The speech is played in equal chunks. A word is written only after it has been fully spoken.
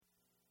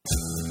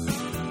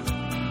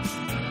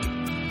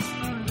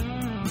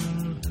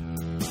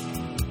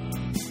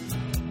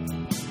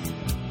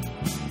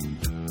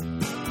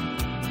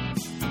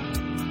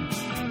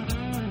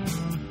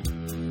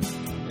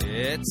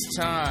It's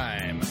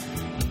time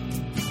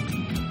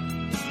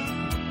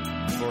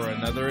for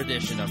another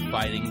edition of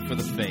Fighting for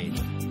the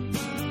Faith.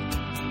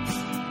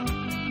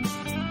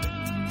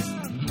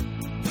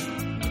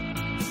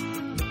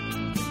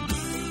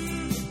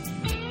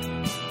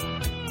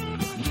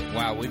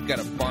 Wow, we've got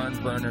a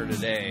barn burner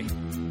today.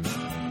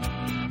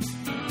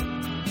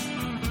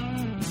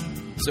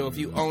 So if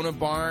you own a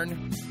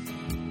barn,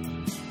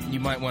 you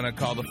might want to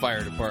call the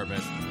fire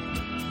department.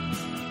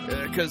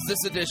 Because this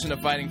edition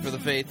of Fighting for the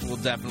Faith will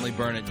definitely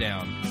burn it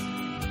down.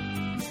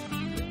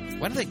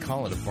 Why do they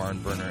call it a barn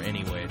burner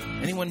anyway?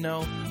 Anyone know?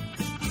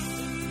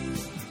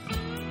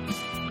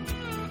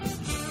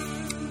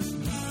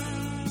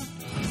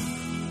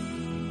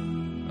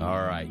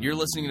 All right, you're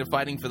listening to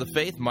Fighting for the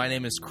Faith. My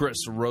name is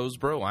Chris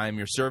Roseborough. I am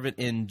your servant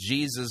in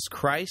Jesus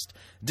Christ,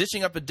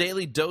 dishing up a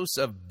daily dose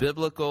of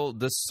biblical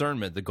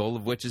discernment, the goal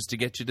of which is to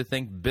get you to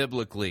think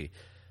biblically,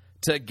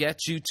 to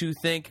get you to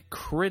think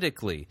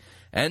critically,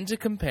 and to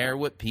compare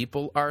what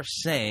people are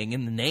saying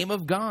in the name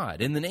of God,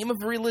 in the name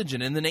of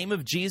religion, in the name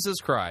of Jesus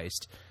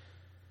Christ,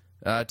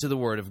 to the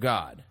Word of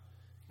God.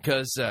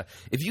 Because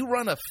if you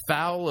run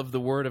afoul of the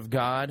Word of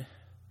God,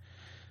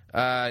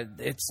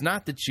 it's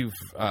not that you've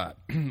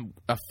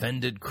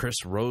offended Chris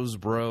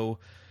Roseborough,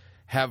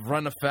 have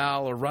run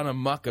afoul or run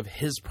amok of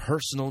his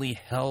personally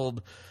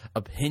held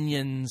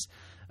opinions.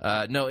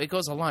 No, it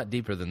goes a lot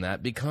deeper than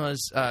that,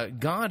 because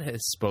God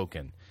has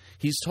spoken.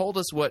 He's told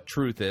us what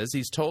truth is.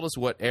 He's told us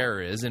what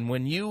error is. And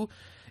when you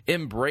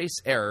embrace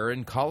error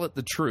and call it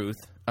the truth,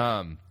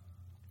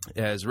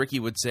 as Ricky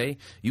would say,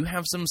 you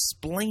have some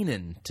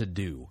splaining to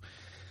do.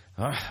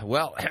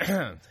 Well,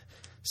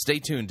 stay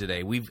tuned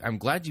today. I'm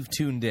glad you've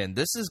tuned in.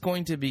 This is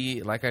going to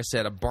be, like I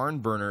said, a barn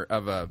burner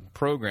of a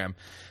program.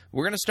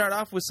 We're going to start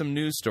off with some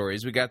news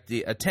stories. We got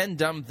the 10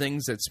 dumb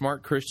things that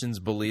smart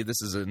Christians believe.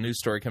 This is a news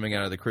story coming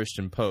out of the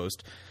Christian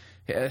Post.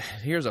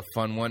 Here's a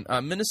fun one.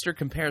 A minister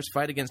compares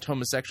fight against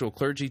homosexual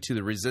clergy to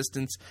the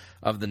resistance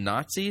of the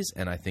Nazis,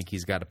 and I think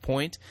he's got a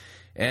point.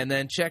 And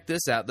then check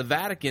this out. The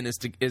Vatican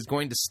is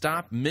going to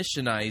stop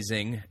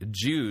missionizing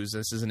Jews.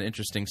 This is an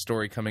interesting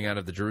story coming out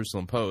of the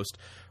Jerusalem Post.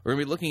 We're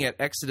going to be looking at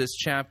Exodus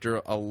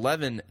chapter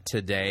 11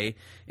 today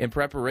in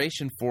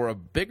preparation for a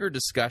bigger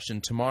discussion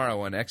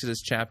tomorrow on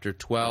Exodus chapter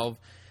 12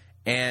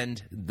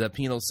 and the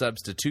penal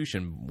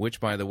substitution,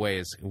 which, by the way,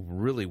 is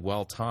really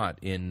well taught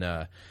in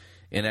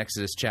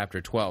Exodus chapter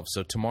 12.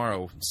 So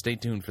tomorrow, stay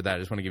tuned for that. I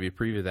just want to give you a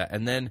preview of that.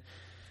 And then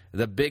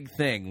the big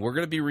thing, we're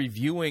going to be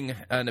reviewing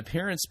an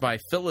appearance by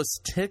Phyllis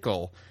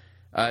Tickle.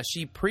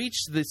 She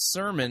preached the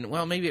sermon,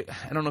 well, maybe,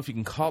 I don't know if you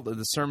can call it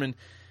the sermon.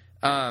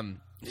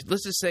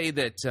 Let's just say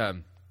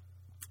that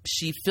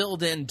she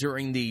filled in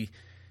during the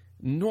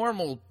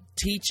normal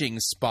teaching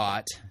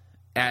spot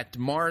at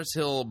Mars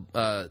Hill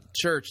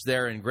Church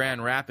there in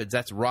Grand Rapids.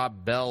 That's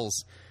Rob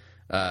Bell's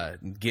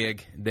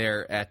gig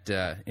there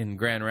in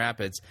Grand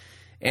Rapids.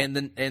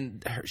 And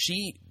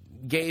she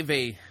gave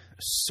a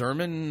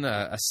sermon,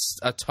 a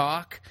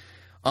talk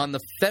on the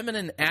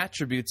feminine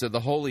attributes of the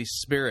Holy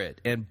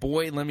Spirit. And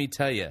boy, let me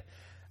tell you,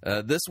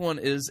 this one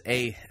is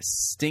a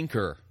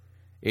stinker.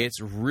 It's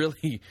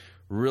really,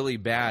 really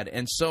bad.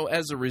 And so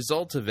as a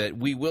result of it,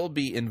 we will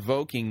be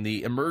invoking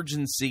the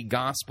emergency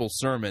gospel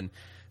sermon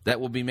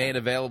that will be made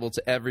available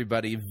to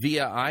everybody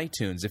via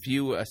iTunes. If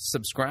you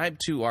subscribe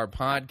to our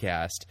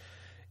podcast,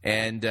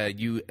 and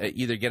you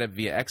either get it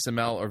via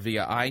XML or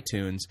via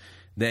iTunes,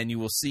 then you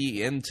will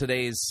see in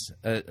today's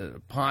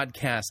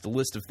podcast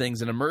list of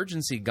things an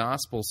emergency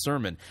gospel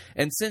sermon.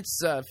 And since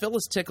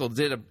Phyllis Tickle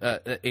did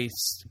a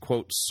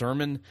quote,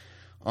 sermon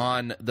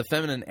on the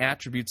feminine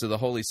attributes of the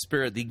Holy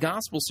Spirit, the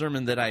gospel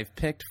sermon that I've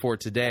picked for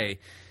today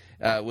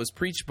was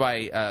preached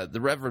by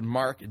the Reverend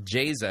Mark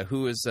Jeza,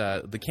 who is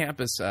the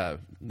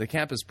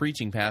campus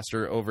preaching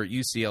pastor over at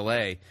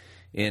UCLA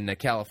in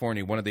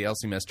California, one of the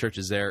LCMS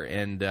churches there,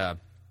 and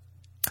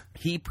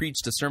he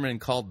preached a sermon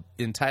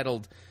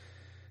entitled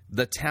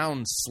 "The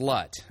Town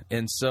Slut,"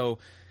 and so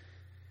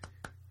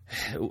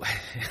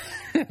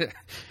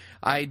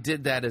I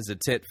did that as a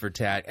tit for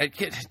tat.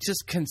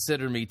 Just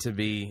consider me to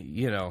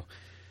be,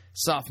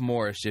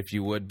 sophomorish, if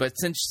you would. But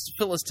since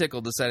Phyllis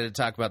Tickle decided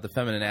to talk about the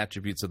feminine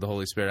attributes of the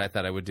Holy Spirit, I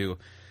thought I would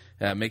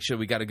make sure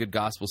we got a good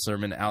gospel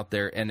sermon out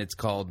there, and it's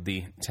called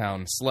 "The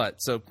Town Slut."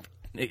 So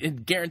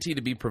it guaranteed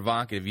to be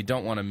provocative. You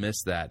don't want to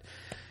miss that.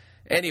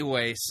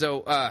 Anyway,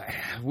 so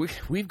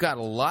we've got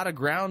a lot of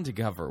ground to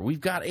cover.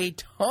 We've got a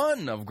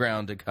ton of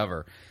ground to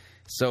cover.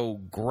 So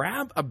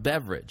grab a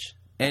beverage.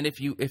 And if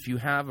you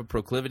have a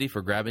proclivity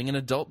for grabbing an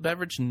adult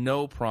beverage,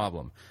 no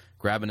problem.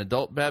 Grab an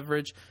adult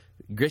beverage,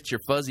 get your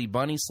fuzzy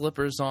bunny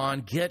slippers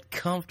on, get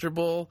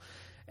comfortable,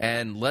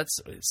 and let's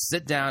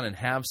sit down and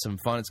have some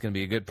fun. It's going to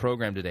be a good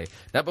program today.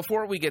 Now,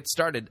 before we get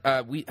started,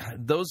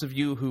 those of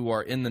you who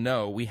are in the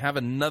know, we have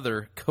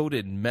another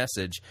coded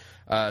message.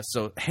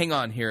 So hang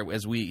on here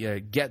as we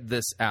get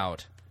this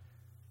out.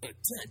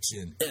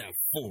 Attention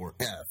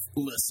F4F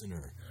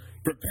listener.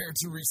 Prepare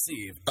to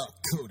receive a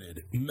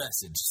coded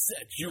message.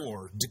 Set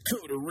your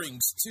decoder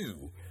rings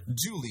to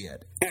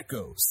Juliet,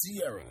 Echo,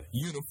 Sierra,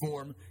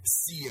 Uniform,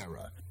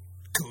 Sierra.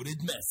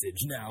 coded message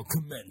now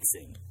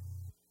commencing.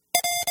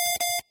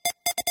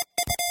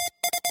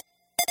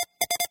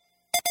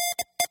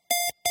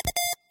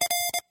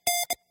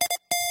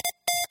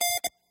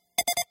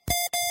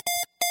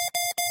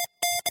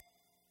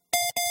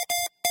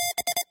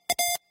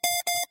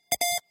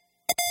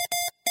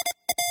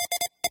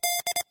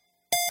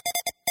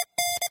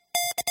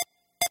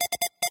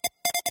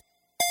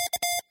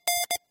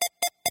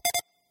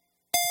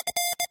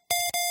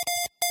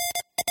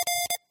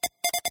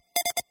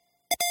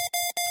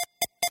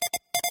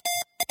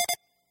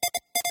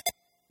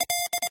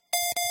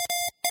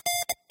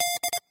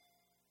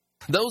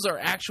 Those are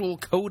actual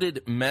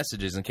coded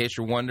messages, in case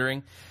you're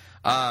wondering,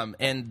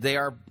 and they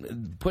are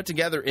put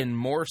together in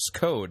Morse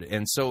code.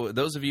 And so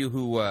those of you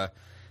who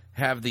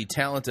have the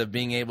talent of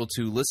being able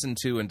to listen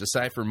to and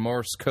decipher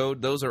Morse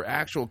code, those are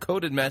actual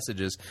coded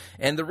messages.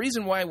 And the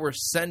reason why we're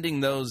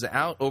sending those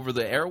out over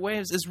the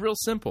airwaves is real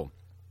simple.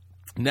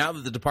 Now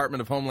that the Department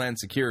of Homeland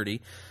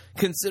Security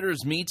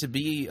considers me to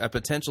be a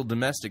potential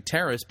domestic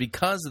terrorist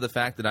because of the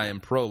fact that I am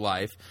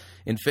pro-life,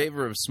 in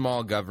favor of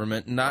small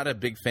government, not a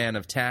big fan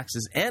of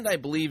taxes, and I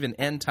believe in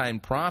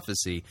end-time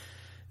prophecy,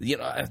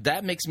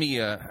 that makes me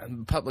a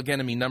public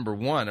enemy number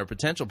one, or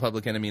potential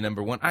public enemy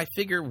number one. I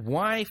figure,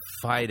 why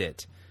fight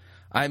it?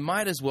 I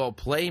might as well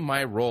play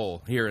my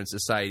role here in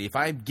society. If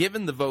I'm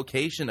given the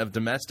vocation of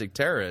domestic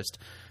terrorist,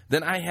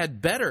 then I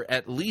had better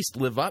at least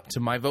live up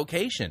to my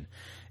vocation.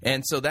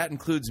 And so that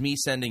includes me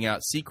sending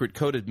out secret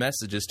coded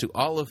messages to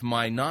all of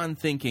my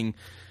non-thinking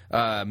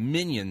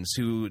minions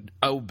who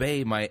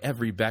obey my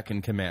every beck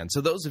and command.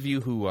 So those of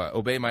you who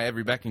obey my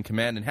every beck and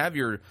command and have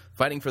your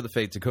Fighting for the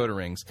Faith Dakota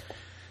rings,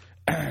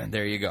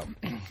 there you go.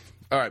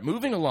 All right,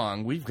 moving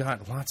along, we've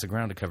got lots of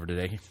ground to cover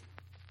today.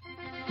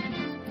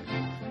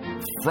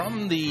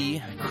 From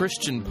the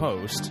Christian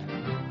Post,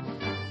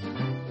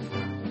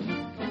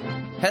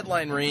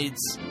 headline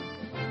reads,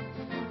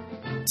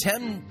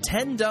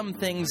 10 dumb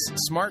things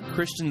smart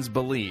Christians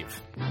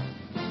believe.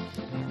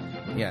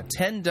 Yeah,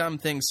 10 dumb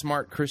things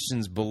smart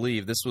Christians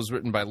believe. This was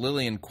written by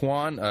Lillian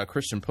Kwan, a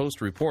Christian Post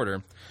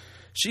reporter.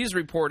 She's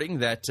reporting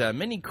that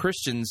many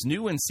Christians,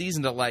 new and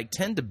seasoned alike,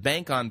 tend to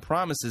bank on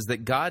promises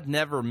that God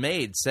never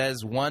made,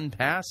 says one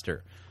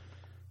pastor.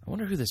 I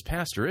wonder who this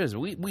pastor is.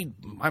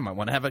 I might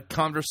want to have a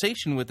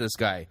conversation with this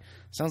guy.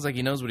 Sounds like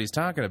he knows what he's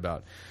talking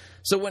about.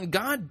 So when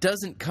God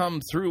doesn't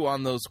come through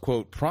on those,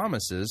 quote,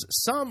 promises,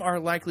 some are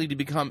likely to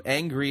become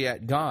angry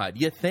at God.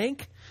 You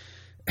think?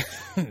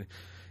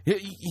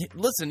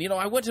 Listen,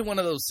 I went to one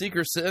of those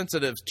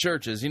seeker-sensitive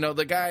churches.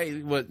 The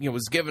guy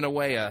was giving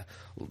away a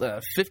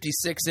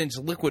 56-inch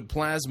liquid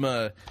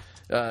plasma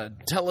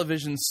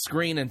television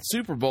screen and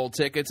Super Bowl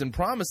tickets and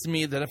promised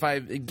me that if I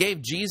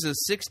gave Jesus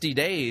 60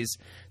 days,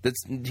 that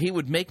he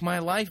would make my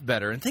life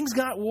better. And things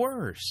got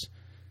worse.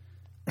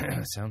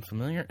 Sound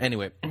familiar?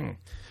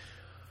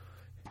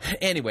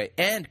 Anyway,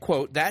 and,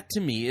 quote, that to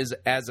me is,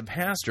 as a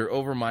pastor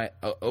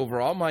over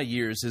all my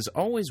years, is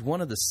always one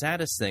of the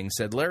saddest things,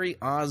 said Larry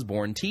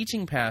Osborne,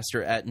 teaching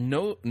pastor at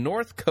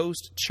North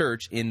Coast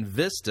Church in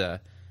Vista,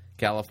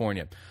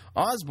 California.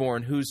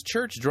 Osborne, whose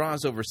church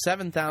draws over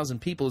 7,000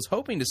 people, is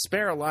hoping to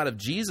spare a lot of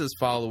Jesus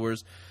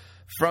followers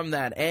from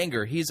that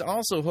anger. He's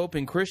also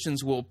hoping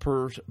Christians will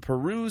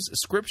peruse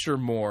Scripture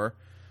more.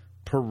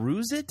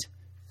 Peruse it?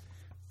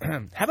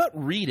 How about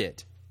read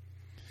it?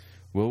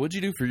 Well, what'd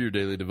you do for your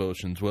daily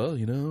devotions? Well,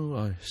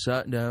 I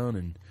sat down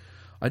and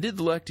I did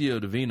the Lectio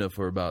Divina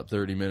for about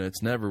 30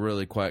 minutes. Never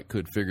really quite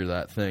could figure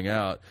that thing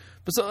out.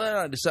 But so then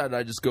I decided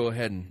I'd just go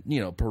ahead and,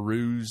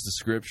 peruse the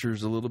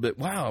Scriptures a little bit.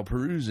 Wow,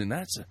 perusing.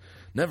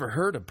 Never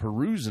heard of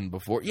perusing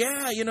before.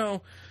 Yeah,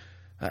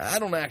 I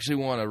don't actually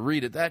want to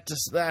read it.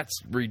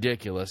 That's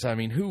ridiculous. I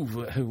mean,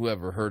 who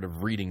ever heard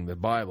of reading the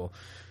Bible?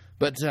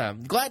 But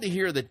glad to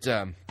hear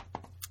that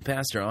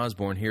Pastor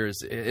Osborne here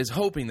is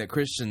hoping that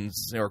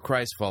Christians, or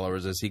Christ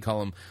followers as he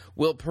calls them,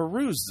 will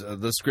peruse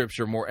the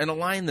Scripture more and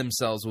align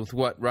themselves with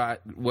what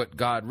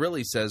God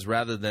really says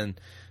rather than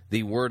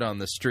the word on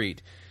the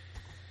street.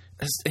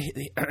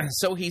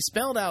 So he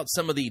spelled out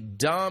some of the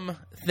dumb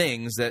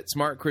things that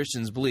smart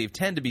Christians believe,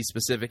 tend to be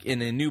specific,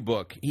 in a new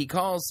book. He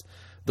calls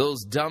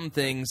those dumb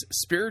things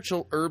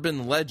spiritual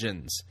urban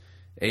legends.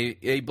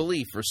 A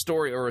belief or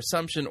story or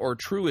assumption or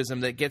truism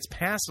that gets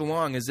passed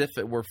along as if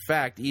it were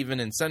fact, even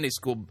in Sunday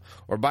school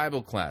or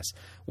Bible class.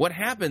 What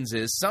happens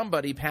is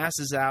somebody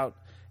passes out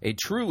a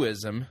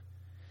truism,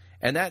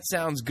 and that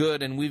sounds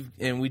good, and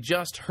we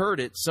just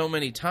heard it so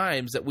many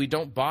times that we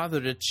don't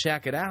bother to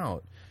check it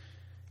out.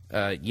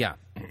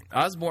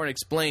 Osborne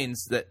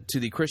explains that to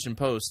the Christian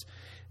Post,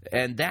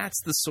 and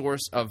that's the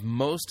source of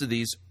most of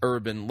these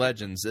urban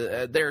legends.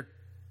 They're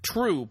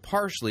true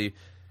partially,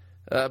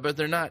 but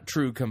they're not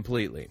true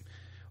completely.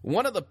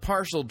 One of the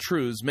partial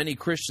truths many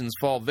Christians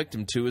fall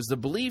victim to is the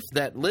belief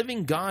that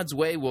living God's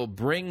way will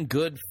bring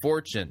good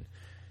fortune.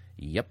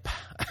 Yep.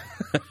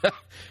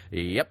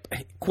 Yep.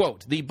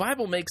 Quote, the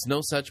Bible makes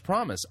no such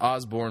promise,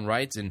 Osborne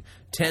writes in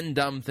 10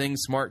 Dumb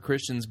Things Smart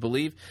Christians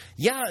Believe.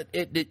 Yeah,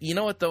 you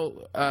know what,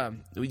 though?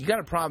 You got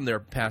a problem there,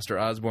 Pastor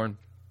Osborne,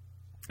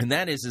 and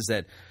that is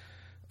that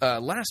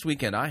Last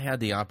weekend, I had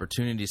the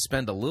opportunity to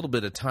spend a little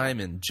bit of time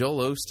in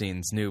Joel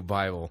Osteen's new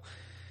Bible.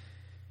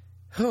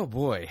 Oh,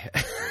 boy.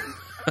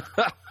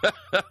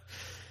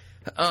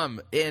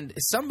 And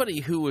somebody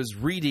who was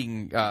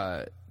reading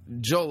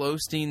Joel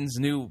Osteen's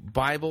new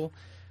Bible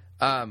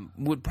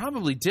would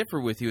probably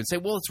differ with you and say,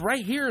 well, it's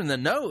right here in the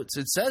notes.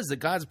 It says that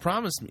God's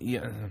promised me.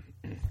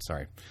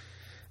 Sorry.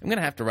 I'm going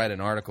to have to write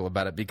an article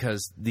about it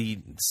because the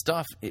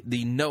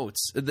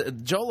notes,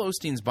 Joel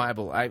Osteen's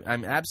Bible,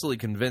 I'm absolutely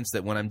convinced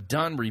that when I'm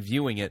done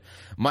reviewing it,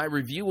 my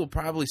review will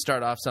probably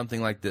start off something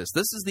like this.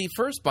 This is the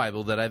first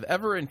Bible that I've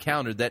ever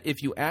encountered that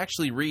if you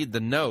actually read the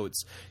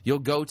notes, you'll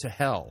go to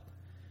hell.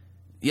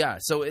 Yeah,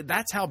 so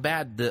that's how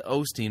bad the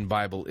Osteen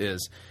Bible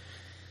is.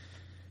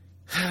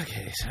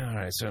 Okay,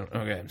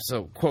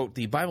 so, quote,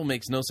 the Bible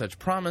makes no such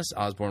promise,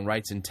 Osborne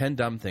writes in 10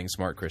 Dumb Things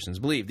Smart Christians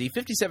Believe. The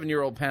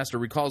 57-year-old pastor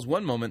recalls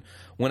one moment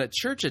when a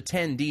church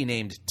attendee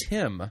named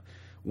Tim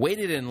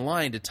waited in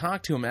line to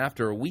talk to him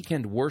after a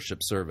weekend worship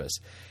service.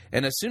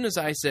 And as soon as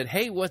I said,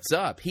 hey, what's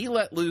up, he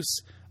let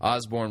loose,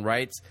 Osborne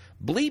writes,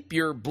 bleep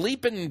your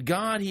bleeping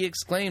God, he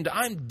exclaimed,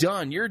 I'm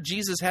done. Your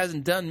Jesus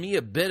hasn't done me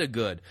a bit of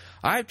good.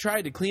 I've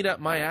tried to clean up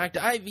my act.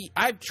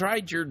 I've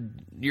tried your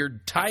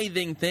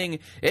tithing thing.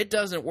 It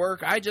doesn't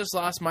work. I just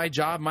lost my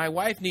job. My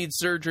wife needs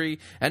surgery,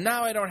 and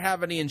now I don't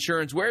have any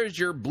insurance. Where's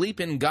your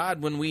bleeping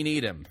God when we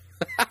need him?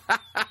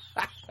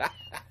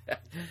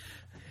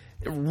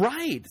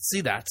 Right.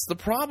 See, that's the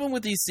problem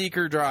with these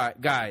seeker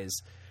guys.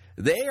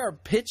 They are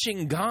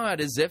pitching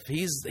God as if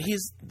he's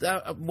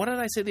what did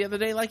I say the other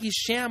day? Like he's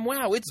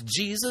ShamWow. It's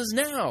Jesus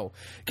now.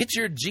 Get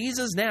your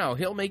Jesus now.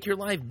 He'll make your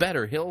life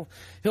better. He'll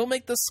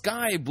make the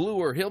sky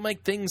bluer. He'll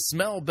make things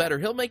smell better.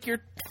 He'll make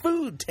your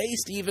food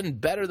taste even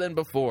better than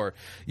before.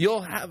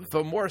 You'll have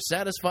a more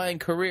satisfying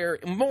career,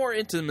 more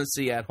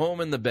intimacy at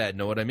home in the bed,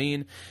 know what I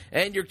mean?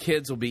 And your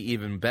kids will be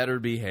even better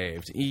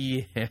behaved.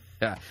 Yeah.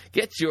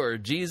 Get your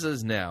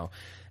Jesus now.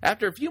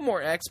 After a few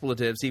more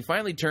expletives, he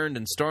finally turned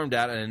and stormed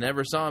out, and I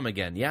never saw him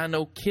again. Yeah,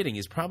 no kidding.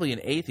 He's probably an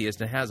atheist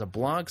and has a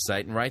blog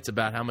site and writes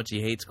about how much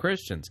he hates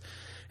Christians.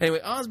 Anyway,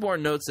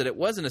 Osborne notes that it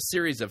wasn't a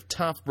series of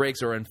tough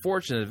breaks or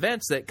unfortunate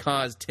events that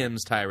caused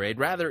Tim's tirade.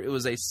 Rather, it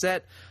was a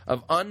set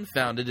of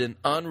unfounded and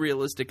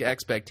unrealistic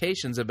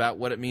expectations about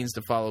what it means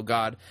to follow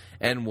God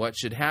and what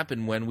should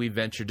happen when we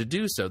venture to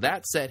do so.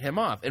 That set him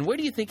off. And where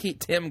do you think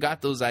Tim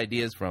got those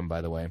ideas from, by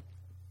the way?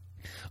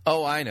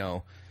 Oh, I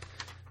know.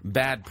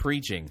 Bad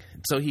preaching.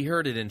 So he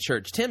heard it in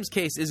church. Tim's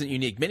case isn't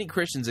unique. Many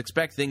Christians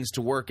expect things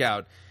to work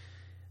out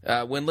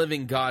when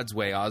living God's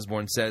way,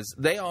 Osborne says.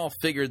 They all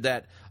figured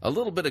that a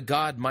little bit of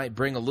God might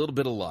bring a little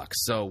bit of luck,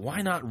 so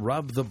why not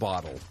rub the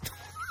bottle?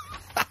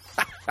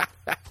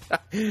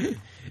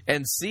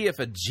 And see if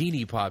a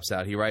genie pops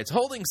out, he writes.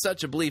 Holding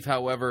such a belief,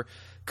 however,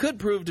 could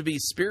prove to be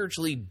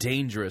spiritually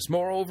dangerous.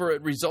 Moreover,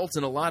 it results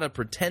in a lot of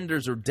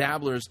pretenders or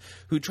dabblers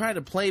who try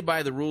to play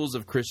by the rules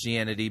of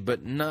Christianity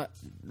but not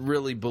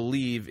really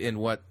believe in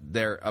what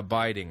they're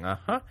abiding.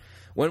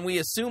 When we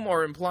assume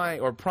or imply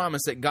or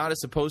promise that God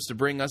is supposed to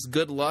bring us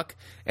good luck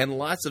and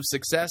lots of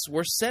success,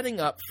 we're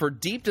setting up for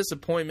deep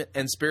disappointment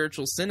and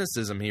spiritual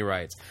cynicism, he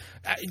writes.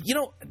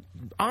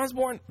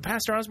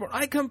 Pastor Osborne,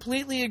 I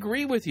completely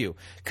agree with you.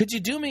 Could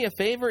you do me a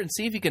favor and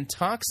see if you can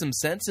talk some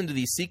sense into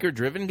these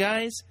seeker-driven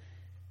guys?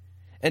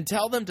 And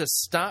tell them to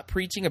stop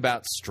preaching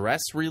about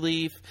stress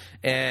relief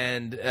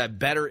and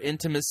better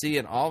intimacy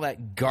and all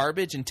that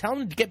garbage, and tell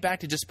them to get back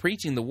to just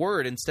preaching the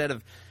word instead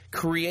of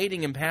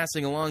creating and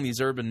passing along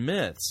these urban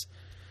myths.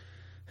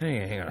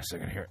 Hang on a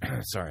second here.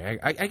 Sorry,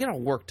 I get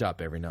all worked up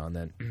every now and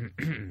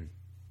then.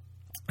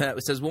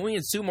 It says, when we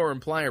assume or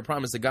imply or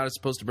promise that God is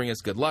supposed to bring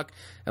us good luck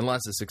and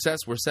lots of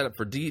success, we're set up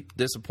for deep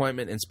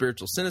disappointment and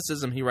spiritual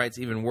cynicism. He writes,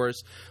 even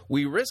worse,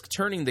 we risk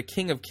turning the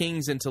King of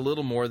Kings into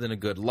little more than a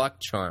good luck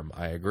charm.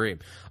 I agree.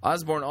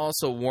 Osborne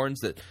also warns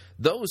that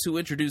those who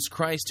introduce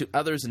Christ to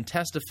others and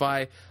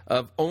testify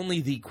of only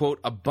the, quote,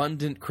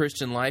 abundant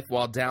Christian life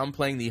while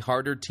downplaying the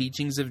harder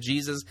teachings of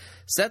Jesus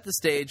set the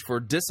stage for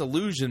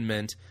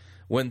disillusionment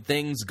when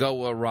things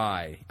go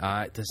awry.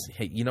 I've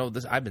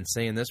been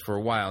saying this for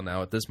a while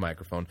now at this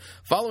microphone.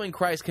 Following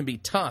Christ can be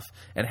tough,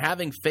 and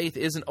having faith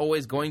isn't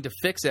always going to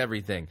fix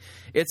everything.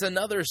 It's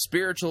another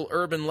spiritual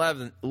urban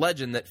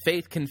legend that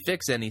faith can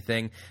fix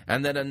anything,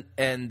 and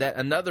that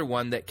another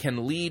one that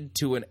can lead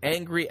to an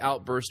angry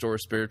outburst or a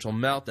spiritual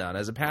meltdown.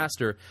 As a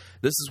pastor,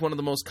 this is one of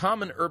the most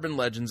common urban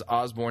legends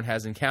Osborne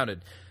has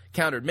encountered.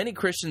 Many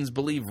Christians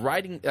believe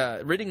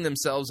ridding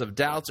themselves of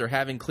doubts or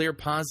having clear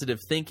positive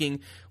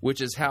thinking,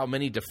 which is how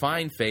many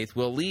define faith,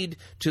 will lead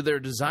to their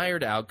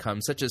desired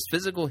outcomes, such as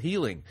physical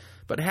healing.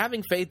 But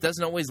having faith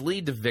doesn't always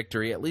lead to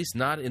victory, at least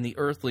not in the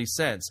earthly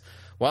sense.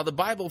 While the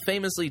Bible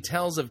famously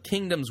tells of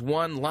kingdoms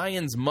won,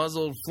 lions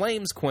muzzled,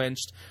 flames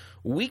quenched,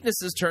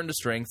 weaknesses turned to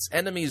strengths,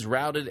 enemies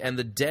routed, and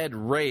the dead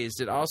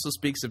raised, it also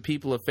speaks of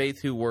people of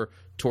faith who were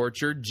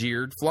tortured,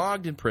 jeered,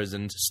 flogged,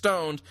 imprisoned,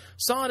 stoned,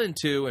 sawed in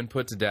two, and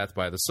put to death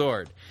by the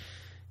sword.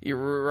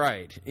 You're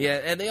right. Yeah,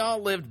 and they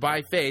all lived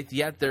by faith,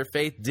 yet their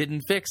faith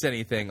didn't fix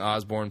anything,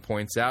 Osborne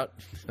points out.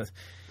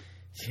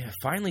 Yeah,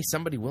 finally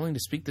somebody willing to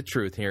speak the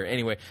truth here.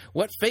 Anyway,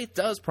 what faith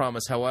does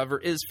promise, however,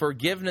 is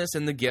forgiveness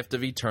and the gift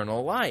of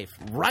eternal life.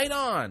 Right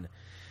on!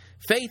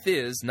 Faith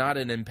is not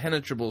an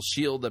impenetrable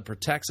shield that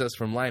protects us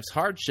from life's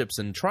hardships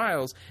and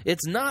trials.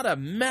 It's not a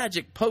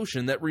magic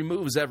potion that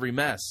removes every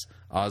mess,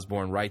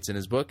 Osborne writes in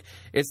his book.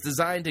 It's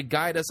designed to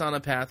guide us on a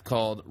path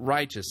called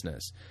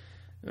righteousness.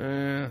 All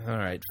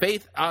right.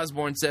 Faith,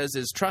 Osborne says,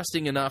 is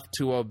trusting enough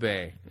to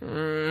obey.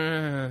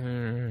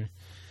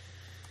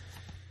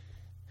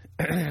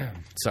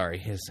 Sorry,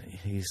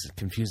 he's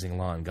confusing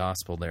law and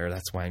gospel there.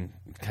 That's why I'm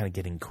kind of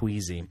getting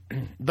queasy.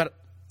 But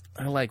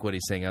I like what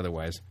he's saying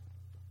otherwise.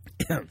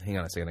 Hang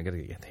on a second. I got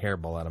to get the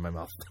hairball out of my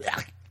mouth.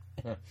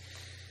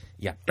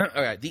 Yeah. All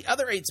right. The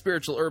other 8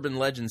 spiritual urban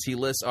legends he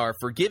lists are: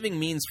 forgiving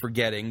means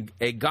forgetting,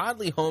 a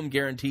godly home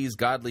guarantees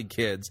godly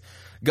kids,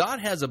 God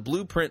has a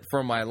blueprint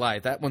for my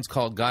life. That one's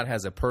called God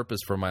has a purpose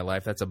for my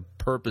life. That's a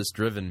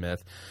purpose-driven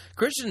myth.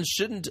 Christians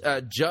shouldn't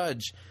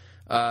judge.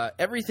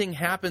 Everything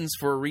happens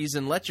for a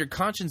reason. Let your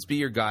conscience be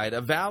your guide.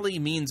 A valley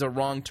means a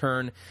wrong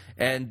turn,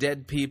 and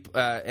dead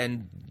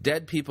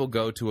people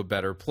go to a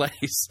better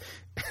place.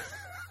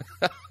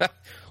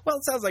 Well,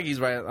 it sounds like he's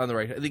right on the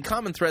right. The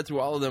common thread through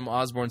all of them,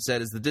 Osborne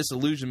said, is the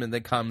disillusionment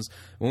that comes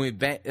when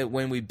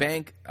we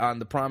bank on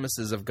the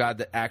promises of God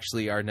that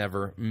actually are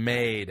never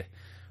made.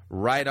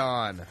 Right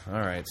on. All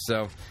right,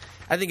 so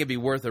I think it'd be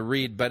worth a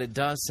read, but it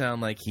does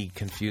sound like he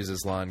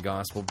confuses law and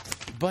gospel.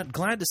 But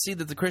glad to see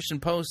that the Christian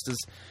Post is,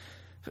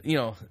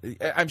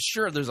 I'm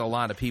sure there's a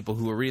lot of people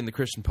who are reading the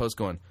Christian Post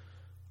going,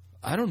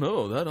 I don't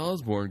know, that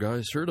Osborne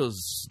guy sure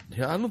does.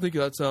 I don't think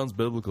that sounds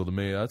biblical to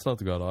me. That's not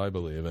the God I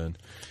believe in.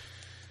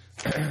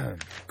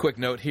 Quick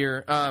note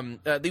here.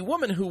 The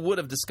woman who would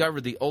have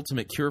discovered the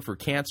ultimate cure for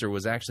cancer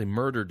was actually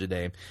murdered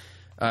today.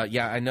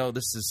 Yeah, I know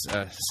this is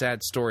a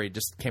sad story.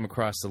 Just came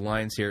across the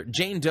lines here.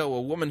 Jane Doe,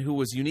 a woman who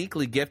was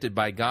uniquely gifted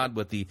by God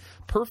with the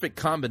perfect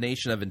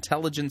combination of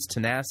intelligence,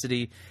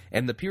 tenacity,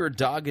 and the pure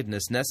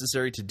doggedness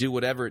necessary to do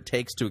whatever it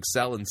takes to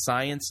excel in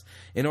science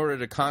in order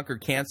to conquer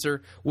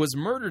cancer, was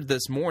murdered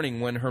this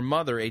morning when her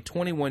mother, a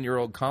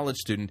 21-year-old college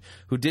student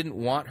who didn't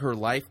want her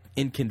life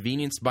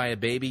inconvenienced by a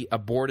baby,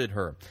 aborted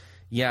her.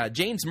 Yeah,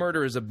 Jane's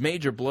murder is a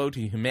major blow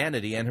to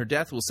humanity, and her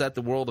death will set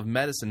the world of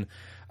medicine,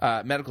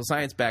 medical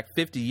science back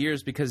 50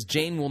 years because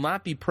Jane will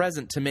not be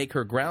present to make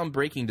her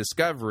groundbreaking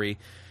discovery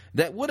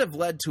that would have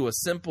led to a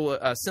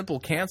simple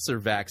cancer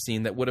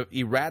vaccine that would have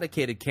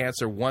eradicated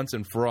cancer once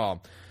and for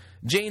all.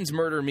 Jane's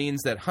murder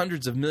means that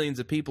hundreds of millions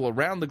of people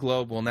around the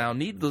globe will now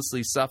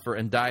needlessly suffer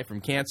and die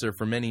from cancer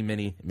for many,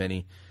 many,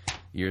 many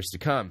years to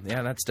come.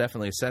 Yeah, that's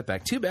definitely a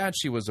setback. Too bad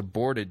she was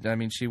aborted. I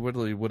mean, she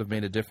really would have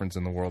made a difference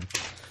in the world.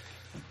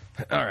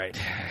 All right.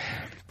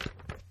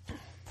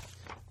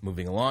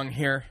 Moving along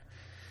here.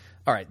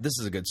 All right, this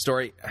is a good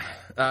story.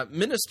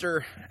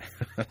 Minister...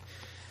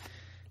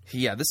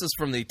 Yeah, this is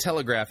from the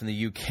Telegraph in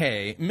the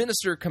UK.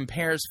 Minister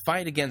compares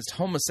fight against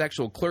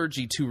homosexual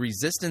clergy to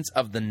resistance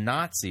of the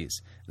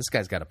Nazis. This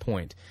guy's got a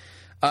point.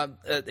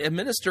 A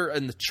minister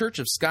in the Church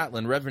of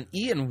Scotland, Reverend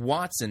Ian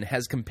Watson,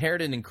 has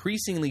compared an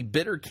increasingly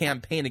bitter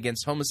campaign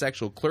against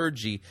homosexual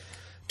clergy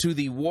to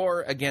the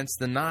war against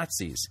the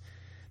Nazis.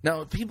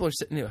 Now, people are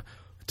sitting there,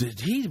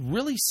 did he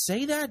really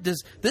say that?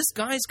 Does this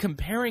guy's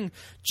comparing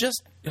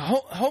just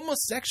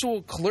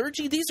homosexual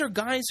clergy? These are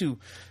guys who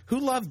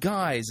love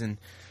guys, and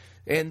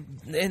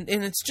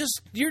it's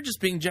just, you're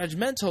just being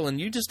judgmental, and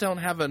you just don't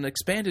have an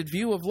expanded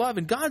view of love,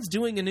 and God's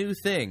doing a new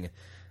thing.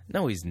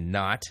 No, he's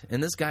not,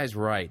 and this guy's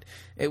right.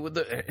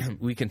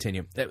 We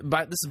continue. This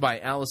is by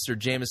Alistair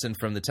Jameson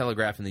from the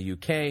Telegraph in the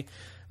UK.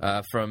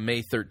 From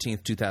May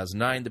 13th,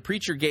 2009. The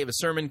preacher gave a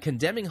sermon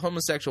condemning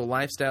homosexual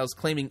lifestyles,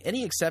 claiming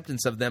any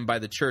acceptance of them by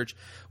the church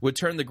would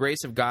turn the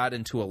grace of God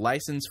into a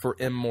license for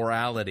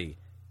immorality.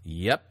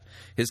 Yep.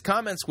 His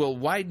comments will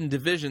widen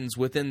divisions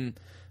within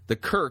the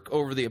Kirk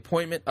over the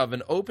appointment of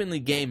an openly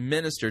gay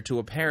minister to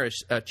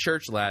a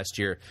church last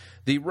year.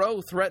 The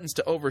row threatens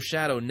to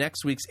overshadow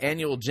next week's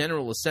annual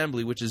General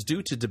Assembly, which is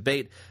due to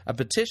debate a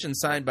petition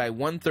signed by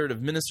 1/3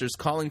 of ministers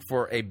calling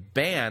for a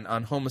ban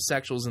on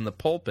homosexuals in the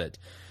pulpit.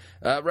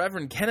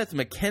 Reverend Kenneth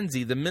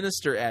Mackenzie, the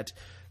minister at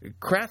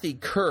Crathy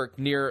Kirk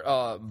near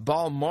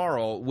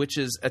Balmoral, which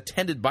is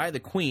attended by the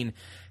Queen,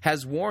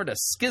 has warned a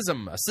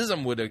schism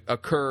would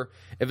occur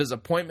if his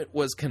appointment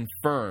was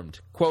confirmed.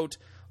 Quote,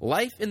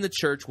 life in the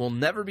church will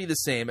never be the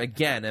same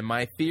again, and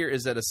my fear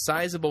is that a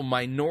sizable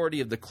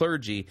minority of the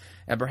clergy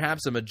and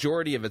perhaps a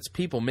majority of its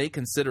people may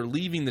consider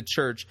leaving the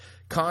church,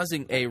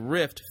 causing a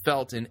rift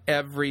felt in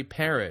every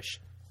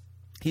parish.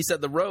 He said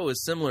the row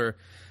is similar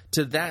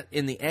to that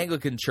in the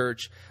Anglican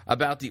Church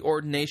about the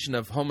ordination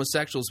of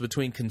homosexuals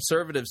between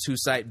conservatives who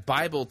cite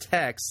Bible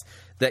texts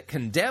that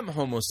condemn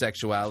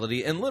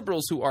homosexuality and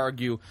liberals who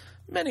argue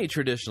many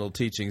traditional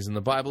teachings in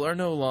the Bible are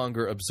no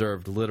longer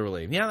observed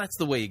literally. Yeah, that's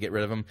the way you get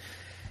rid of them.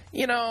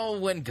 You know,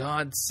 when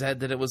God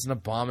said that it was an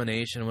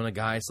abomination when a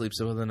guy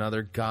sleeps with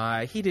another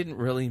guy, he didn't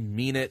really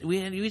mean it. We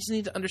just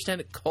need to understand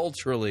it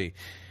culturally.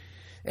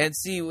 And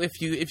see,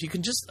 if you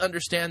can just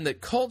understand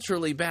that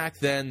culturally back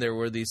then there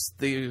were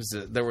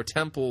there were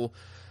temple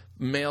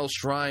male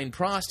shrine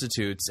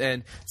prostitutes.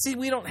 And see,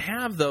 we don't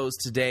have those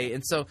today.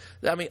 And so,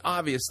 I mean,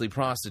 obviously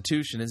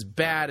prostitution is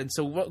bad. And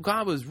so what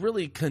God was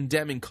really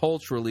condemning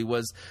culturally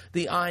was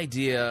the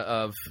idea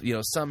of,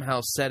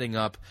 somehow setting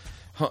up,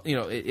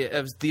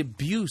 the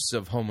abuse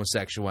of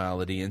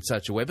homosexuality in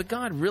such a way. But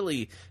God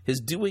really is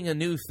doing a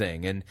new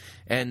thing.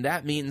 And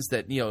that means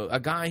that, a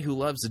guy who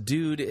loves a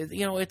dude,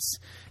 it's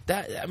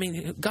that, I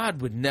mean,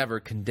 God would never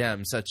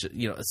condemn such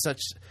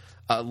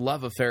a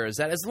love affair as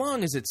that, as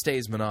long as it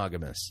stays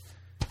monogamous.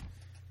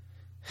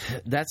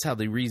 That's how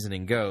the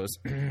reasoning goes.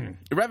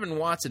 Reverend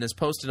Watson has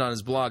posted on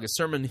his blog a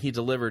sermon he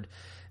delivered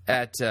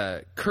at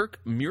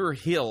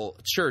Kirkmuirhill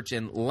Church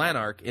in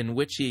Lanark, in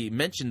which he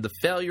mentioned the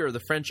failure of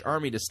the French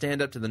army to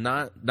stand up to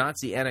the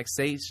Nazi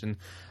annexation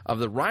of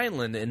the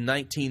Rhineland in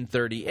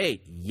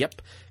 1938.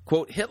 Yep.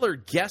 Quote, Hitler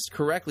guessed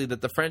correctly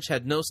that the French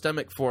had no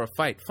stomach for a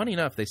fight. Funny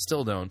enough, they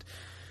still don't.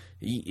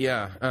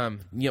 Yeah.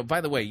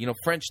 By the way,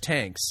 French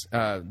tanks,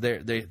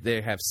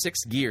 they have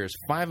 6 gears.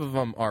 5 of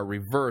them are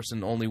reverse,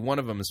 and only 1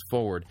 of them is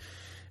forward.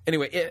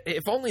 Anyway,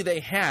 if only they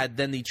had,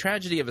 then the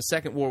tragedy of a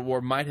Second World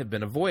War might have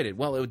been avoided.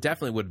 Well, it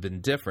definitely would have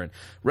been different.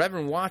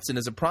 Reverend Watson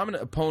is a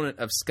prominent opponent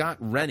of Scott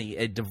Rennie,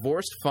 a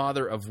divorced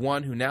father of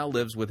one who now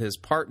lives with his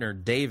partner,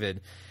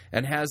 David,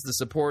 and has the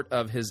support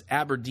of his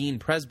Aberdeen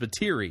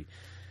Presbytery.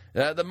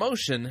 The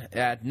motion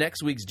at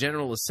next week's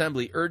General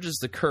Assembly urges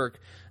the Kirk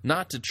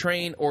not to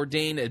train,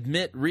 ordain,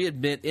 admit,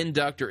 readmit,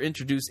 induct, or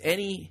introduce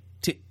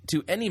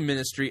to any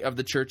ministry of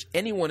the church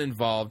anyone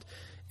involved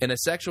in a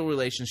sexual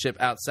relationship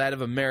outside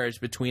of a marriage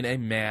between a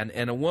man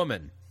and a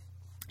woman.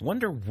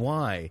 Wonder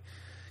why.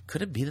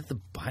 Could it be that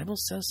the Bible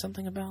says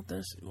something about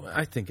this?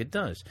 I think it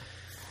does.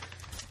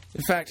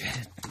 In fact,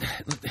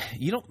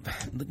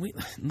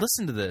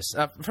 listen to this.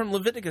 From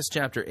Leviticus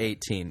chapter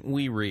 18,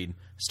 we read,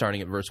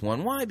 starting at verse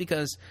 1. Why?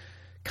 Because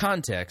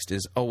context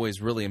is always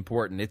really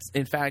important.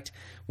 In fact,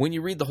 when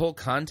you read the whole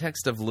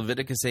context of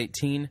Leviticus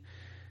 18,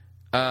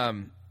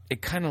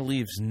 it kind of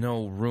leaves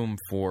no room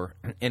for...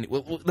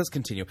 let's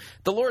continue.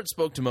 The Lord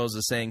spoke to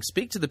Moses, saying,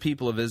 Speak to the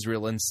people of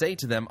Israel and say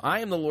to them,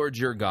 I am the Lord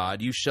your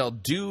God. You shall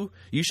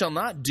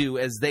not do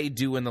as they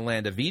do in the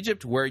land of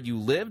Egypt, where you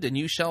lived, and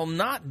you shall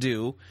not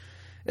do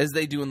as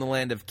they do in the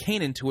land of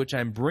Canaan, to which I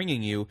am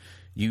bringing you.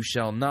 You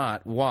shall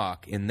not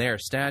walk in their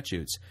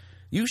statutes.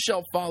 You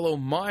shall follow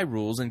my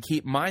rules and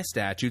keep my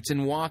statutes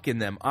and walk in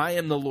them. I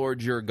am the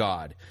Lord your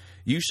God.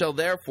 You shall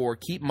therefore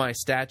keep my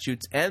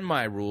statutes and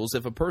my rules.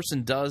 If a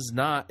person does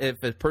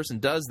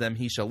them,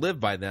 he shall live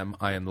by them.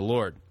 I am the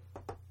Lord.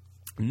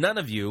 None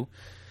of you,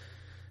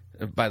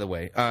 by the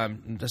way,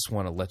 just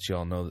want to let you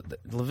all know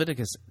that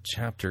Leviticus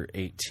chapter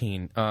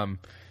 18,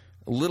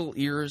 little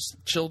ears,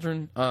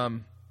 children,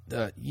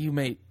 you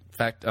may, in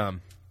fact,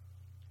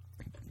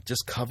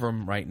 just cover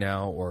them right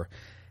now, or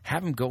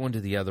have them go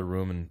into the other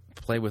room and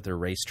play with their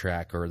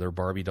racetrack or their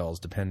Barbie dolls,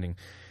 depending,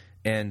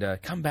 and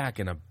come back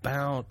in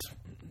about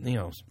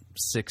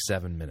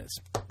 6-7 minutes.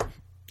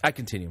 I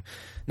continue.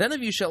 None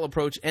of you shall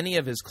approach any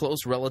of his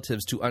close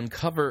relatives to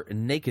uncover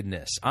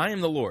nakedness. I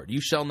am the Lord. You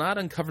shall not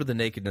uncover the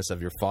nakedness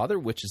of your father,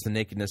 which is the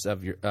nakedness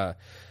of your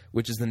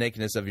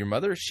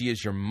mother. She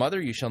is your mother.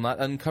 You shall not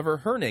uncover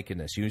her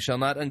nakedness. You shall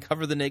not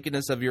uncover the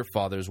nakedness of your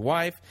father's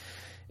wife.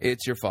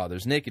 It's your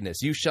father's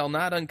nakedness. You shall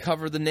not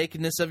uncover the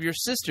nakedness of your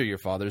sister, your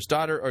father's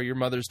daughter, or your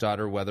mother's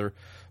daughter, whether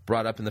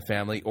brought up in the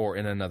family or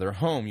in another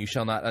home. You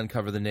shall not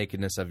uncover the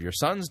nakedness of your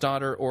son's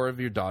daughter or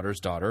of your daughter's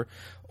daughter,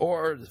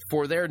 or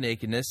for their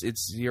nakedness,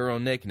 it's your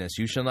own nakedness.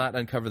 You shall not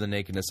uncover the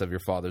nakedness of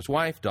your father's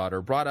wife,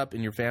 daughter, brought up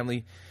in your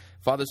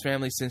father's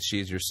family, since she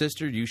is your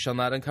sister. You shall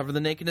not uncover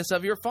the nakedness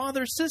of your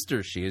father's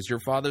sister. She is your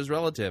father's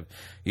relative.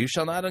 You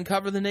shall not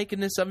uncover the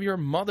nakedness of your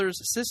mother's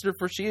sister,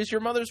 for she is your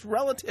mother's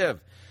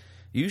relative.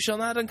 You shall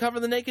not uncover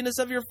the nakedness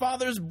of your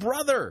father's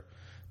brother.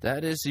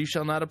 That is, you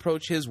shall not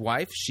approach his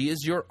wife. She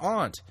is your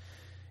aunt.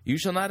 You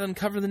shall not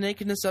uncover the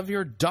nakedness of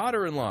your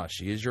daughter-in-law.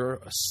 She is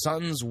your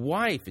son's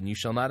wife, and you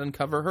shall not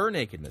uncover her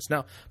nakedness.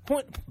 Now,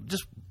 point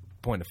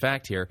of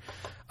fact here,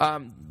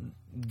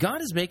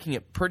 God is making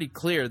it pretty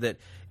clear that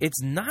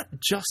it's not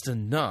just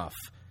enough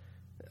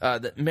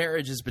that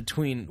marriage is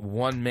between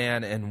one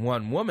man and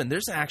one woman.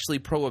 There's actually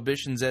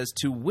prohibitions as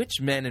to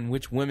which men and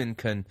which women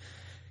can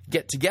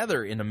get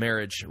together in a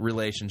marriage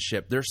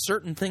relationship. There are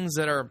certain things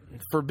that are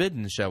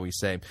forbidden, shall we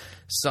say,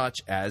 such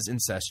as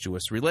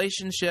incestuous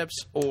relationships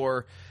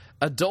or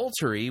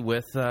adultery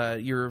with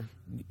other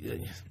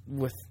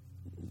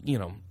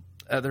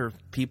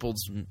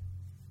people's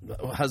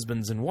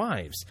husbands and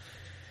wives.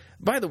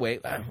 By the way,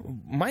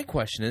 my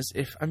question is,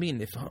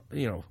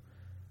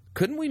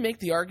 couldn't we make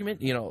the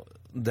argument,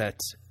 that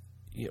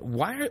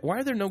why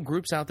are there no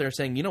groups out there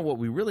saying, what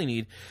we really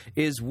need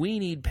is we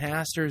need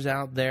pastors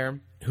out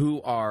there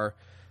who are,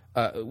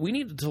 we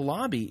need to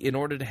lobby in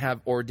order to have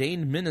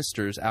ordained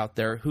ministers out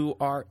there who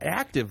are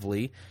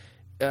actively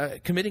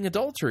committing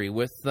adultery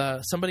with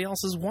somebody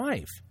else's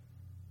wife.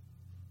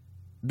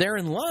 They're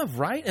in love,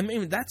 right? I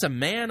mean, that's a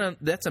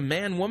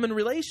man-woman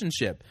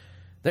relationship.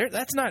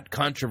 That's not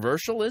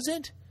controversial, is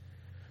it?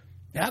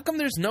 How come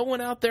there's no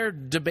one out there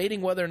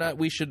debating whether or not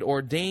we should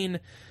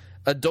ordain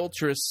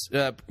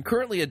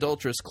currently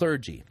adulterous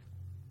clergy.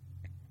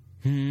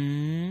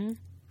 Yeah,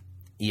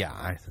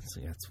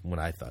 that's what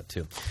I thought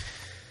too.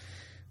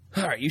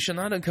 All right, you shall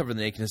not uncover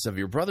the nakedness of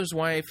your brother's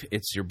wife.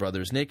 It's your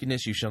brother's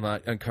nakedness. You shall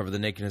not uncover the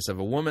nakedness of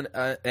a woman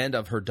and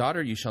of her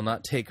daughter. You shall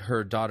not take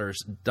her daughter's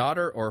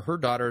daughter or her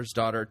daughter's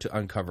daughter to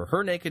uncover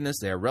her nakedness.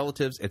 They are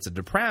relatives. It's a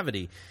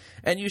depravity.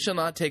 And you shall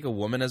not take a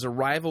woman as a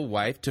rival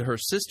wife to her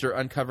sister,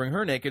 uncovering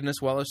her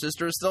nakedness while her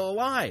sister is still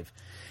alive.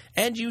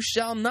 And you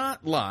shall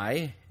not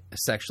lie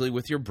sexually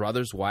with your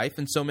brother's wife,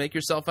 and so make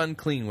yourself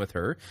unclean with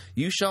her.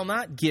 You shall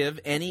not give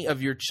any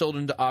of your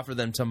children to offer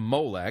them to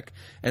Molech,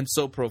 and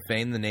so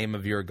profane the name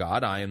of your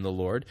God. I am the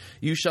Lord.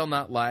 You shall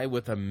not lie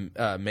with a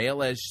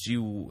male as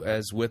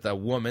with a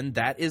woman.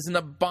 That is an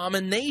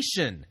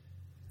abomination.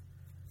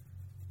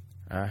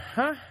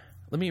 Let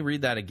me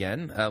read that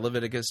again.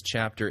 Leviticus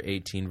chapter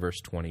 18,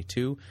 verse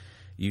 22.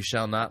 You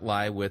shall not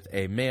lie with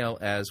a male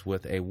as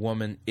with a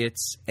woman.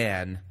 It's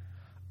an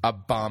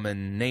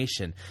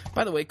abomination.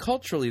 By the way,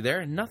 culturally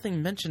there,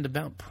 nothing mentioned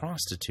about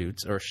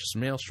prostitutes or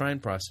male shrine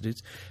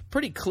prostitutes.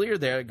 Pretty clear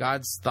there,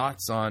 God's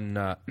thoughts on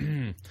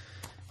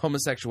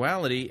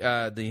homosexuality.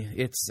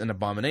 It's an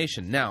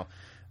abomination. Now,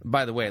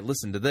 by the way,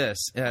 listen to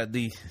this.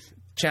 The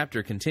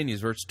chapter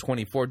continues, verse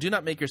 24. Do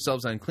not make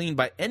yourselves unclean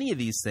by any of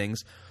these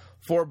things,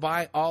 for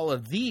by all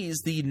of these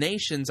the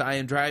nations I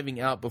am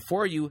driving out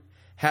before you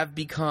have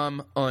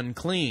become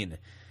unclean.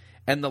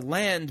 And the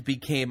land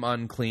became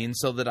unclean,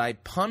 so that I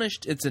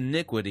punished its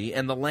iniquity,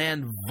 and the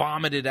land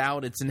vomited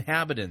out its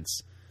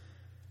inhabitants.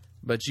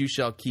 But you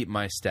shall keep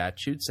my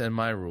statutes and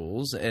my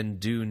rules, and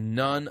do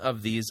none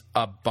of these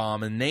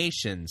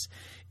abominations,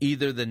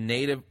 either the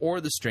native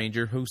or the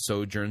stranger who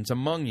sojourns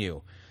among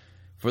you.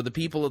 For the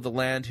people of the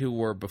land who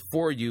were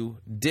before you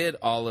did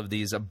all of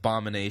these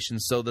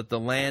abominations, so that the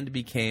land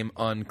became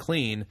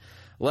unclean,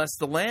 lest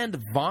the land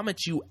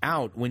vomit you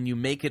out when you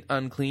make it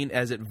unclean,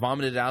 as it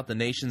vomited out the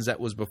nations that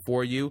was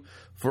before you.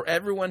 For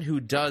everyone who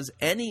does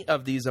any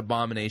of these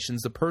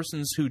abominations, the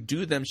persons who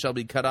do them shall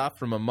be cut off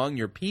from among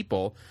your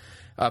people,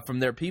 from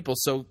their people.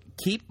 So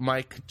keep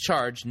my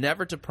charge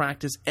never to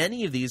practice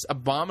any of these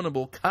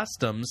abominable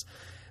customs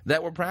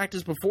that were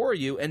practiced before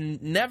you,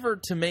 and never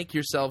to make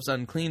yourselves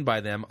unclean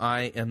by them.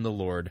 I am the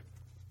Lord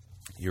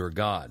your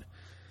God.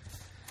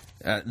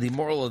 The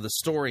moral of the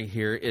story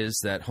here is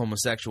that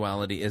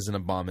homosexuality is an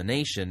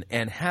abomination,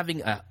 and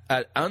having an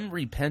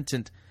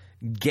unrepentant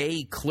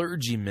gay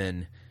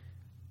clergyman,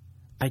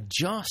 I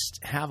just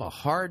have a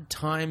hard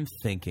time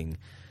thinking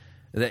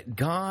that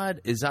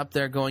God is up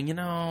there going,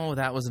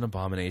 that was an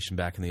abomination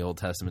back in the Old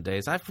Testament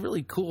days. I've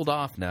really cooled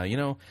off now.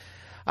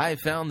 I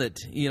found that,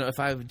 if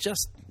I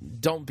just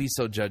don't be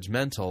so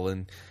judgmental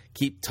and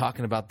keep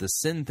talking about the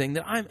sin thing,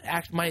 that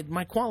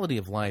my quality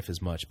of life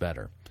is much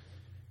better.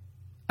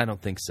 I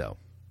don't think so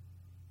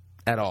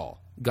at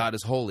all. God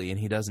is holy, and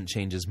he doesn't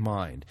change his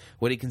mind.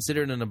 What he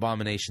considered an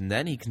abomination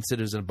then, he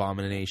considers an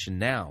abomination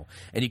now.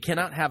 And you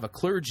cannot have a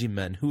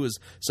clergyman who is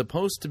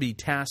supposed to be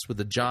tasked with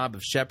the job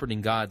of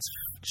shepherding God's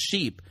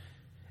sheep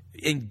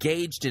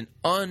engaged in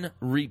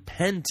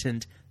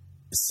unrepentant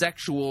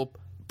sexual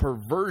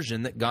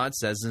perversion that God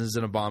says is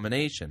an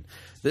abomination.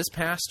 This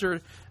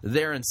pastor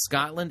there in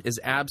Scotland is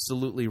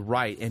absolutely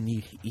right, and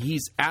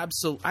he's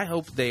absolutely. I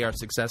hope they are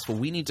successful.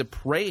 We need to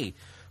pray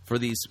for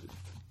these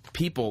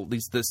people,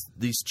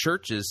 these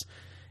churches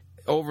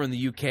over in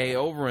the UK,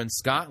 over in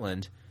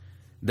Scotland,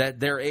 that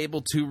they're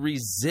able to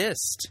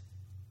resist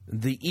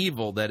the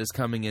evil that is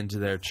coming into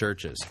their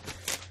churches.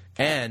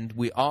 And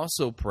we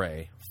also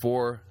pray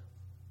for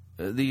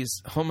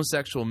these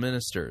homosexual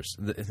ministers,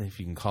 if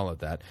you can call it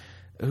that,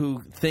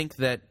 who think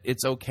that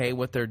it's okay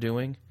what they're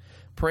doing.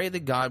 Pray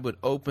that God would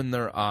open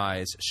their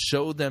eyes,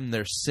 show them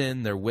their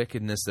sin, their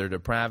wickedness, their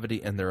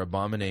depravity, and their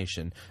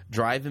abomination.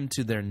 Drive them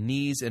to their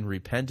knees in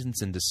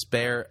repentance and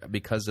despair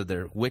because of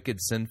their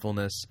wicked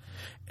sinfulness,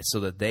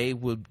 so that they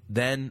would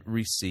then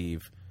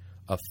receive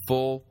a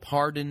full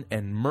pardon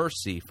and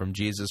mercy from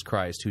Jesus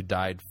Christ, who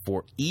died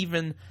for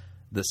even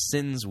the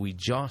sins we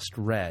just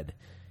read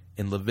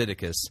in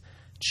Leviticus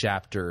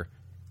chapter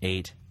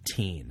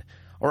 18.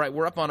 All right,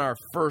 we're up on our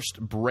first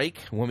break.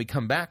 When we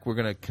come back, we're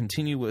going to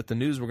continue with the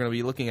news. We're going to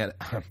be looking at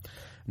a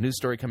news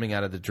story coming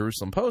out of the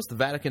Jerusalem Post. The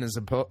Vatican is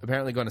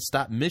apparently going to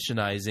stop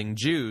missionizing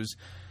Jews.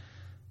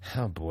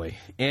 Oh, boy.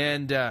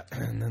 And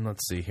then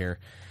let's see here.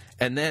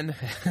 And then,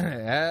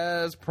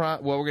 we're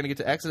going to get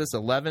to Exodus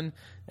 11,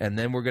 and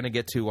then we're going to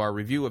get to our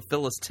review of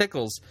Phyllis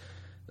Tickle's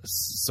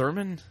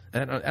sermon.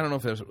 I don't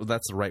know if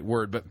that's the right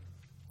word, but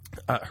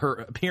her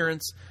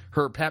appearance,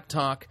 her pep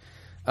talk,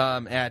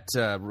 at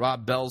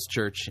Rob Bell's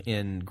church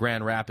in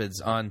Grand Rapids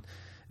on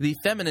the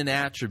feminine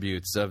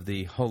attributes of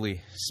the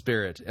Holy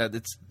Spirit.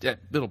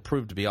 It'll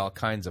prove to be all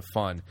kinds of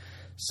fun,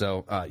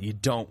 so you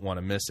don't want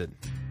to miss it.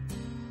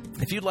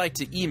 If you'd like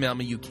to email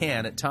me, you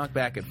can at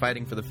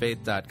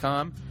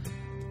talkback@fightingforthefaith.com,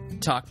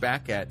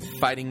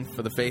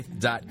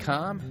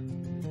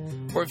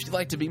 talkback@fightingforthefaith.com, or if you'd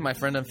like to be my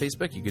friend on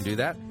Facebook, you can do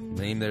that.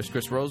 Name there's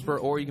Chris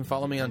Roseborough, or you can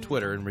follow me on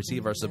Twitter and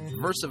receive our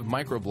subversive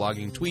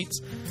microblogging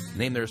tweets.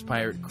 Name there's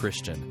Pirate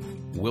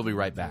Christian. We'll be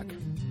right back.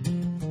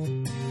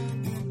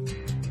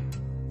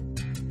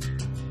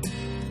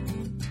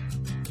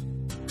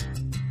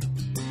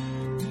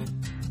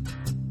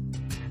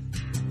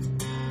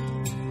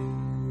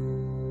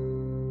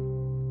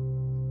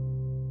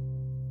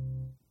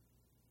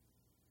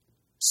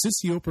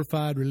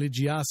 Sissy-oprified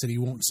religiosity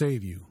won't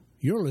save you.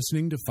 You're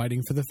listening to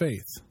Fighting for the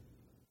Faith.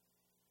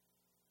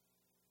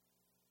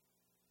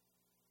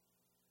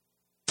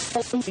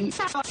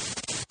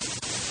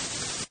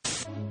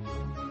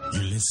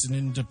 You're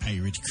listening to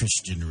Pirate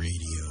Christian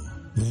Radio.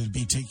 We'll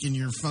be taking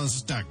your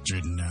false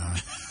doctrine now.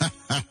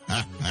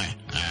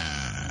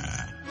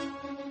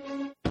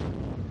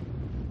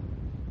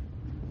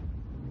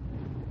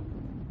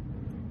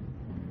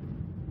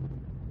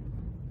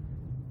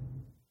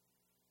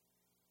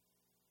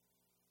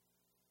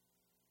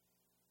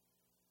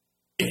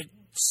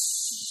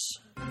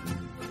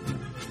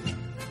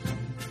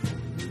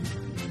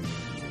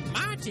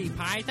 Monty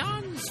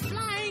Python's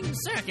Flying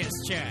Circus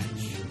Church.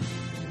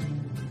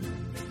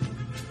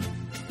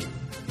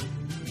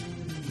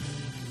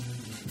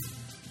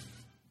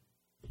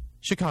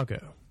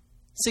 Chicago,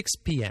 6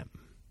 p.m.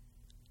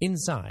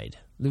 Inside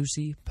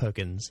Lucy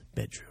Perkins'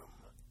 bedroom.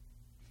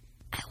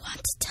 I want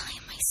to tell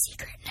you my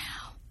secret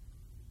now.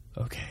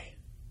 Okay.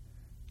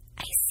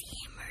 I see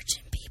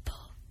emergent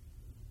people.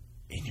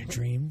 In your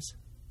dreams?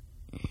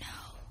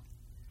 No.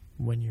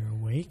 When you're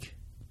awake?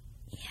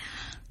 Yeah.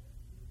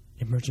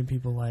 Emergent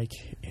people like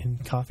in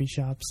coffee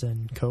shops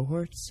and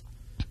cohorts?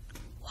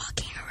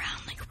 Walking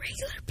around like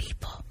regular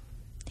people.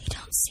 They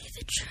don't see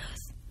the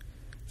truth.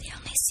 They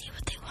only see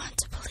what they want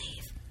to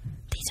believe.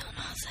 They don't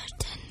know they're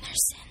dead in their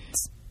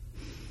sins.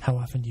 How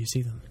often do you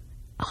see them?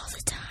 All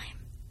the time.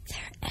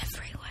 They're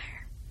everywhere.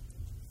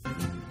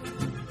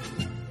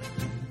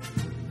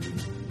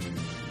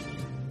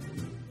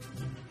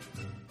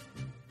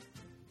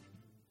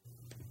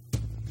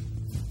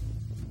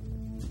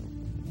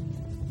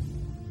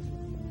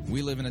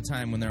 We live in a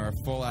time when there are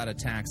full-out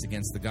attacks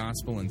against the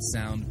gospel and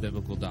sound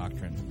biblical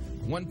doctrine.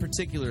 One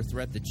particular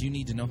threat that you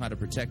need to know how to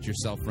protect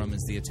yourself from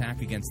is the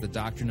attack against the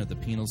doctrine of the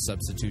penal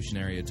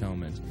substitutionary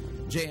atonement.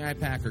 J.I.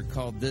 Packer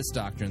called this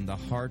doctrine the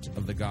heart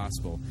of the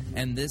gospel,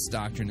 and this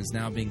doctrine is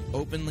now being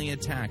openly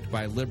attacked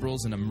by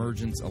liberals and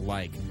emergents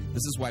alike.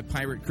 This is why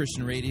Pirate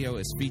Christian Radio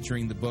is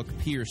featuring the book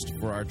Pierced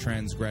for Our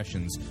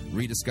Transgressions,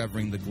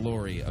 Rediscovering the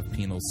Glory of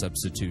Penal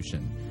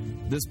Substitution.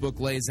 This book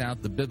lays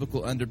out the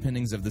biblical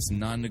underpinnings of this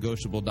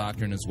non-negotiable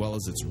doctrine as well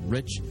as its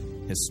rich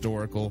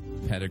historical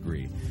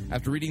pedigree.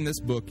 After reading this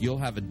book, you'll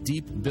have a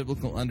deep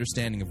biblical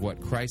understanding of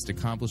what Christ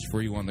accomplished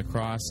for you on the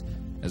cross,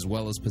 as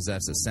well as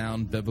possess a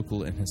sound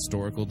biblical and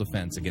historical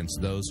defense against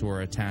those who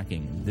are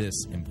attacking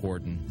this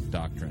important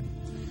doctrine.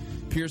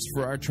 Pierced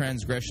for Our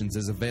Transgressions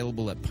is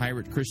available at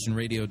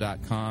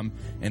piratechristianradio.com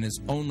and is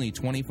only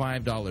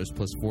 $25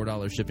 plus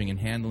 $4 shipping and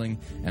handling,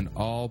 and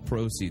all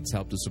proceeds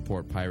help to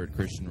support Pirate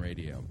Christian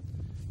Radio.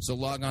 So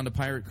log on to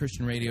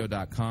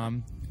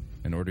piratechristianradio.com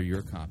and order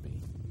your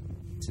copy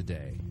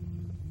today.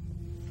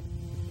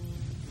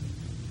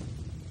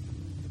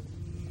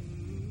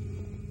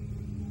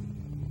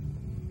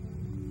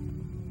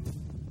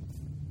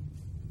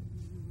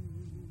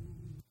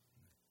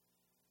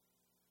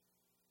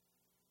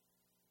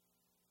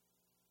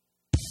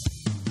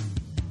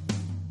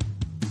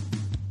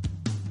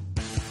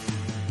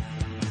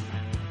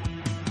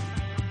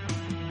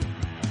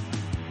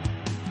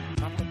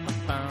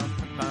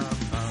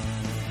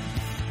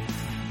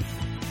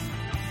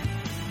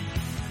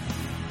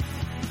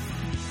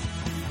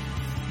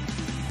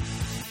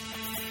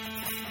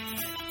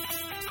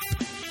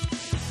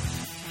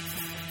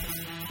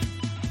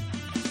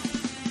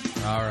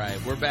 All right,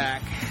 we're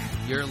back.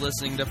 You're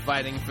listening to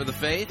Fighting for the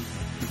Faith.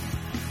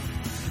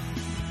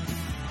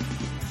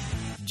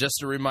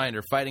 Just a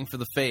reminder, Fighting for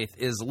the Faith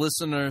is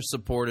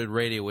listener-supported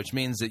radio, which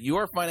means that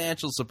your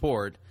financial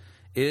support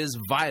is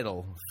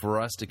vital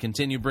for us to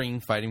continue bringing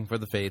Fighting for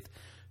the Faith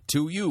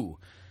to you.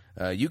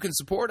 You can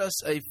support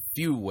us a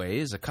few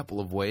ways, a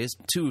couple of ways,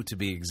 two to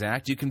be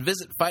exact. You can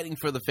visit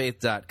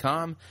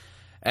fightingforthefaith.com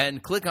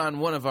and click on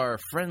one of our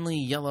friendly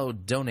yellow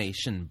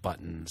donation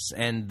buttons,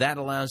 and that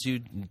allows you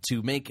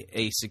to make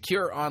a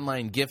secure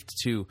online gift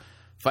to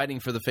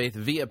Fighting for the Faith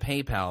via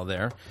PayPal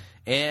there.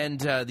 And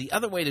the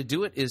other way to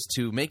do it is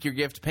to make your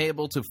gift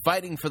payable to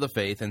Fighting for the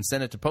Faith and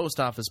send it to Post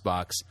Office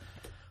Box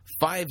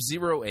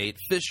 508,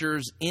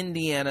 Fishers,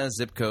 Indiana,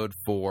 zip code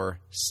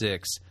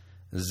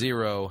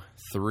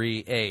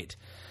 46038.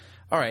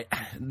 All right,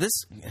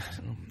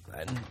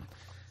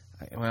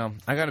 well,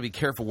 I got to be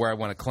careful where I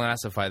want to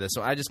classify this,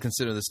 so I just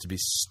consider this to be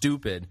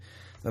stupid.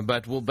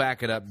 But we'll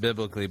back it up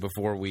biblically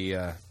before we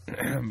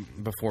sound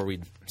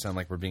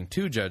like we're being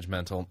too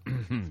judgmental.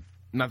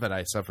 Not that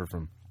I suffer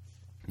from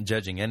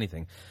judging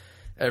anything.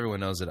 Everyone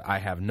knows that I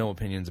have no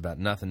opinions about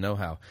nothing, no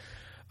how.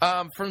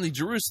 From the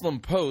Jerusalem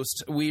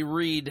Post, we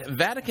read,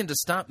 Vatican to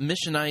stop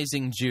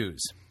missionizing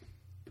Jews.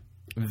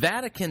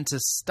 Vatican to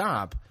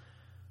stop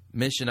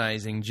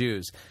missionizing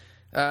Jews.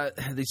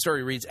 The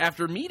story reads,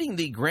 after meeting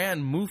the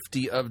Grand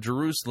Mufti of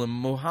Jerusalem,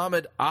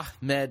 Mohammed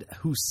Ahmed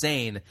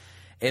Hussein,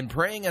 and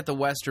praying at the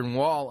Western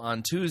Wall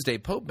on Tuesday,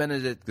 Pope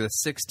Benedict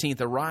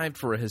XVI arrived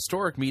for a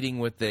historic meeting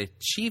with the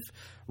chief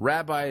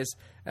rabbis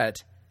at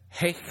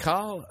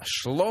Heichal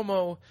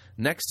Shlomo,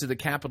 next to the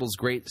capital's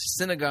great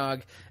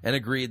synagogue, and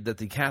agreed that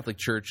the Catholic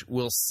Church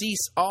will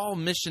cease all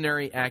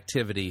missionary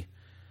activity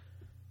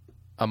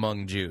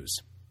among Jews.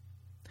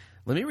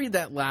 Let me read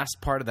that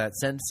last part of that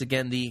sentence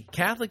again. The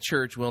Catholic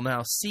Church will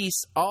now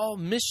cease all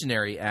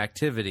missionary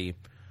activity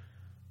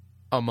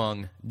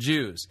among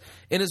Jews.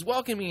 In his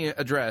welcoming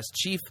address,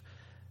 Chief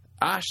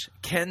Ashkenazi,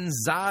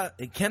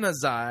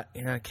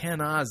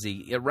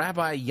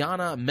 Rabbi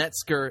Yana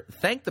Metzger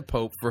thanked the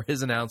Pope for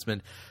his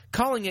announcement,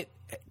 calling it,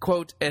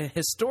 quote, a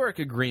historic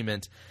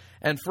agreement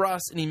and for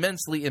us an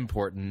immensely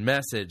important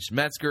message.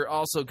 Metzger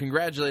also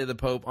congratulated the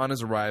Pope on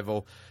his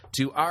arrival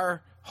to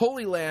our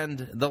Holy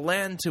Land, the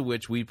land to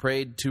which we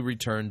prayed to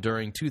return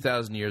during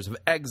 2,000 years of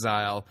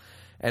exile.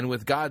 And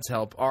with God's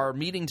help, our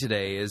meeting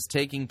today is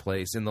taking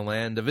place in the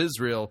land of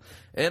Israel,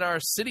 in our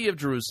city of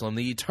Jerusalem,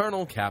 the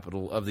eternal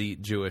capital of the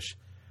Jewish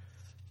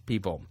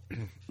people.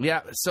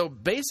 Yeah, so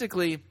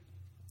basically,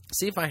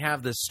 see if I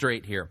have this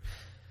straight here.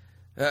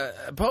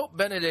 Pope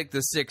Benedict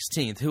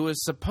XVI, who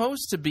is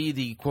supposed to be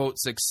the, quote,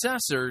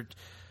 successor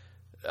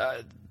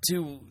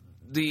to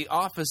the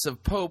office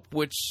of Pope,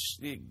 which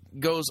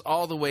goes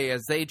all the way,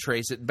 as they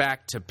trace it,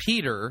 back to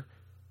Peter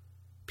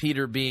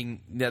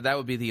being, that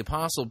would be the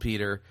Apostle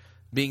Peter,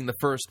 being the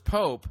first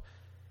Pope,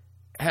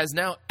 has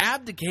now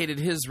abdicated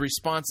his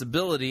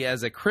responsibility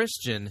as a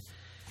Christian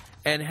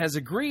and has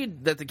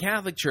agreed that the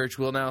Catholic Church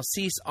will now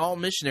cease all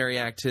missionary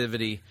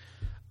activity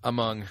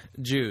among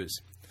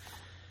Jews.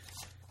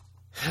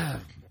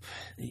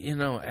 You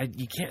know,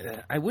 you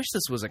can't. I wish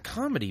this was a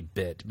comedy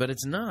bit, but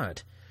it's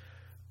not.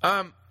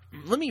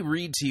 Let me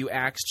read to you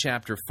Acts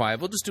chapter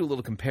 5. We'll just do a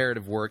little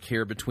comparative work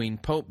here between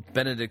Pope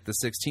Benedict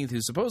XVI,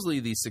 who's supposedly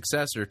the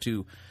successor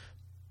to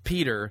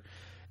Peter,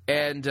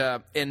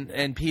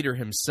 and Peter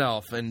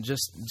himself, and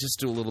just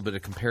do a little bit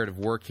of comparative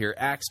work here.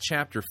 Acts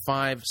chapter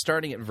 5,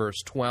 starting at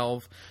verse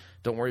 12.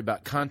 Don't worry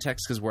about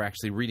context, because we're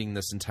actually reading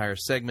this entire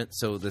segment,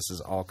 so this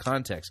is all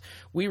context.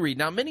 We read,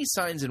 "Now many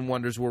signs and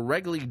wonders were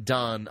regularly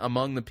done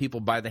among the people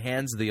by the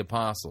hands of the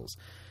apostles."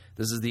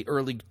 This is the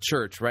early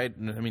church, right?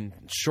 I mean,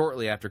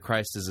 shortly after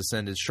Christ is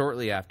ascended,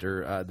 shortly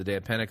after the day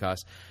of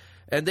Pentecost.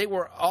 "And they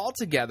were all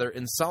together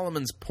in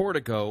Solomon's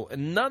portico,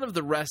 and none of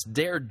the rest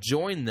dared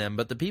join them,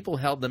 but the people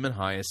held them in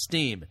high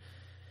esteem.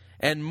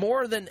 And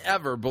more than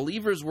ever,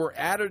 believers were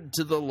added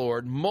to the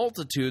Lord,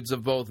 multitudes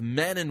of both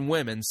men and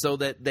women, so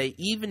that they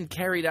even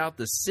carried out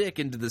the sick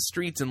into the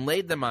streets and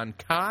laid them on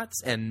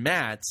cots and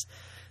mats,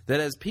 that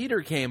as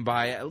Peter came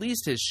by, at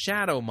least his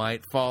shadow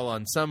might fall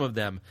on some of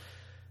them.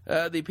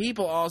 The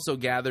people also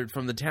gathered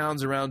from the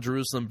towns around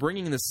Jerusalem,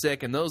 bringing the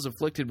sick and those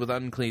afflicted with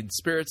unclean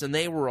spirits, and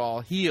they were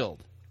all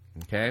healed."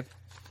 Okay?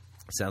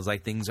 Sounds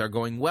like things are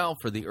going well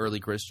for the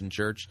early Christian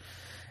church.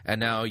 And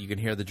now you can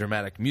hear the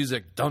dramatic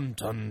music. Dun,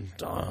 dun,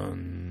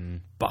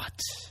 dun. But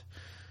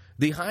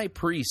the high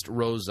priest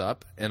rose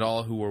up, and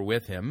all who were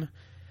with him,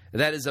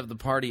 that is of the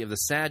party of the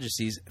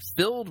Sadducees,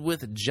 filled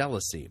with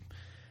jealousy.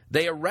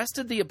 They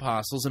arrested the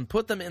apostles and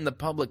put them in the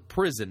public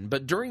prison.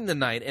 But during the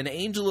night, an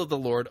angel of the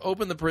Lord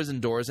opened the prison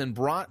doors and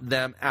brought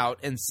them out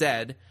and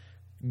said,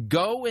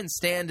 "Go and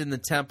stand in the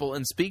temple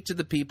and speak to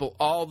the people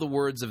all the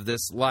words of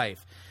this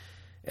life."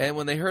 And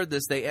when they heard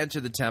this, they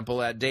entered the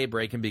temple at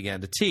daybreak and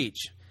began to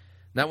teach.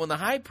 Now when the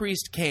high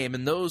priest came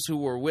and those who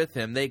were with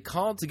him, they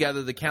called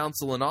together the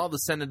council and all the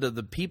senate of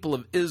the people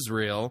of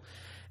Israel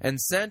and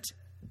sent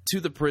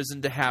to the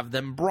prison to have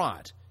them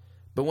brought.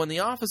 But when the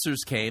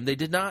officers came, they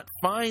did not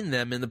find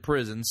them in the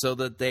prison, so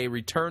that they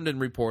returned and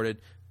reported,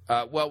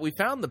 "We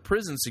found the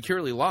prison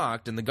securely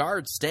locked and the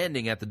guards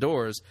standing at the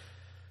doors,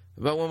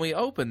 but when we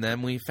opened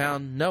them, we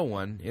found no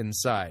one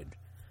inside."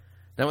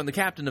 Now when the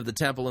captain of the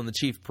temple and the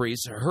chief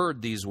priests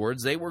heard these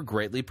words, they were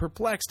greatly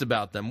perplexed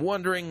about them,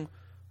 wondering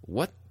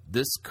what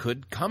this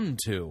could come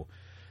to.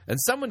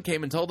 And someone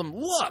came and told them,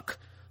 "Look,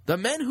 the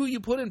men who you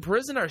put in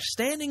prison are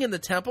standing in the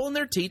temple and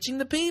they're teaching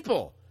the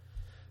people."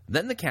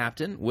 Then the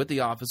captain with the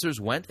officers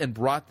went and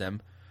brought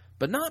them,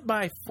 but not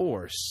by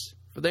force,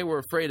 for they were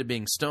afraid of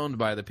being stoned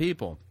by the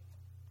people.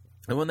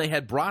 And when they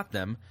had brought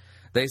them,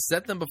 they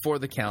set them before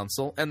the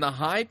council, and the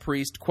high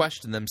priest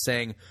questioned them,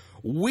 saying,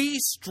 "We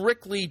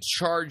strictly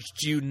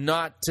charged you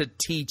not to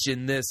teach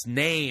in this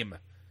name.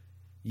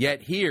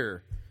 Yet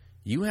here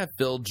you have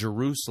filled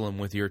Jerusalem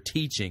with your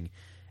teaching,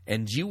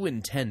 and you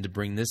intend to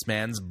bring this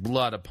man's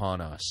blood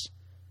upon us."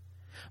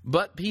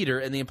 But Peter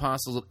and the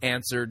apostles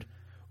answered,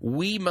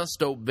 "We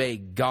must obey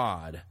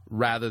God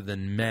rather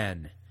than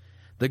men.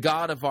 The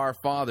God of our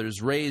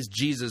fathers raised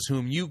Jesus,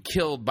 whom you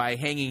killed by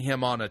hanging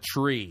him on a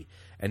tree,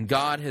 and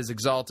God has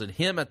exalted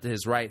him at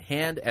his right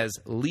hand as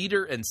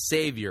leader and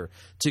Savior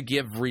to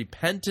give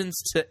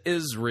repentance to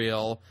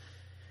Israel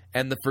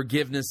and the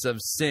forgiveness of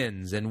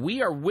sins. And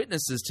we are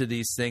witnesses to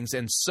these things,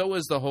 and so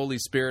is the Holy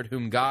Spirit,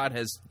 whom God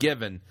has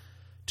given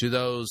to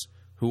those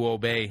who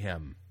obey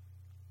him."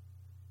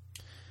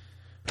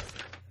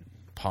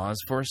 Pause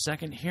for a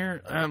second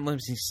here. Let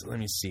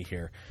me see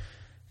here.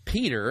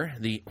 Peter,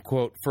 the,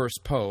 quote, first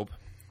pope,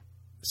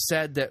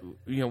 said that,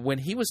 when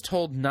he was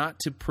told not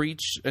to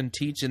preach and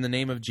teach in the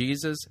name of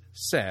Jesus,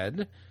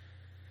 said,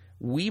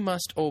 "We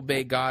must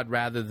obey God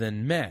rather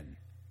than men."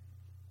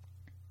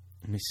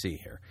 Let me see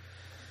here.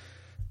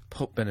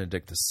 Pope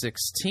Benedict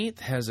XVI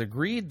has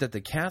agreed that the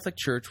Catholic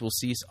Church will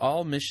cease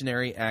all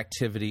missionary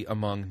activity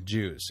among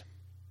Jews.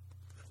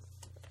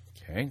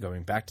 Okay,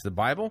 going back to the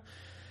Bible,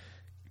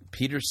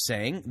 Peter's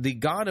saying, "The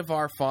God of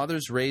our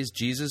fathers raised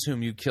Jesus,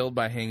 whom you killed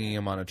by hanging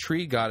him on a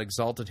tree. God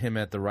exalted him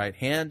at the right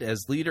hand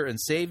as leader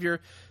and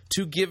Savior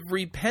to give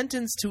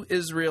repentance to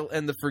Israel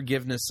and the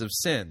forgiveness of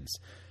sins."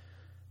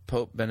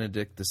 Pope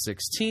Benedict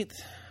XVI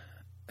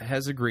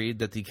has agreed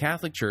that the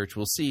Catholic Church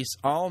will cease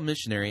all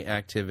missionary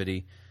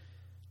activity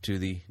to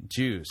the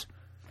Jews.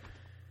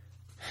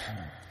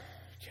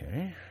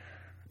 Okay.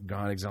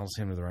 God exalts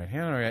him to the right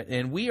hand. All right.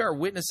 "And we are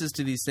witnesses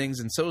to these things,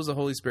 and so is the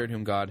Holy Spirit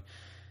whom God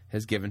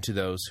has given to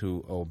those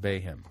who obey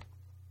him."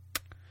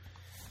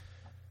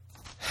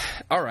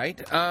 All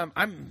right.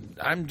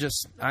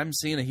 I'm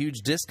seeing a huge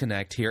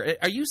disconnect here.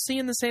 Are you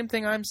seeing the same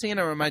thing I'm seeing,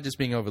 or am I just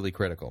being overly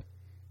critical?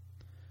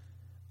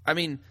 I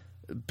mean,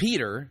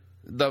 Peter,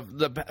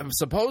 the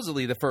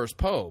supposedly the first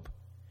pope,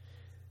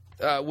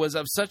 was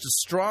of such a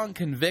strong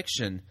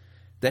conviction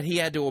that he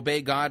had to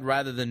obey God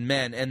rather than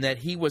men, and that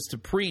he was to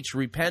preach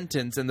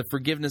repentance and the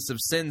forgiveness of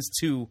sins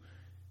to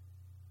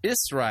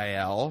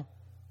Israel,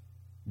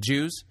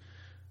 Jews,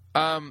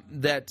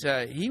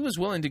 that he was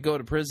willing to go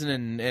to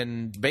prison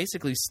and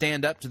basically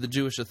stand up to the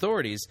Jewish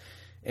authorities.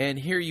 And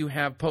here you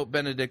have Pope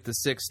Benedict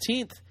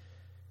XVI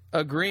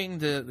agreeing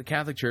that the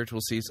Catholic Church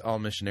will cease all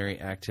missionary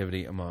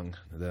activity among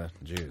the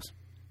Jews.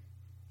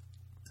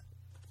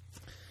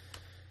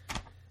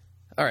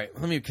 All right,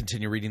 let me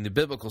continue reading the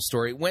biblical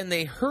story. "When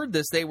they heard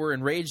this, they were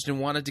enraged and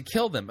wanted to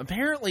kill them."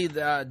 Apparently,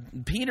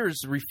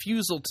 Peter's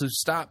refusal to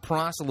stop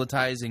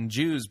proselytizing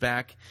Jews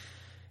back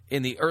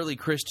in the early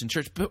Christian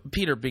church,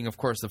 Peter being, of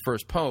course, the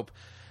first pope,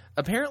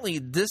 apparently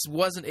this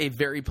wasn't a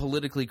very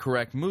politically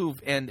correct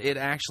move, and it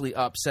actually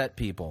upset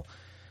people.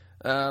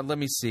 Let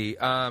me see.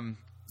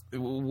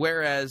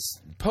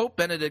 Whereas Pope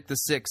Benedict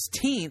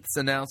XVI's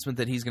announcement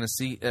that he's going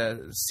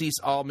to cease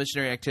all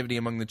missionary activity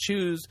among the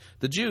Jews,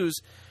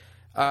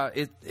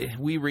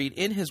 we read,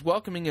 "In his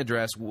welcoming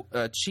address,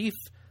 Chief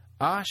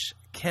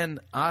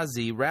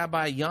Ashkenazi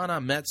Rabbi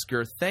Yana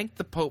Metzger thanked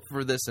the Pope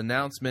for this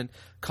announcement,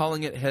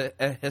 calling it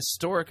a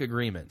historic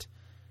agreement."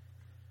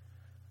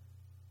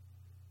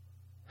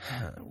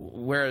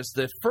 Whereas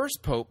the first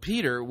Pope,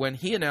 Peter, when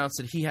he announced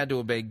that he had to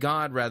obey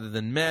God rather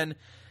than men,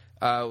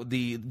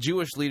 the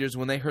Jewish leaders,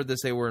 when they heard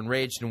this, they were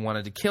enraged and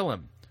wanted to kill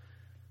him.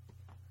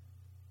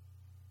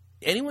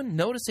 Anyone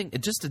noticing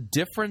just a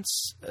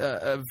difference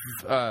of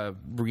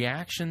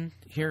reaction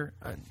here?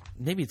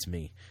 Maybe it's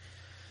me.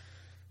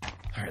 All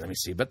right, let me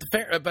see. But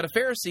a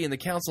Pharisee in the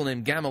council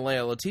named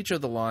Gamaliel, a teacher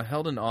of the law,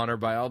 held in honor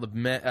by all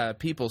the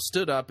people,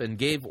 stood up and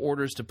gave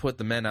orders to put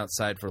the men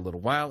outside for a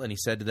little while. And he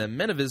said to them,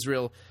 "Men of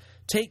Israel,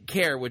 take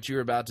care what you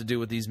are about to do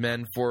with these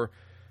men, for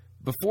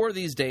before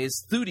these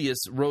days,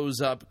 Theudius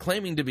rose up,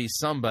 claiming to be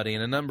somebody,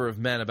 and a number of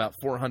men, about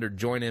 400,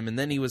 joined him, and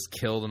then he was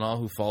killed, and all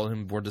who followed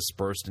him were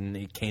dispersed, and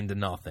it came to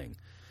nothing.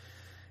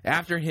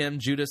 After him,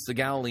 Judas the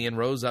Galilean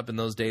rose up in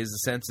those days. The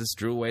census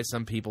drew away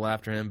some people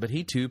after him, but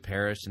he too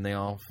perished, and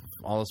all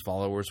his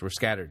followers were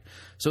scattered.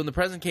 So in the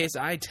present case,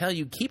 I tell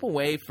you, keep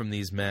away from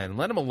these men,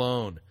 let them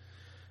alone.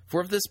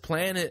 For if this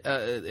plan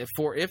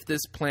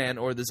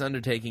or this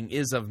undertaking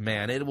is of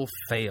man, it will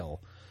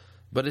fail.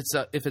 But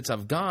if it's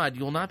of God,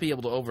 you will not be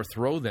able to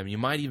overthrow them. You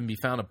might even be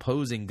found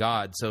opposing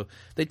God." So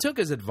they took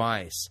his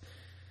advice.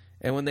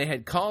 And when they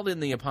had called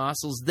in the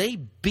apostles, they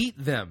beat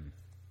them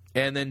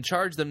and then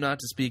charged them not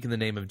to speak in the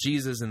name of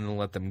Jesus, and then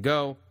let them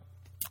go.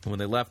 And when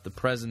they left the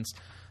presence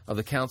of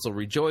the council,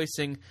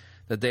 rejoicing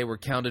that they were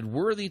counted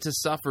worthy to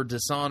suffer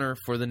dishonor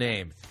for the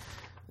name.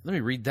 Let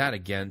me read that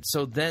again.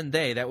 So then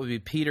that would be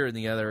Peter and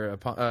the other,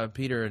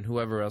 Peter and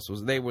whoever else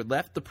was, they were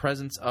left the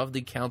presence of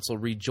the council,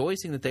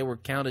 rejoicing that they were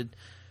counted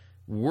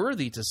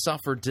worthy to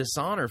suffer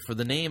dishonor for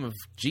the name of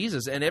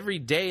Jesus. And every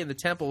day in the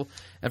temple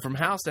and from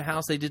house to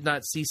house, they did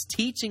not cease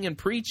teaching and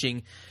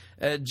preaching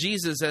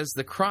Jesus as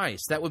the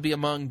Christ. That would be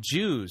among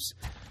Jews.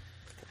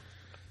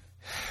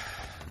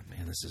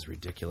 Man, this is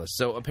ridiculous.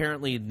 So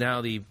apparently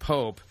now the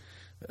Pope,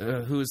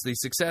 who is the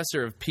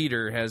successor of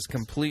Peter, has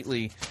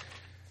completely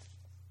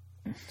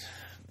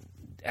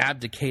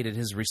abdicated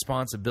his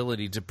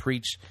responsibility to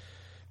preach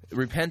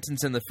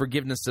repentance and the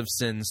forgiveness of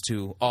sins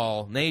to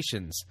all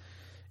nations.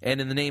 And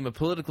in the name of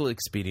political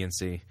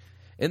expediency,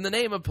 in the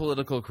name of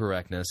political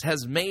correctness,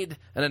 has made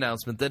an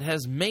announcement that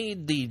has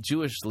made the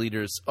Jewish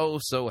leaders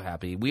so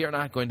happy. We are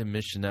not going to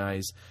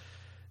missionize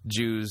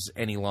Jews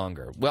any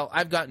longer. Well,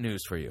 I've got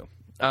news for you.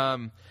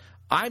 I'm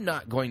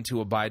not going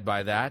to abide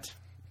by that.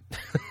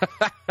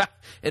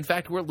 In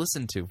fact, we're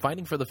listened to.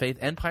 Fighting for the Faith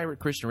and Pirate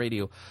Christian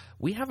Radio,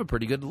 we have a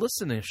pretty good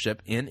listenership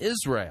in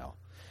Israel.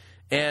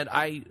 And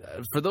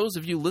for those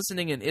of you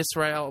listening in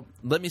Israel,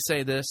 let me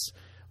say this.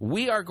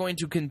 We are going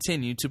to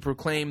continue to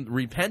proclaim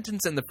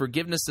repentance and the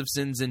forgiveness of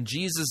sins in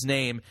Jesus'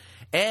 name.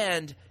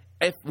 And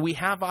if we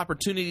have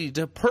opportunity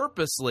to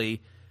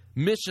purposely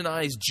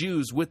missionize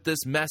Jews with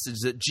this message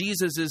that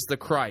Jesus is the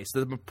Christ,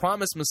 the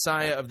promised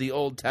Messiah of the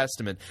Old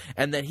Testament,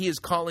 and that he is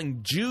calling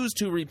Jews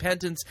to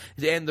repentance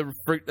and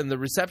the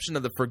reception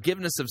of the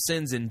forgiveness of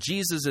sins in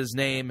Jesus'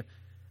 name,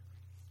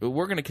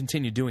 we're going to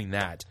continue doing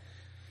that.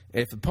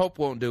 If the Pope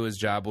won't do his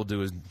job, we'll do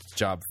his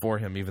job for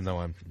him, even though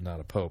I'm not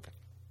a Pope.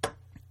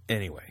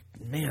 Anyway,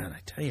 man, I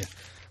tell you,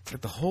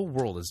 the whole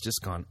world has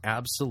just gone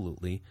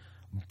absolutely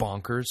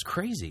bonkers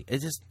crazy.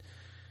 It just...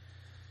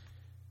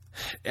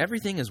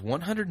 Everything is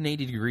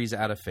 180 degrees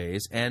out of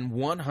phase and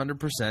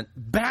 100%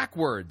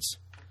 backwards.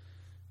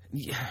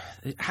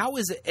 How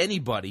is it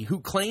anybody who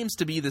claims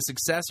to be the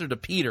successor to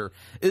Peter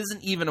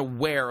isn't even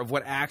aware of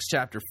what Acts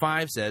chapter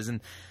 5 says?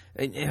 And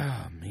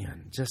oh,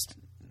 man, just...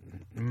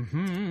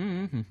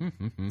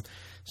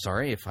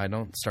 Sorry, if I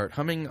don't start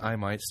humming, I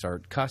might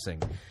start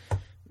cussing.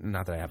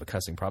 Not that I have a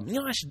cussing problem.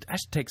 I should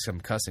take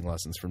some cussing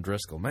lessons from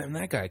Driscoll. Man,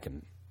 that guy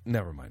can...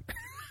 Never mind.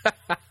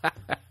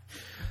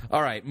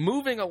 All right,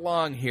 moving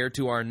along here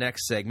to our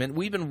next segment.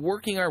 We've been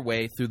working our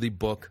way through the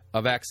book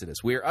of Exodus.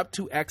 We are up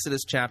to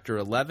Exodus chapter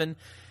 11,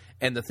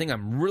 and the thing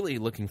I'm really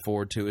looking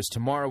forward to is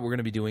tomorrow we're going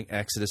to be doing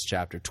Exodus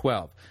chapter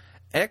 12.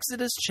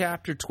 Exodus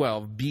chapter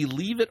 12,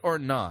 believe it or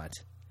not,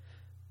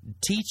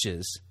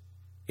 teaches,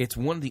 it's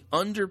one of the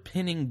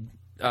underpinning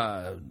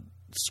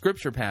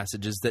scripture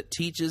passages that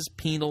teaches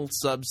penal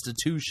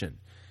substitution.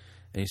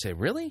 And you say,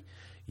 really?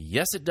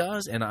 Yes, it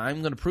does, and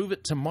I'm going to prove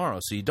it tomorrow,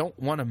 so you don't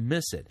want to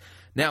miss it.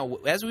 Now,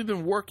 as we've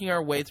been working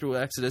our way through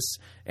Exodus,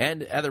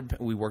 and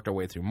we worked our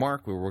way through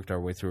Mark,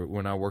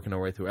 we're now working our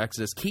way through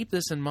Exodus, keep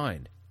this in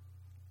mind.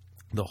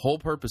 The whole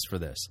purpose for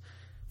this,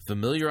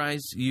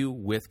 familiarize you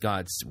with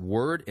God's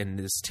word and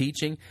his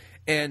teaching,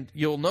 and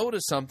you'll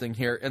notice something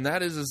here, and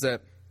that is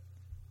that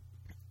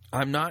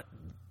I'm not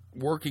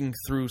working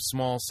through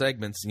small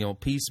segments,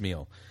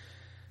 piecemeal.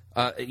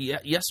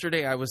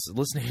 Yesterday I was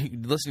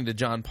listening to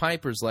John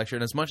Piper's lecture,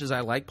 and as much as I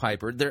like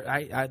Piper,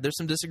 there's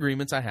some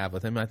disagreements I have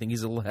with him. I think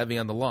he's a little heavy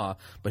on the law,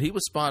 but he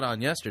was spot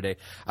on yesterday.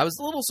 I was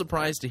a little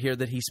surprised to hear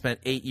that he spent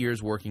 8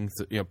 years working,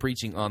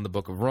 preaching on the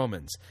book of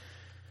Romans.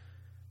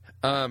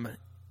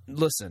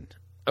 Listen,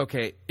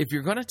 okay, if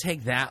you're going to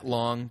take that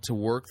long to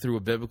work through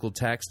a biblical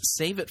text,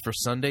 save it for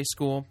Sunday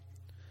school.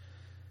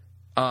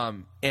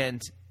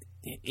 And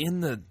in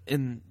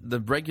the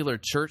regular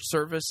church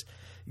service,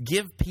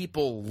 give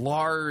people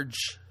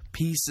large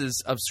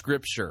pieces of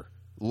Scripture.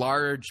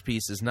 Large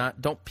pieces.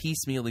 Don't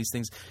piecemeal these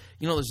things.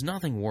 There's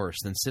nothing worse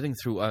than sitting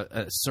through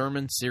a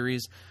sermon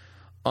series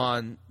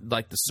on,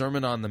 like, the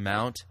Sermon on the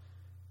Mount,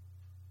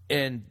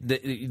 and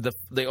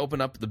they open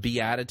up the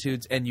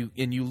Beatitudes, and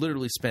you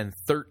literally spend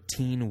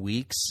 13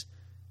 weeks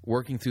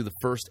working through the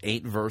first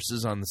 8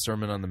 verses on the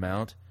Sermon on the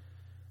Mount.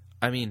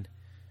 I mean,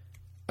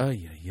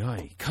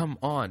 come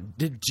on.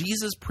 Did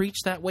Jesus preach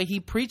that way? He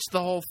preached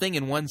the whole thing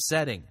in one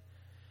setting.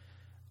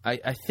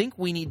 I think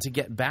we need to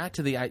get back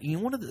to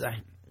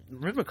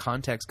remember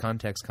context.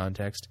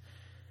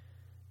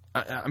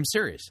 I'm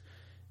serious.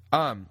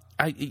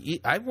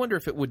 I wonder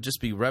if it would just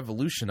be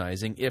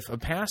revolutionizing if a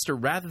pastor,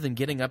 rather than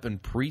getting up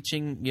and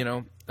preaching,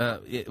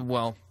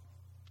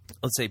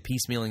 let's say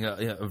piecemealing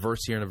a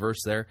verse here and a verse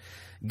there,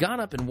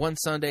 got up in one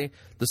Sunday,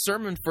 the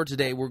sermon for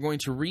today, we're going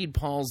to read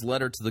Paul's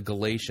letter to the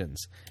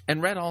Galatians,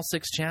 and read all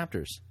 6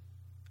 chapters.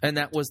 And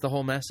that was the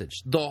whole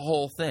message, the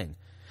whole thing.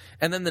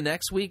 And then the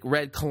next week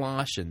read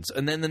Colossians,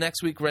 and then the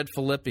next week read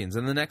Philippians,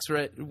 and the next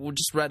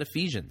just read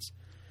Ephesians.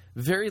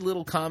 Very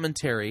little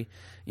commentary,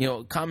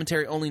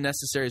 commentary only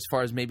necessary as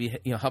far as maybe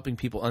helping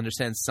people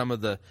understand some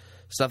of the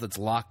stuff that's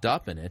locked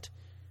up in it.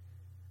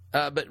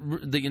 But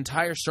the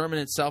entire sermon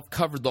itself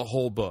covered the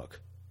whole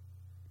book.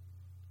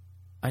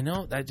 I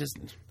know that just...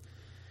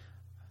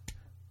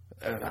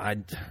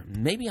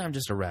 maybe I'm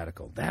just a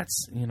radical.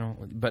 That's,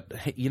 but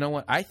hey, you know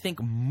what? I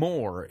think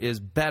more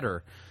is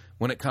better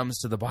when it comes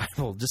to the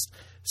Bible. Just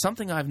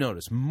something I've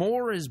noticed.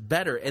 More is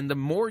better, and the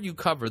more you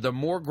cover, the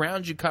more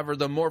ground you cover,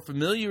 the more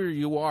familiar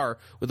you are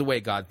with the way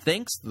God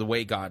thinks, the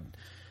way God,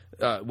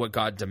 what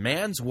God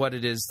demands, what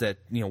it is that,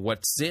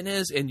 what sin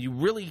is, and you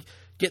really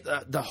get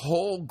the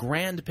whole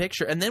grand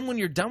picture. And then when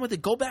you're done with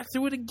it, go back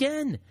through it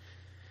again.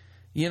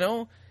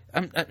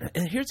 And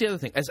here's the other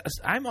thing. As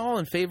I'm all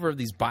in favor of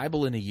these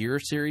Bible in a Year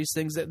series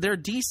things. They're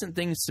decent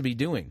things to be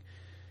doing.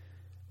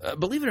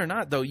 Believe it or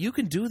not, though, you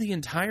can do the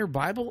entire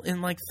Bible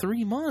in like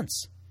 3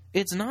 months.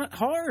 It's not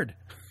hard.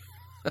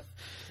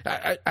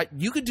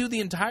 You could do the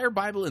entire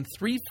Bible in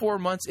 3-4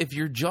 months if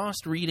you're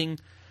just reading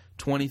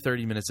 20,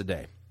 30 minutes a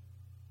day.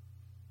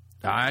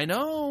 I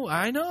know.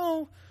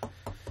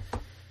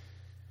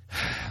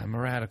 I'm a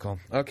radical.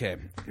 Okay,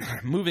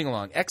 moving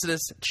along.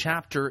 Exodus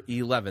chapter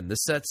 11.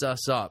 This sets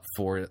us up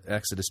for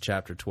Exodus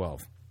chapter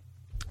 12.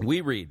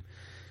 We read,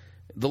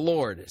 "The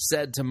Lord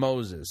said to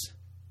Moses,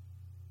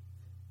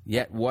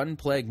 'Yet one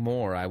plague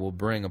more I will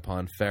bring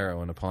upon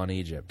Pharaoh and upon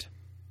Egypt.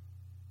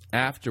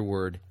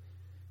 Afterward,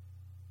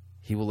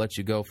 he will let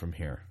you go from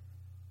here.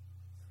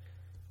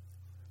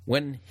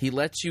 When he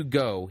lets you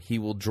go, he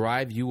will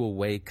drive you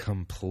away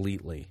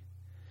completely.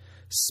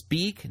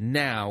 Speak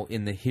now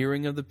in the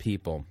hearing of the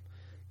people,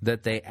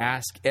 that they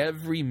ask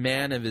every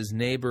man of his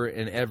neighbor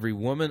and every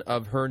woman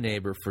of her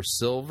neighbor for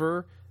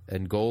silver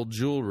and gold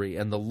jewelry.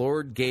 And the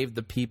Lord gave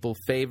the people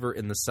favor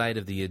in the sight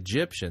of the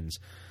Egyptians.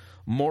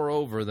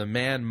 Moreover, the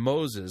man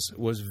Moses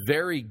was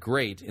very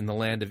great in the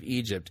land of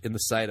Egypt, in the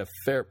sight of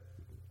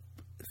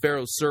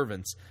Pharaoh's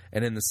servants,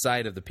 and in the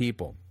sight of the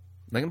people.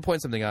 I'm going to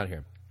point something out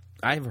here.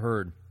 I've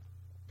heard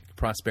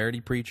prosperity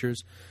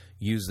preachers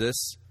use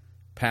this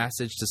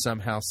passage to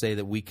somehow say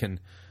that we can,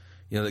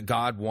 that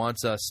God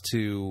wants us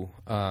to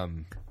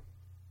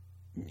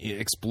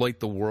exploit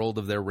the world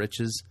of their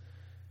riches.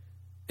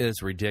 It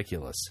is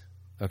ridiculous.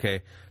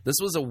 Okay? This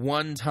was a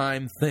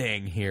one-time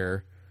thing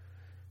here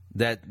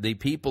that the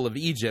people of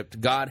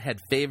Egypt, God had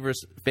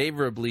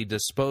favorably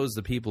disposed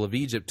the people of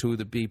Egypt to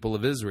the people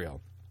of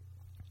Israel.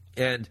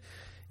 And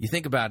you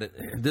think about it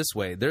this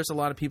way. There's a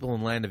lot of people in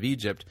the land of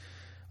Egypt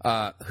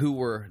who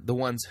were the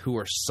ones who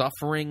were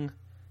suffering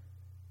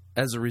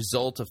as a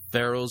result of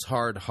Pharaoh's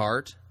hard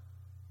heart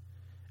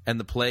and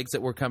the plagues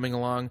that were coming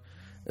along.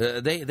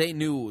 They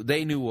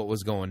knew what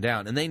was going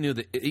down, and they knew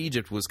that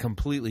Egypt was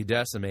completely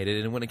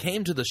decimated. And when it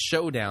came to the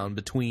showdown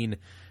between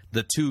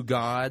the two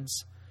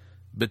gods,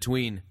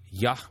 between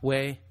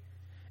Yahweh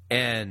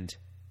and,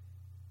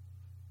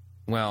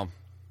 well,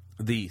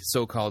 the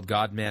so-called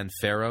God-man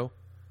Pharaoh,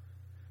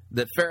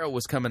 that Pharaoh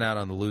was coming out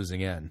on the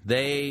losing end.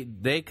 They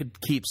could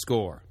keep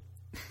score.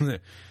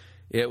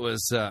 It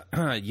was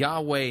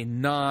Yahweh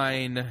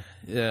 9,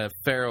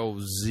 Pharaoh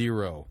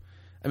 0.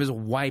 It was a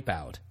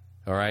wipeout,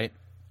 all right?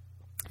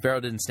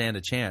 Pharaoh didn't stand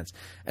a chance.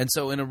 And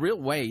so in a real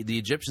way, the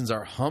Egyptians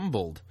are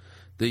humbled.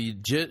 The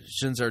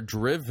Egyptians are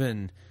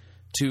driven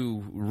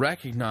to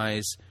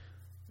recognize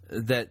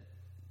that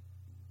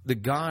the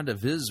God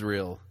of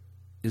Israel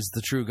is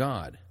the true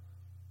God.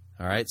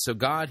 All right, so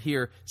God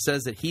here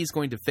says that he's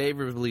going to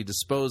favorably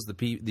dispose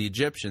the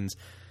Egyptians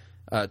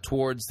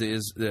towards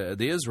the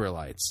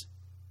Israelites.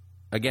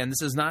 Again,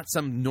 this is not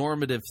some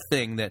normative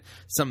thing that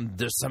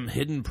there's some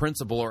hidden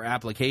principle or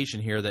application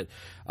here that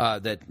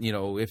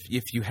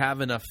if you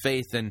have enough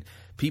faith, then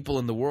people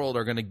in the world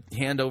are going to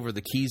hand over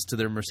the keys to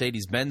their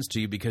Mercedes-Benz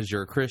to you because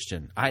you're a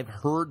Christian. I've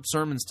heard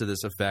sermons to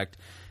this effect,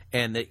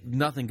 and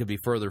nothing could be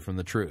further from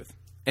the truth.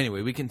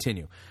 Anyway, we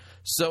continue.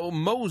 So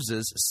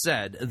Moses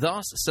said,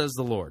 "Thus says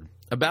the Lord,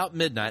 about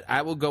midnight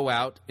I will go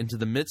out into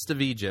the midst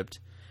of Egypt,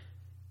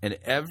 and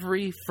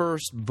every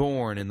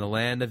firstborn in the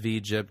land of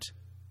Egypt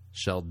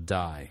shall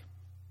die.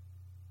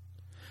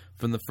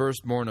 From the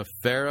firstborn of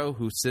Pharaoh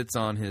who sits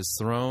on his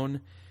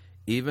throne,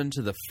 even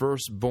to the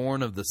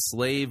firstborn of the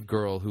slave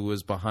girl who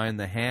was behind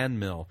the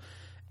handmill,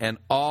 and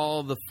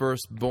all the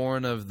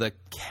firstborn of the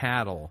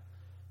cattle.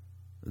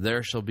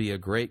 There shall be a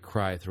great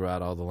cry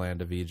throughout all the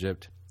land of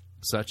Egypt,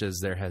 such as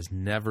there has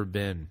never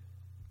been,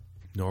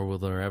 nor will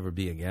there ever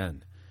be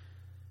again.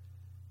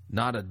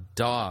 Not a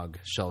dog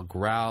shall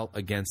growl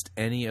against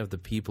any of the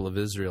people of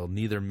Israel,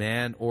 neither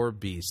man or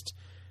beast,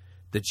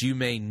 that you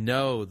may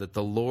know that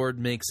the Lord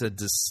makes a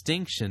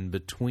distinction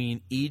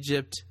between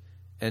Egypt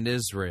and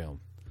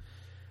Israel.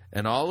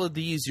 And all of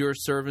these your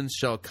servants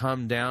shall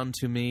come down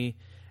to me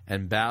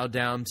and bow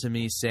down to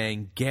me,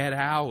 saying, Get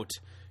out,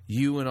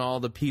 you and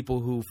all the people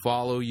who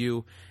follow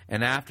you,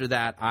 and after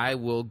that I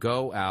will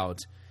go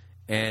out.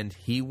 And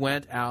he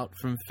went out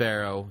from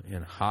Pharaoh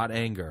in hot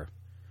anger.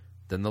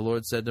 Then the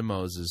Lord said to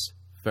Moses,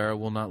 Pharaoh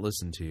will not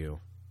listen to you,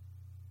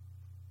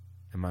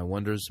 and my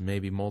wonders may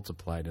be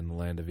multiplied in the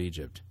land of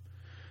Egypt.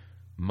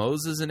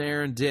 Moses and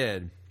Aaron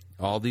did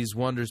all these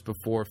wonders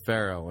before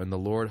Pharaoh, and the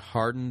Lord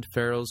hardened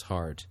Pharaoh's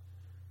heart,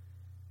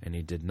 and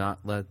he did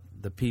not let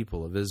the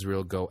people of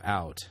Israel go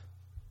out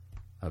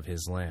of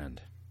his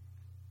land.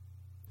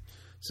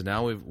 So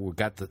now we've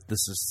got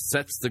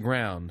sets the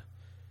ground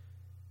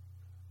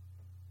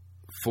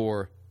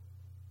for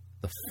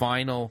the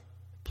final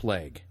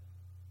plague,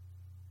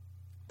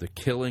 the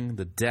killing,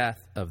 the death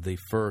of the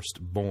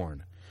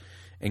firstborn.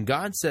 And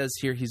God says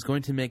here he's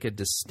going to make a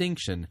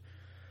distinction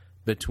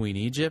between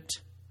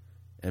Egypt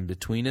and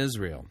between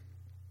Israel.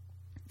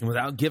 And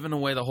without giving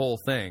away the whole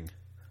thing,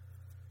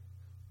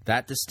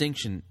 that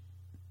distinction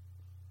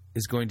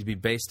is going to be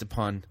based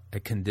upon a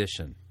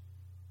condition.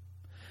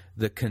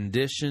 The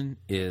condition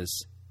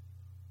is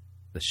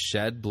the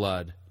shed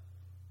blood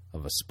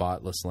of a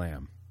spotless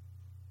lamb.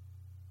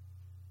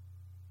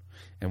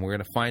 And we're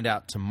going to find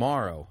out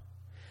tomorrow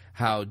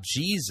how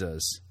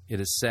Jesus, it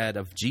is said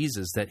of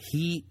Jesus that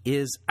he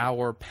is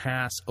our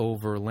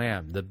Passover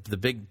lamb. The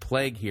big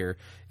plague here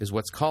is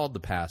what's called the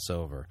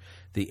Passover.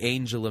 The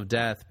angel of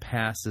death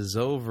passes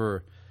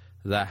over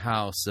the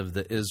house of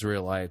the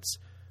Israelites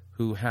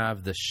who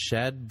have the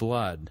shed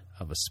blood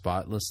of a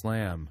spotless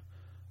lamb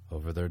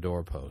over their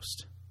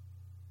doorpost.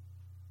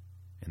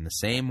 In the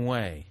same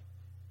way,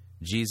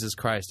 Jesus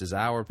Christ is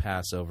our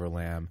Passover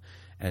lamb,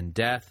 and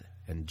death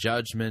and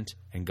judgment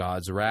and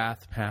God's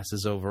wrath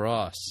passes over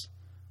us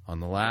on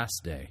the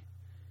last day,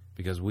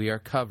 because we are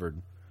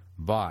covered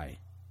by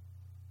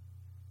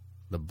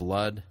the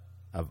blood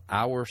of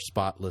our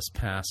spotless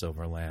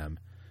Passover lamb,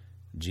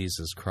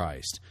 Jesus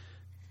Christ.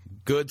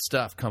 Good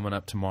stuff coming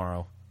up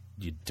tomorrow.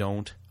 You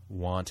don't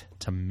want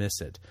to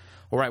miss it.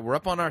 All right, we're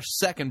up on our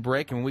second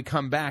break, and when we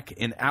come back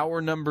in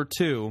hour number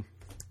 2,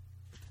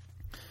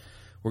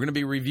 we're going to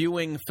be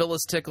reviewing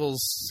Phyllis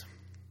Tickle's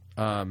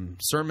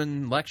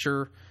sermon,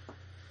 lecture,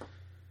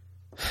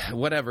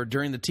 whatever,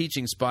 during the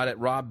teaching spot at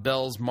Rob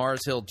Bell's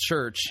Mars Hill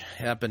Church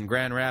up in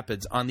Grand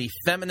Rapids on the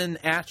feminine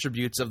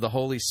attributes of the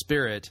Holy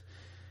Spirit.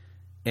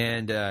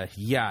 And,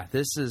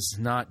 this is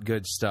not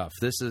good stuff.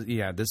 This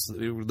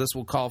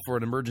will call for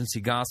an emergency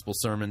gospel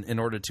sermon in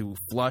order to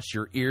flush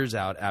your ears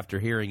out after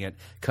hearing it,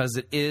 because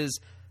it is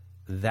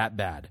that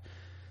bad.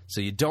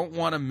 So you don't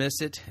want to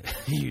miss it.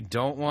 You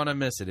don't want to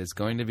miss it. It's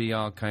going to be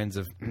all kinds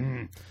of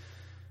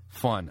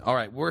fun. All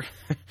right,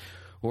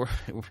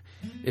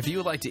 if you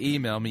would like to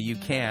email me, you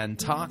can.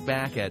 Talk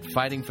back at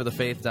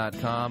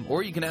fightingforthefaith.com,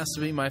 or you can ask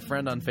to be my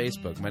friend on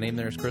Facebook. My name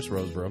there is Chris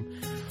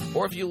Roseborough.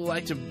 Or if you would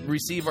like to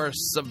receive our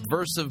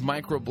subversive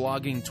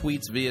microblogging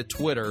tweets via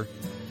Twitter,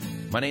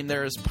 my name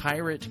there is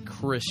Pirate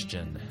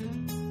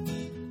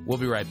Christian. We'll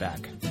be right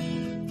back.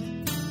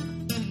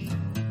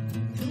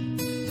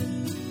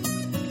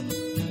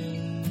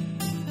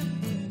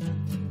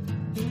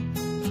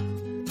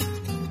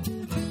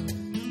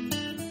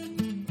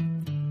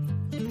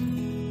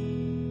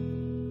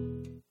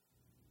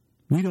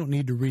 We don't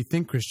need to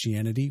rethink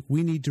Christianity.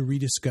 We need to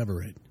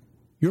rediscover it.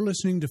 You're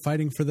listening to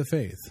Fighting for the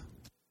Faith.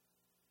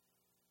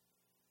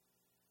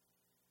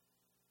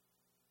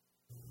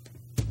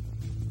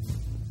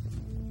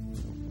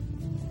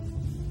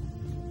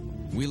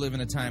 We live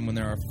in a time when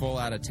there are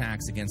full-out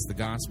attacks against the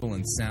gospel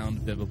and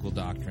sound biblical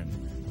doctrine.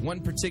 One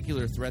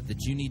particular threat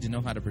that you need to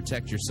know how to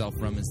protect yourself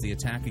from is the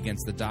attack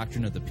against the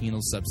doctrine of the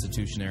penal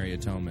substitutionary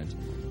atonement.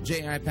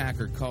 J.I.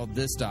 Packer called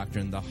this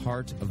doctrine the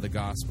heart of the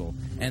gospel,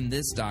 and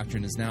this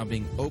doctrine is now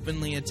being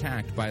openly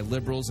attacked by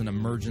liberals and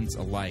emergents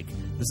alike.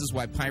 This is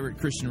why Pirate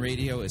Christian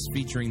Radio is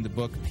featuring the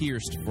book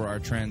Pierced for Our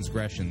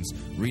Transgressions,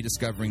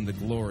 Rediscovering the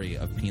Glory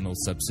of Penal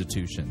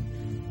Substitution.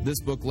 This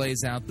book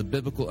lays out the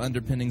biblical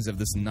underpinnings of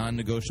this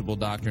non-negotiable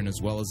doctrine as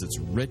well as its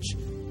rich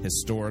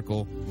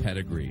historical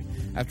pedigree.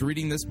 After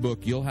reading this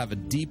book, you'll have a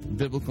deep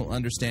biblical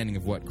understanding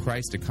of what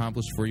Christ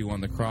accomplished for you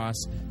on the cross,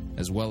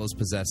 as well as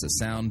possess a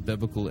sound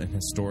biblical and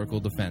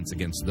historical defense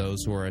against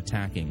those who are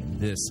attacking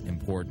this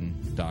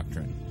important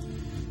doctrine.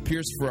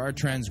 Pierced for Our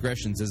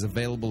Transgressions is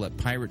available at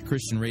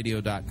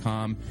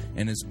piratechristianradio.com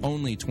and is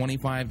only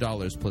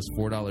 $25 plus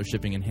 $4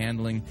 shipping and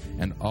handling,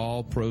 and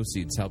all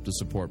proceeds help to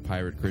support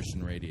Pirate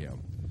Christian Radio.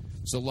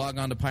 So log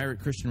on to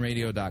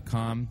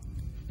piratechristianradio.com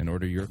and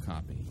order your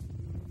copy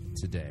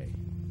today.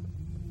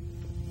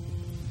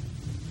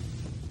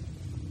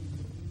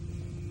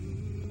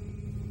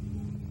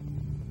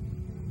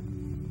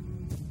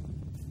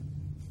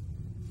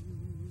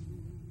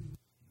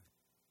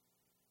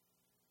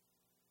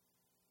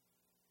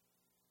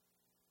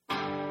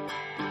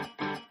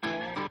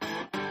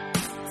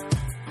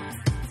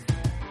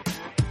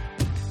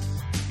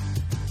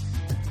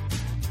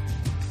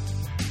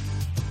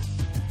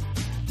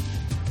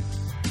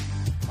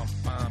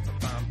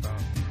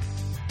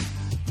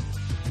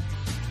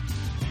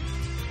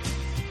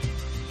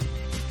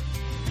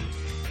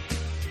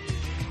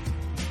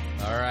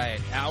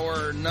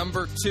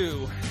 Number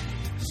 2,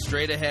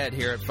 straight ahead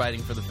here at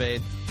Fighting for the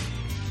Faith.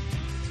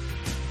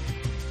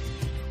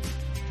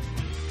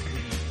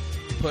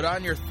 Put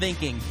on your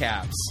thinking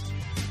caps.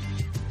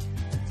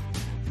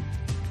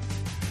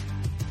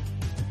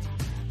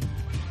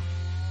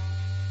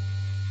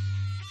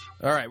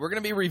 All right, we're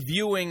going to be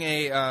reviewing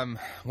a,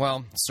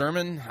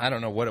 sermon, I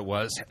don't know what it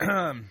was,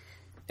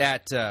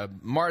 at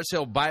Mars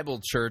Hill Bible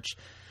Church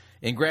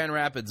in Grand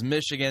Rapids,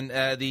 Michigan.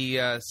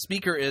 The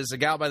speaker is a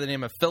gal by the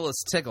name of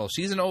Phyllis Tickle.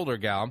 She's an older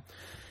gal,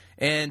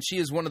 and she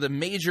is one of the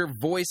major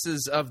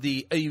voices of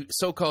the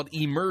so-called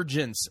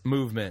emergence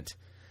movement.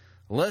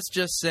 Let's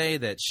just say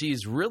that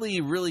she's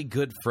really, really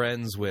good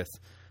friends with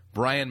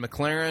Brian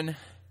McLaren,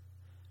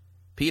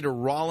 Peter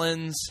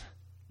Rollins,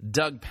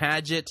 Doug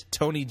Padgett,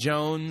 Tony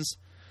Jones.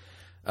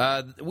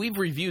 We've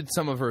reviewed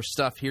some of her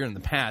stuff here in the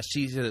past.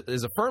 She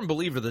is a firm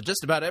believer that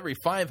just about every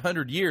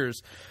 500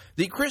 years,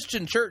 the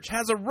Christian church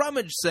has a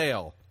rummage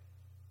sale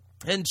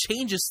and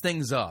changes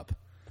things up.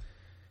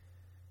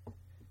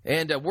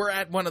 And we're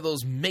at one of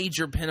those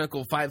major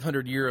pinnacle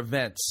 500-year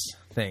events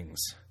things.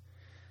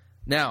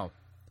 Now,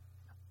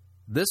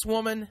 this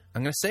woman,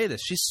 I'm going to say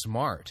this, she's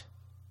smart.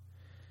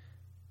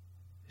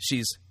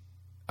 She's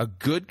a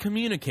good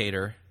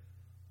communicator.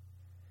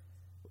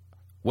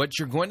 What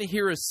you're going to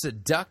hear is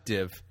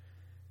seductive,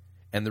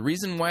 and the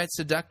reason why it's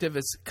seductive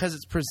is because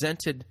it's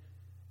presented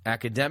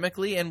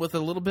academically and with a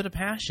little bit of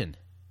passion.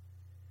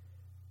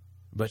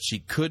 But she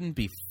couldn't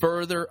be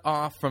further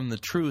off from the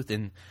truth,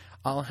 and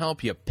I'll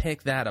help you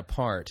pick that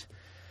apart.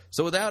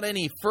 So without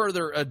any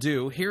further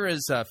ado, here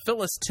is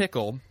Phyllis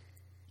Tickle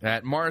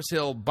at Mars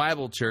Hill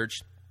Bible Church.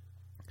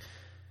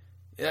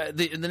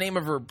 The name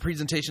of her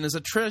presentation is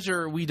A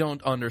Treasure We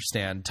Don't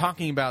Understand,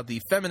 talking about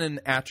the feminine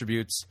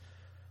attributes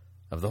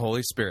of the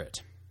Holy Spirit.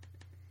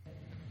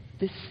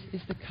 This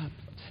is the cup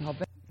of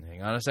salvation.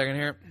 Hang on a second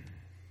here.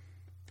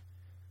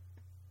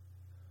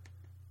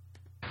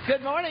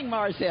 Good morning,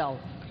 Mars Hill.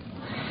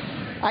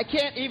 I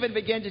can't even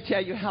begin to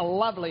tell you how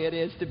lovely it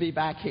is to be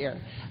back here.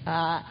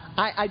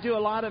 I do a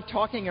lot of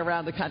talking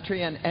around the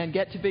country and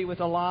get to be with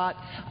a lot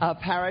of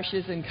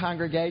parishes and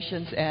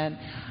congregations, and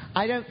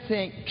I don't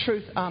think,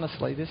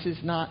 honestly, this is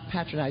not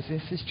patronizing,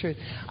 this is truth.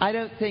 I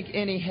don't think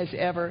any has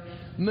ever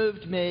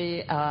moved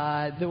me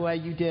the way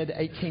you did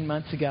 18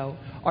 months ago,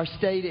 or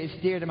stayed as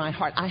dear to my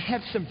heart. I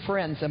have some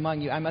friends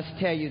among you. I must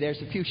tell you,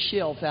 there's a few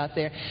shills out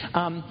there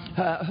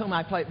whom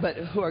I play, but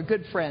who are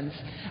good friends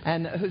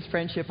and whose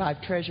friendship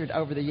I've treasured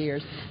over the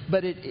years.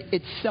 But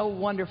it's so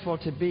wonderful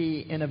to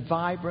be in a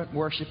vibrant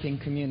worshiping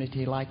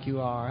community like you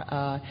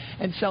are.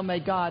 And so may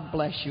God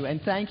bless you.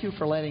 And thank you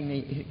for letting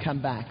me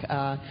come back.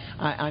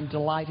 I'm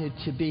delighted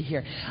to be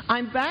here.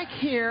 I'm back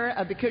here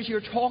because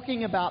you're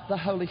talking about the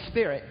Holy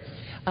Spirit.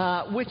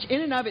 Which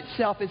in and of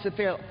itself is a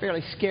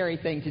fairly scary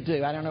thing to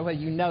do. I don't know whether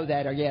you know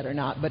that yet or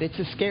not, but it's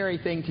a scary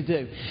thing to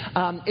do.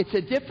 It's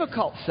a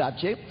difficult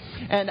subject,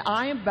 and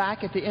I am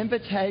back at the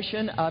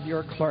invitation of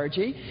your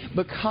clergy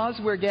because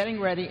we're getting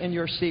ready in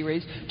your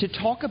series to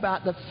talk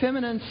about the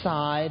feminine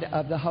side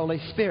of the Holy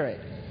Spirit.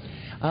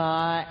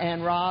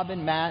 And Rob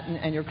and Matt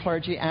and your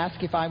clergy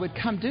asked if I would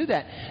come do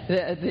that.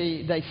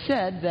 They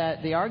said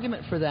that the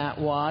argument for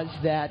that was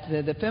that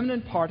the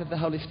feminine part of the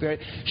Holy Spirit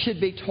should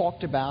be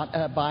talked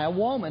about by a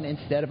woman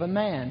instead of a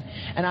man.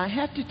 And I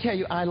have to tell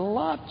you, I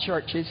love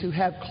churches who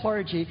have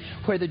clergy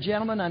where the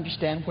gentlemen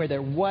understand where they're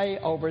way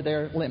over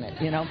their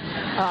limit, you know.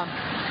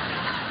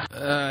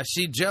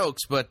 She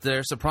jokes, but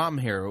there's a problem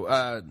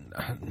here.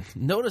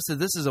 Notice that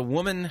this is a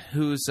woman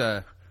who's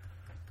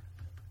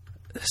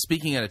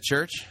speaking at a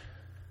church.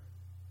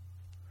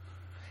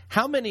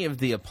 How many of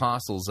the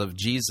apostles of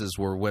Jesus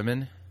were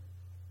women?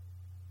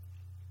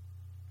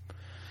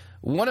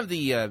 One of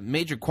the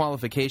major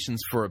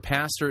qualifications for a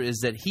pastor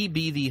is that he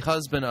be the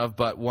husband of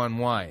but one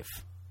wife.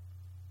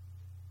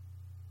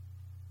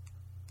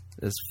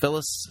 Does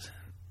Phyllis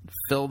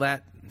fill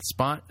that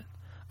spot?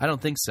 I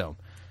don't think so.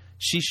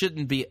 She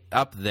shouldn't be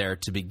up there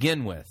to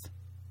begin with.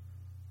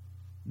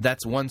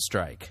 That's one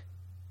strike.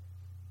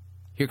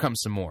 Here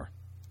comes some more.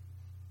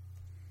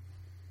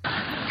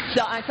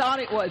 So I thought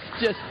it was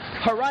just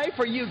hooray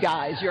for you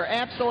guys. You're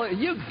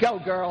absolutely, you go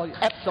girl,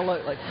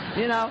 absolutely.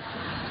 You know,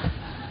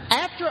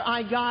 after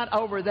I got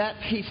over that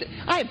piece,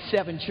 I have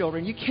 7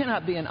 children. You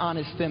cannot be an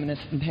honest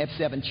feminist and have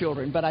 7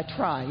 children, but I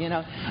try, you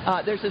know.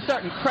 There's a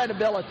certain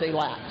credibility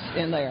lapse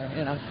in there,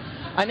 you know.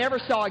 I never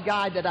saw a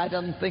guy that I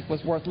didn't think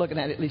was worth looking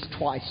at least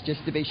twice,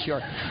 just to be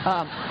sure.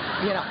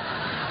 You know,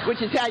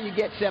 which is how you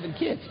get 7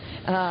 kids.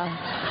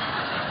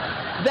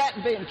 That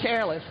and being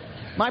careless.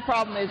 My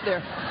problem is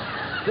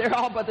they're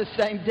all but the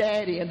same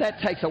daddy, and that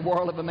takes a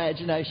whirl of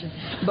imagination.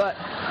 But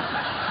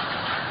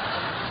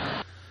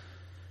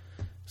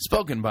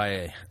spoken by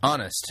a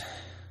honest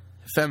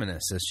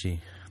feminist, as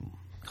she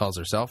calls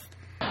herself.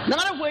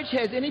 None of which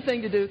has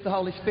anything to do with the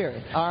Holy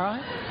Spirit. All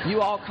right? You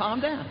all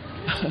calm down.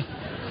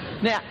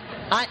 Now,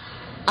 I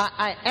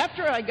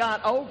after I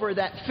got over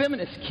that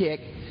feminist kick,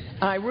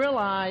 I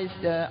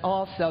realized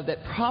also that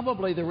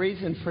probably the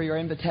reason for your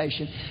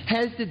invitation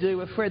has to do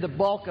with where the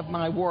bulk of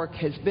my work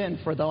has been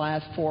for the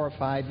last 4 or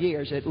 5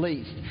 years at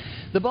least.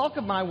 The bulk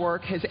of my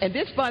work has, and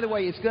this, by the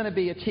way, is going to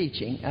be a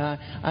teaching.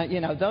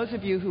 You know, those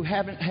of you who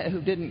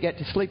didn't get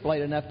to sleep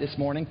late enough this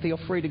morning, feel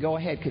free to go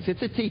ahead because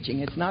it's a teaching.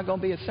 It's not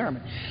going to be a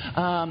sermon.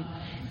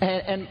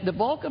 And the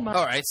bulk of my...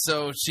 All right,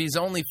 so she's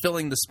only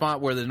filling the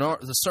spot where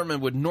the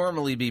sermon would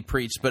normally be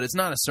preached, but it's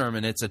not a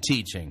sermon, it's a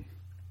teaching.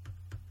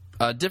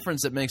 A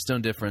difference that makes no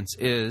difference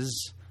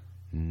is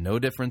no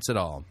difference at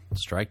all.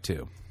 Strike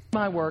 2.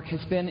 My work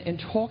has been in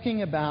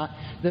talking about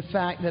the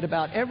fact that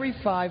about every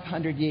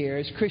 500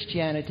 years,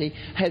 Christianity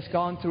has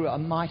gone through a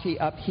mighty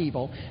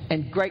upheaval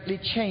and greatly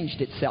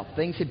changed itself.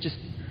 Things have just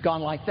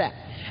gone like that.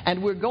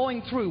 And we're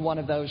going through one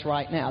of those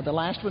right now. The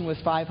last one was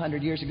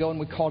 500 years ago, and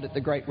we called it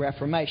the Great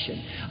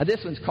Reformation.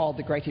 This one's called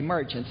the Great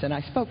Emergence, and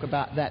I spoke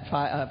about that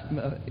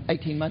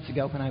 18 months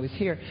ago when I was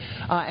here,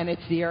 and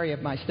it's the area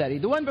of my study.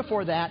 The one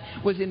before that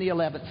was in the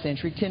 11th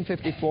century,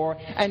 1054,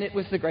 and it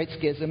was the Great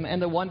Schism,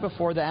 and the one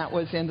before that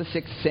was in the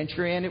 6th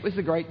century, and it was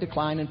the Great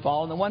Decline and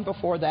Fall, and the one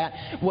before that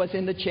was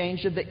in the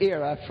change of the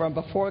era from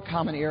before the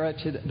Common Era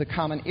to the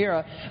Common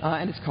Era,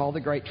 and it's called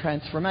the Great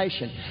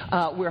Transformation.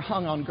 We're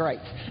hung on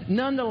greats.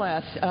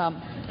 Nonetheless,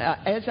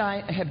 as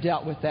I have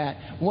dealt with that,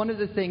 one of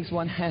the things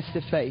one has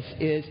to face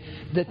is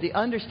that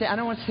I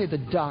don't want to say the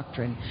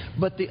doctrine,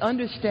 but the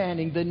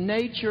understanding, the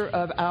nature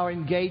of our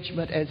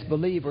engagement as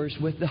believers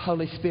with the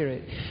Holy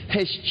Spirit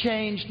has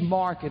changed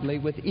markedly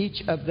with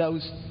each of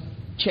those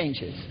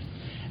changes.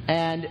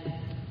 And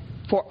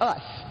for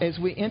us, as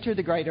we enter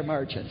the Great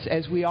Emergence,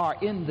 as we are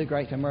in the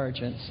Great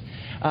Emergence,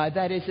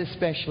 that is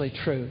especially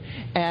true.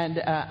 And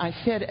I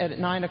said at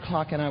 9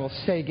 o'clock, and I will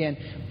say again,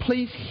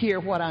 please hear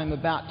what I'm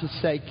about to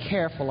say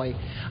carefully.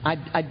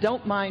 I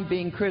don't mind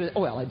being criticized.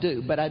 Well, I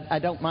do, but I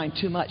don't mind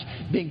too much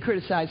being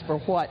criticized for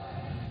what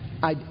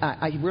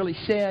I really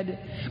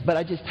said, but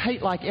I just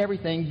hate, like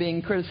everything,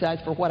 being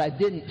criticized for what I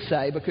didn't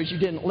say because you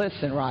didn't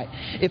listen right.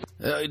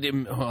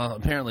 Well,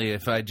 apparently,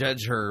 if I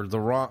judge her the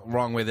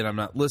wrong way, then I'm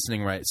not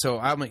listening right. So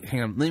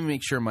hang on. Let me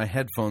make sure my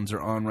headphones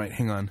are on right.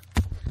 Hang on.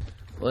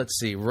 Let's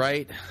see.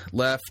 Right,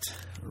 left.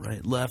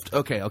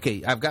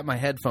 Okay. I've got my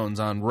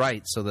headphones on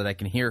right so that I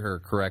can hear her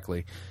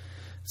correctly,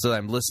 so that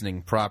I'm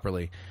listening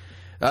properly.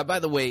 By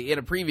the way, in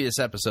a previous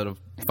episode of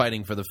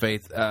Fighting for the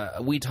Faith,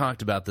 we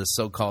talked about this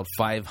so-called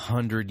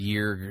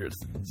 500-year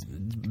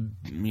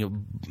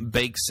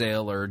bake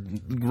sale or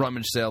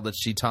rummage sale that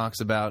she talks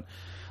about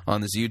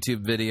on this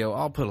YouTube video.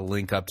 I'll put a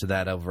link up to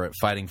that over at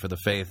Fighting for the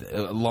Faith,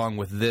 along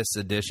with this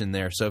edition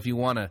there. So if you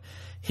want to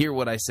hear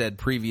what I said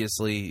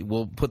previously,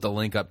 we'll put the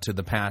link up to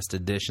the past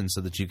edition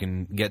so that you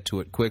can get to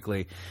it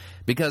quickly.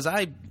 Because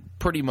I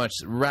pretty much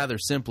rather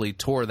simply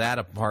tore that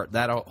apart,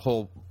 that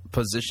whole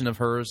position of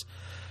hers,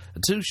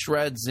 to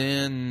shreds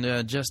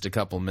in just a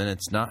couple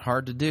minutes. Not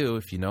hard to do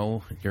if you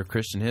know your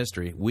Christian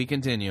history. We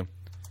continue.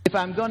 If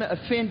I'm going to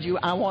offend you,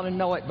 I want to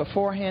know it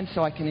beforehand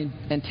so I can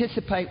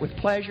anticipate with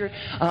pleasure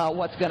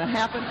what's going to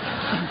happen.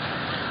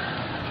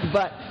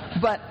 but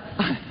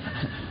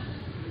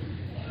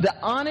the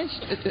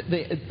honest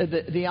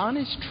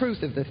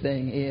truth of the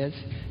thing is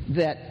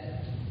that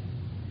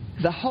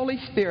the Holy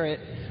Spirit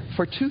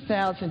for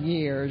 2,000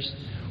 years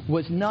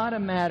was not a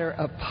matter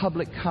of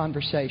public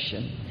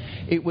conversation.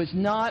 It was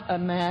not a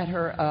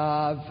matter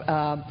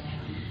of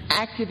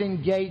active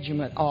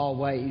engagement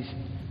always.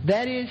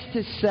 That is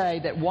to say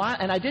that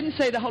and I didn't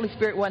say the Holy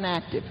Spirit wasn't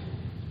active.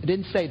 I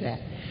didn't say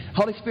that.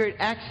 Holy Spirit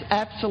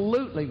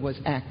absolutely was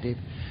active.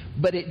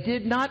 But it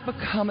did not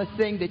become a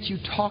thing that you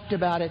talked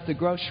about at the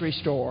grocery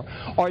store,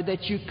 or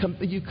that you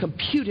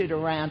computed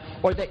around,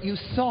 or that you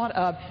thought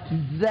of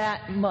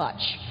that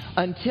much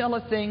until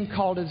a thing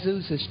called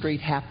Azusa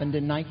Street happened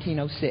in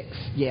 1906.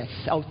 Yes.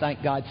 Oh,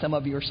 thank God. Some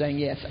of you are saying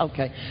yes.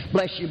 Okay.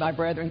 Bless you, my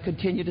brethren.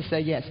 Continue to say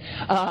yes.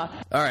 All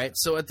right.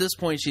 So at this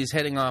point, she's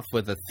heading off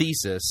with a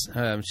thesis.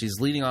 She's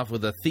leading off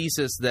with a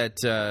thesis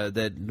that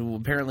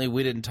apparently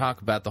we didn't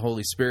talk about the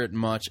Holy Spirit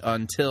much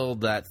until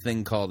that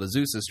thing called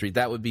Azusa Street.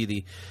 That would be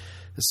the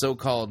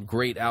so-called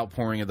great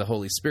outpouring of the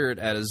Holy Spirit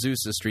at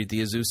Azusa Street,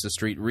 the Azusa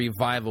Street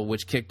revival,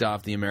 which kicked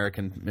off the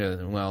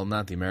American, well,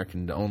 not the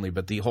American only,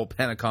 but the whole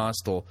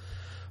Pentecostal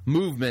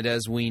movement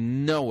as we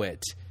know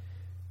it.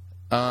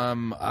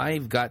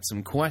 I've got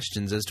some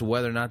questions as to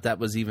whether or not that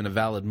was even a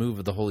valid move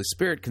of the Holy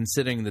Spirit,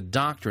 considering the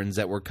doctrines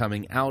that were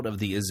coming out of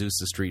the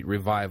Azusa Street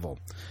revival.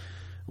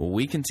 Well,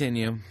 we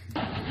continue.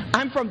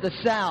 I'm from the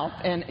South,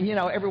 and,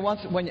 every once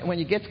when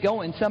you get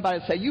going, somebody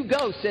will say, "You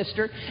go,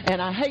 sister."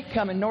 And I hate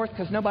coming north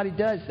because nobody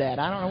does that.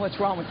 I don't know what's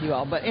wrong with you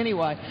all. But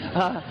anyway,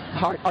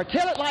 or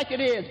tell it like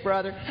it is,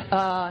 brother.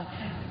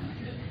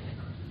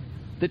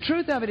 The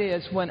truth of it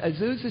is, when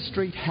Azusa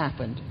Street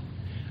happened,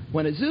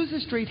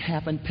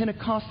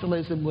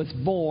 Pentecostalism was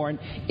born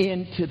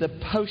into the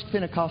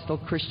post-Pentecostal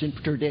Christian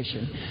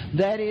tradition.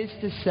 That is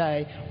to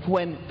say,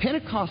 when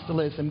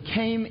Pentecostalism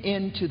came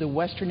into the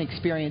Western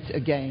experience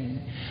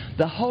again,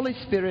 the Holy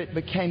Spirit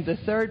became the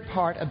third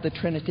part of the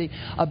Trinity,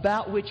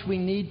 about which we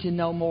need to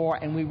know more,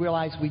 and we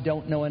realize we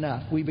don't know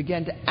enough. We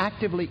began to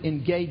actively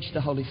engage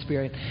the Holy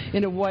Spirit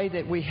in a way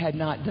that we had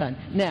not done.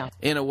 Now,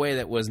 in a way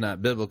that was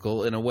not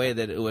biblical, in a way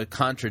that it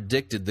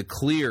contradicted the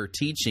clear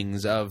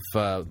teachings of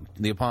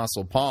the Apostle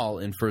Paul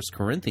in 1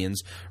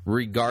 Corinthians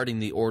regarding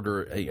the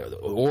order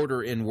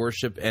in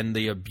worship and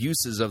the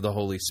abuses of the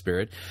Holy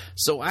Spirit.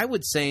 So I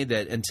would say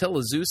that until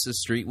Azusa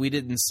Street, we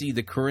didn't see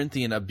the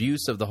Corinthian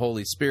abuse of the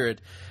Holy Spirit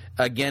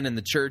again in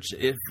the church,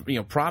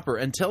 proper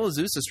until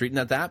Azusa Street. And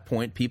at that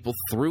point, people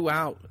threw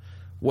out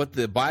what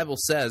the Bible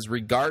says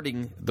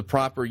regarding the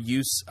proper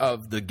use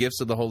of the gifts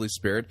of the Holy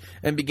Spirit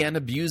and began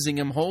abusing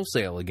him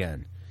wholesale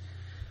again.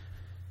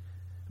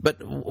 But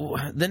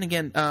then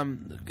again,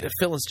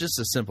 Phyllis, just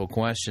a simple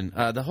question.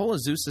 The whole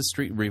Azusa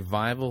Street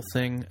revival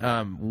thing,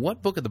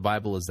 what book of the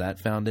Bible is that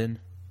found in?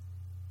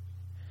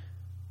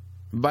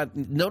 But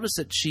notice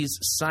that she's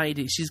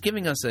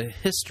giving us a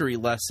history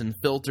lesson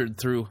filtered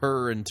through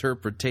her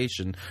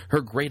interpretation,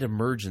 her great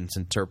emergence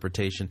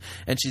interpretation.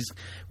 And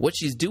what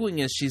she's doing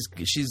is she's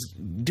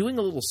doing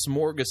a little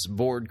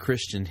smorgasbord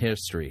Christian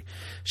history.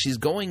 She's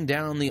going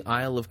down the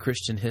aisle of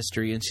Christian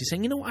history, and she's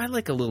saying, I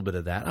like a little bit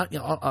of that.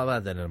 I'll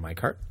add that into my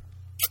cart.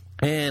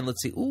 And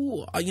let's see, a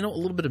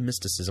little bit of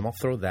mysticism. I'll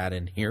throw that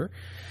in here.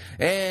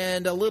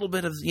 And a little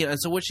bit of,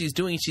 so what she's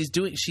doing, she's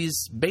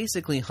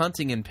basically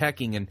hunting and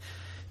pecking and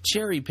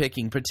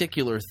cherry-picking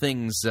particular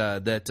things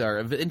that are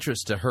of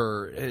interest to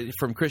her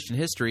from Christian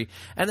history,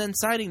 and then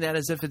citing that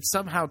as if it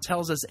somehow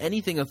tells us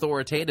anything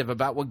authoritative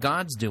about what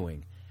God's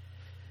doing.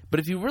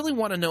 But if you really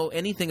want to know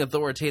anything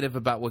authoritative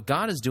about what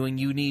God is doing,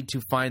 you need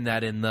to find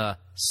that in the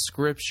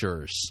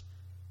Scriptures.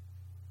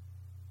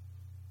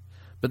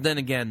 But then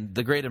again,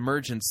 the Great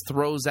Emergence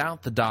throws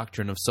out the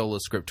doctrine of sola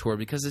scriptura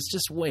because it's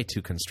just way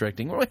too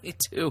constricting, way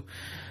too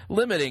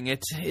limiting.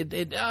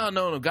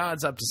 No,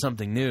 God's up to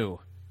something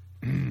new.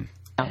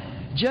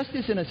 just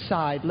as an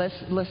aside,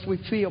 lest we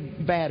feel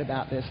bad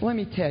about this, let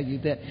me tell you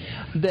that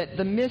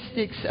the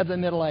mystics of the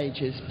Middle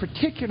Ages,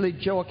 particularly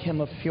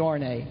Joachim of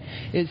Fiorne,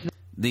 is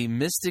the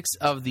mystics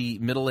of the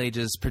Middle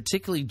Ages,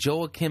 particularly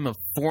Joachim of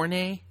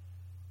Fiorne.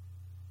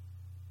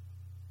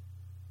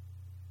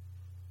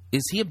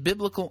 Is he a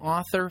biblical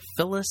author,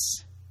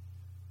 Phyllis?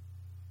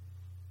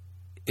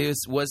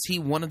 Was he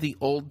one of the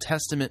Old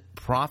Testament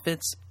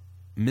prophets,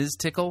 Ms.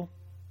 Tickle?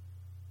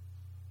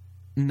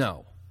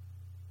 No.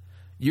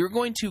 You're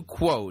going to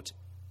quote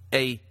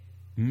a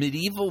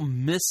medieval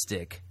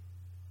mystic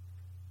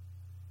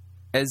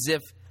as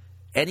if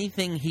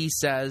anything he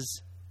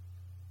says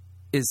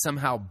is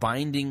somehow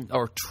binding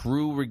or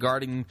true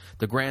regarding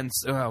the grand...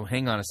 Oh,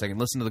 hang on a second.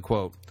 Listen to the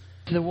quote.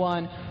 The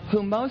one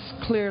who most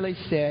clearly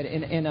said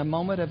in a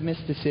moment of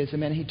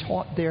mysticism, and he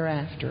taught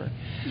thereafter,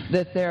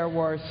 that there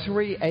were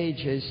three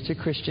ages to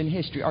Christian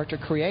history, or to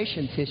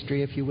creation's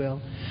history, if you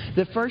will.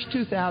 The first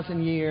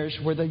 2,000 years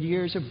were the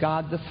years of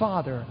God the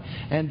Father,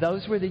 and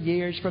those were the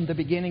years from the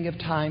beginning of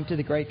time to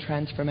the Great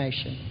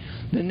Transformation.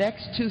 The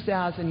next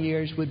 2,000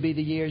 years would be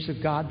the years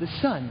of God the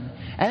Son.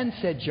 And,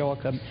 said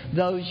Joachim,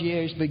 those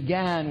years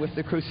began with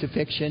the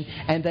crucifixion,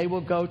 and they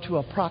will go to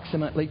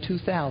approximately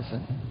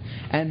 2,000.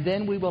 And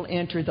then we will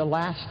enter the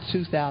last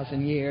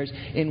 2,000 years,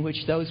 in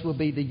which those will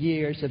be the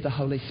years of the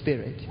Holy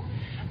Spirit.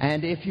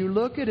 And if you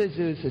look at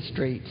Azusa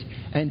Street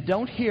and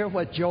don't hear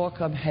what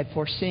Joachim had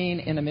foreseen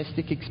in a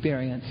mystic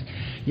experience,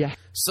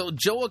 So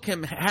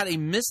Joachim had a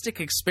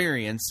mystic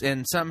experience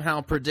and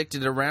somehow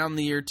predicted around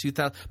the year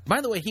 2000.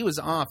 By the way, he was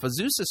off.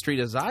 Azusa Street,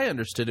 as I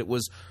understood it,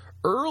 was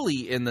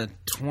early in the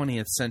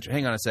 20th century.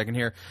 Hang on a second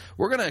here.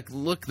 We're going to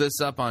look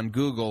this up on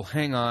Google.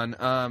 Hang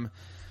on.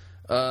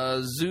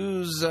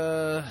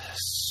 Azusa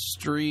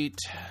Street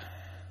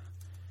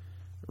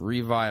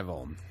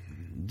Revival.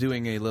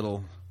 Doing a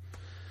little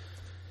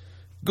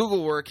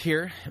Google work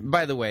here.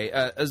 By the way,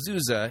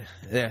 Azusa,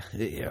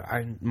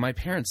 my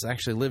parents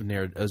actually lived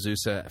near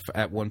Azusa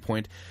at one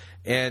point,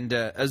 and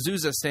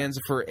Azusa stands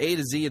for A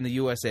to Z in the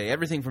USA.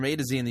 Everything from A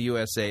to Z in the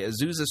USA.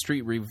 Azusa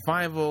Street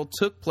Revival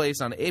took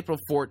place on April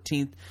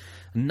 14th,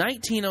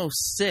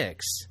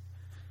 1906.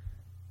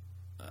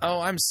 Oh,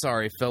 I'm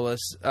sorry,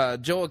 Phyllis.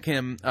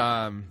 Joachim,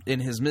 in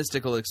his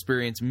mystical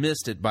experience,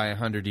 missed it by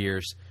 100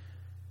 years.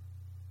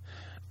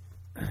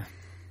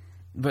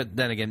 But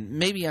then again,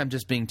 maybe I'm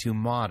just being too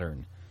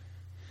modern.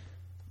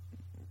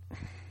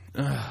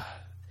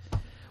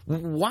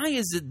 Why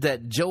is it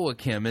that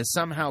Joachim is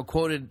somehow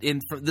quoted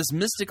in this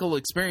mystical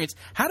experience?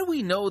 How do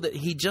we know that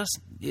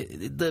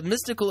the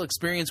mystical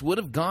experience would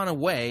have gone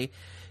away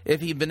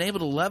if he'd been able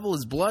to level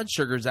his blood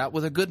sugars out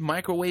with a good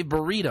microwave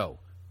burrito?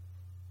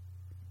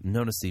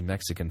 Notice the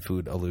Mexican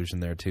food allusion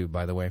there, too,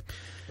 by the way.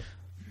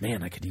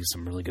 Man, I could use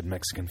some really good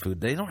Mexican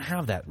food. They don't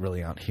have that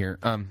really out here.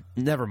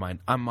 Never mind.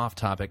 I'm off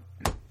topic.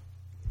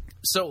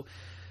 So,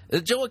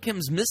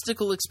 Joachim's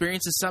mystical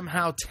experience is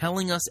somehow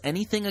telling us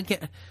anything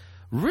again.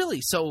 Really?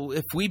 So,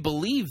 if we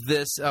believe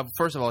this,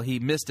 first of all, he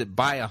missed it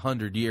by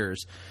 100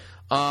 years.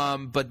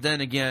 But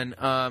then again,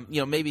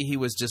 maybe he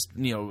was just,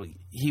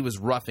 he was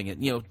roughing it.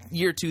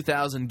 Year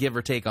 2000, give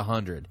or take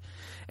 100.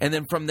 And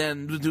then from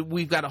then,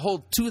 we've got a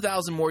whole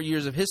 2,000 more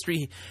years of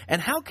history. And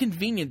how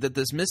convenient that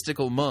this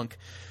mystical monk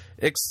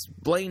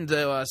explained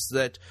to us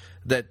that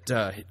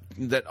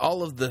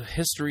all of the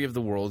history of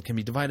the world can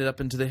be divided up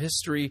into the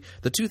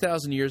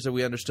 2,000 years that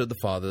we understood the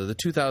Father, the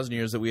 2,000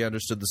 years that we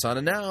understood the Son,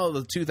 and now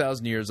the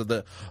 2,000 years of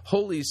the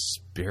Holy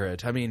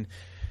Spirit. I mean,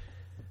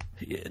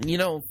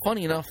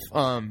 funny enough,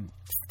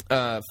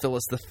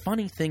 Phyllis, the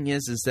funny thing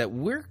is that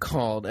we're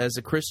called as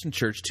a Christian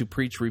church to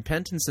preach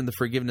repentance and the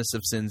forgiveness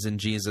of sins in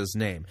Jesus'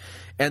 name.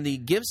 And the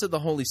gifts of the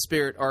Holy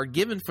Spirit are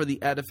given for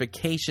the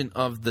edification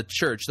of the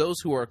church, those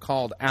who are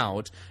called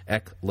out,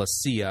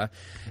 ecclesia,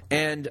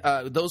 and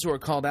those who are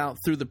called out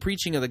through the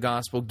preaching of the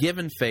gospel,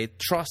 given faith,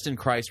 trust in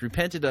Christ,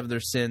 repented of their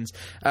sins.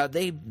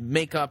 They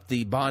make up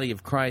the body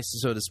of Christ,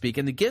 so to speak.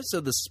 And the gifts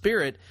of the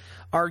Spirit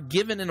are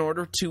given in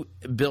order to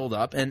build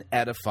up and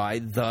edify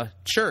the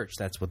church.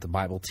 That's what the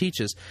Bible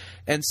teaches.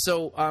 And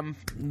so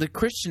the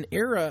Christian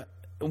era,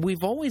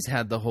 we've always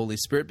had the Holy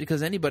Spirit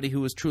because anybody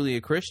who was truly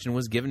a Christian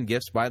was given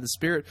gifts by the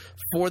Spirit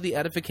for the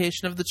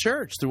edification of the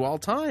church through all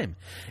time.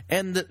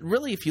 And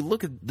really, if you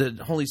look at the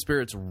Holy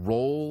Spirit's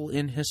role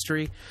in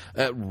history,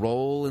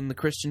 role in the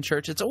Christian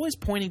church, it's always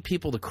pointing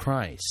people to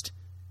Christ.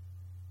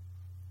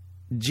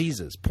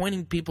 Jesus,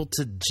 pointing people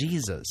to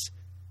Jesus.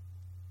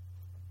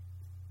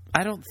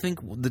 I don't think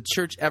the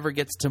church ever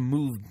gets to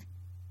move.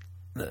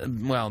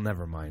 Well,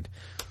 never mind.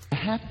 You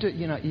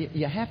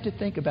have to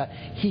think about.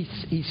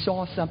 He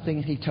saw something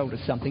and he told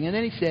us something, and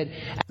then he said,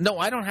 "No,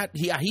 I don't have."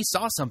 He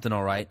saw something,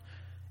 all right,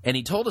 and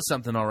he told us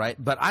something, all right.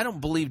 But I don't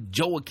believe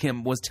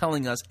Joachim was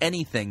telling us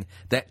anything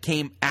that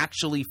came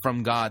actually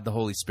from God, the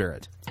Holy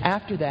Spirit.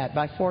 After that,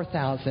 by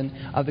 4,000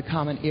 of the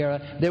Common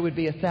Era, there would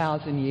be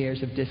 1,000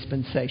 years of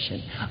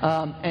dispensation,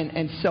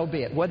 and so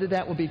be it. Whether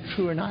that will be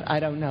true or not, I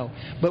don't know.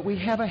 But we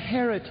have a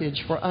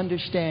heritage for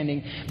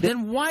understanding.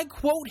 Then why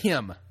quote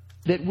him?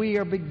 that we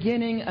are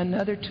beginning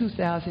another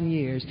 2,000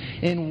 years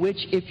in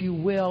which, if you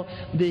will,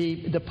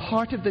 the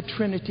part of the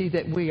Trinity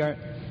that we are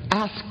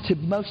asked to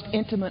most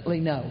intimately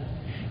know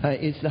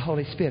is the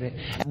Holy Spirit.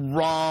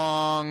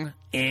 Wrong.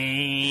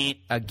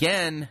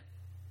 Again.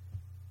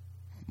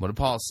 What did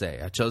Paul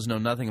say? I chose to know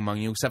nothing among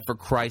you except for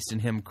Christ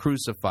and Him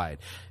crucified.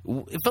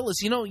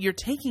 Phyllis, you're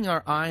taking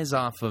our eyes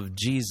off of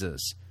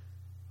Jesus,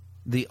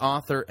 the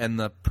author and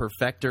the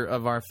perfecter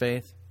of our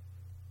faith.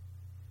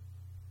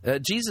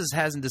 Jesus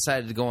hasn't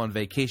decided to go on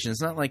vacation.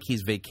 It's not like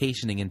he's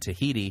vacationing in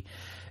Tahiti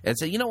and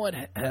say, you know what,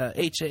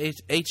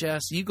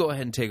 HS, you go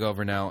ahead and take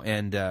over now,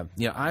 and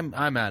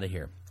I'm out of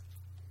here.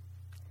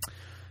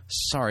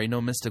 Sorry,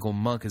 no mystical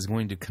monk is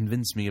going to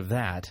convince me of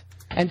that.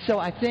 And so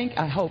I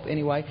hope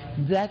anyway,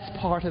 that's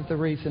part of the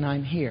reason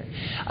I'm here.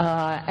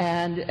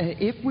 And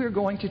if we're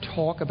going to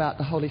talk about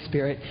the Holy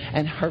Spirit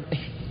and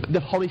the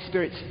Holy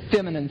Spirit's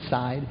feminine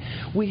side,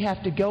 we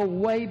have to go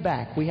way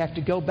back. We have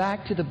to go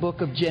back to the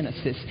book of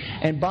Genesis.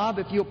 And Bob,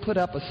 if you'll put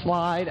up a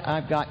slide,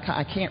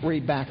 I can't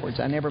read backwards.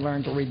 I never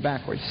learned to read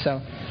backwards.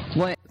 So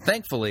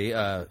thankfully,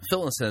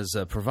 Phyllis has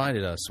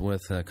provided us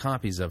with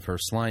copies of her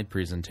slide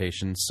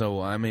presentation,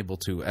 so I'm able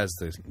to, as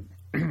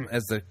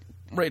the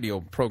radio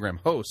program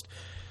host,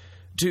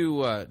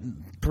 to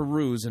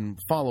peruse and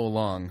follow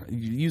along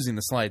using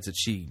the slides that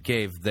she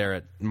gave there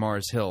at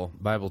Mars Hill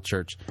Bible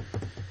Church.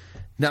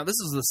 Now, this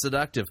is the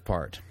seductive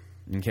part.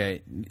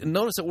 Okay,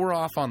 notice that we're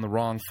off on the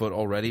wrong foot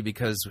already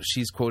because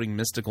she's quoting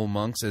mystical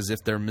monks as if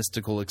their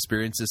mystical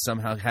experiences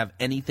somehow have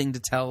anything to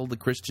tell the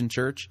Christian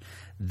church.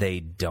 They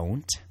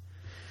don't.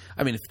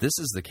 I mean, if this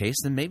is the case,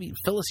 then maybe,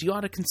 Phyllis, you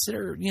ought to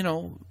consider,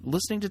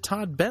 listening to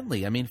Todd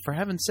Bentley. I mean, for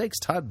heaven's sakes,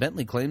 Todd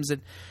Bentley claims that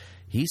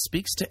he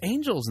speaks to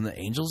angels, and the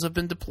angels have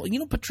been deployed.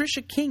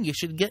 Patricia King,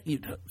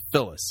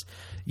 Phyllis,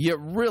 you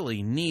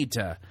really need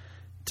to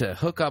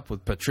hook up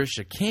with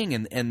Patricia King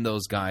and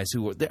those guys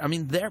who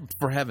they're,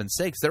 for heaven's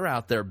sakes, they're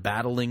out there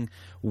battling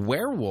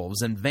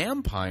werewolves and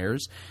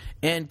vampires.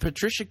 And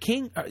Patricia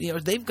King,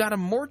 they've got a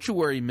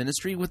mortuary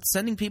ministry with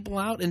sending people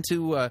out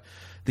into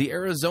the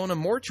Arizona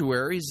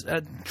mortuaries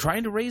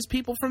trying to raise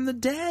people from the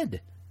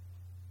dead.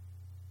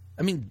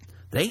 I mean,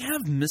 they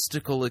have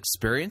mystical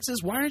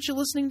experiences. Why aren't you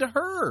listening to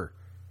her?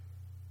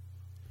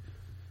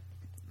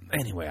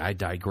 Anyway, I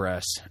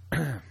digress.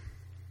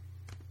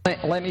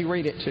 Let me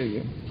read it to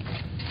you.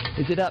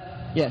 Is it up?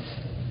 Yes.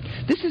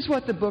 This is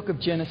what the book of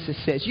Genesis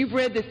says. You've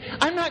read this.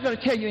 I'm not going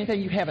to tell you anything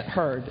you haven't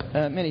heard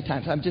many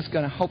times. I'm just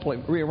going to hopefully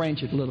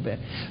rearrange it a little bit.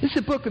 This is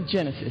the book of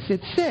Genesis.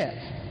 It says,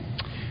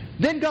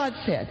 "Then God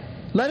said,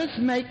 let us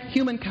make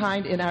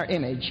humankind in our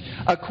image,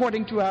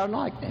 according to our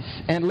likeness,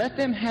 and let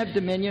them have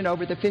dominion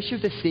over the fish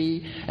of the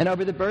sea, and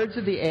over the birds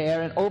of the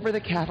air, and over the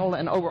cattle,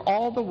 and over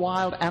all the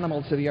wild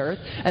animals of the earth,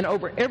 and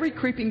over every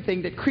creeping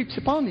thing that creeps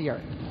upon the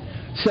earth.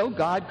 So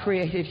God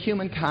created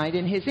humankind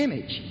in His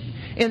image.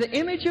 In the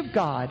image of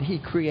God He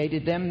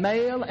created them,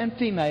 male and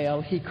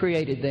female He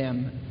created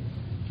them."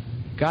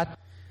 God.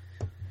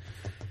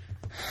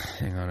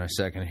 Hang on a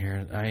second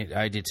here.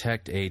 I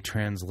detect a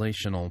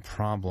translational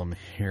problem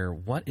here.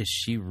 What is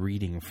she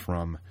reading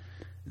from?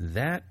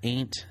 That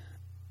ain't...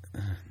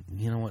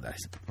 you know what? I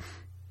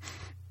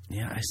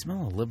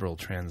smell a liberal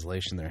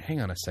translation there. Hang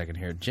on a second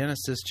here.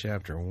 Genesis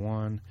chapter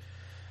 1.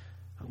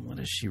 What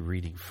is she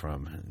reading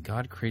from?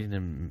 God created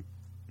him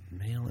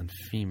male and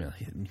female.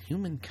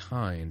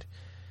 Humankind.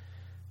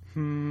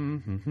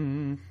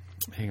 Hang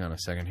on a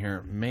second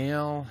here.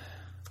 Male...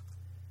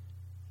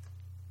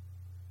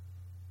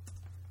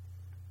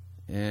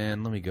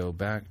 And let me go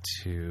back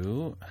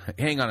to...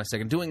 Hang on a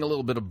second. Doing a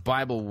little bit of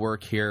Bible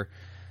work here.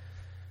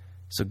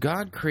 So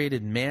God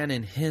created man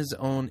in His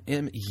own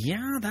image.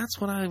 Yeah, that's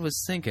what I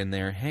was thinking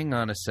there. Hang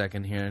on a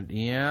second here.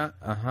 Yeah,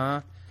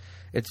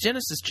 It's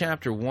Genesis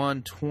chapter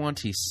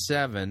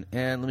 1:27.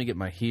 And let me get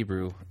my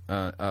Hebrew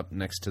up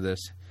next to this.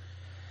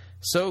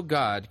 So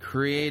God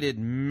created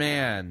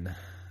man,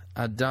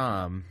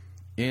 Adam,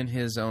 in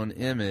His own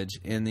image.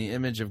 In the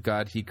image of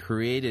God He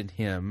created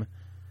him.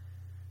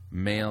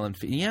 Male and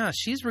female. Yeah,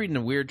 she's reading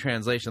a weird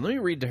translation. Let me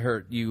read to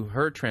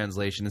her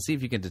translation and see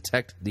if you can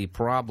detect the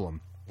problem.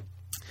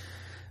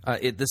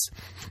 This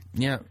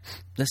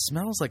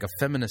smells like a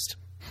feminist.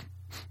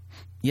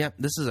 Yeah,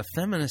 this is a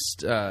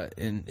feminist,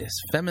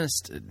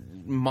 feminist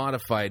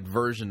modified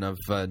version of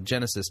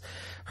Genesis.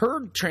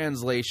 Her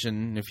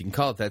translation, if you can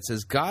call it that,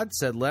 says, "God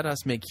said, let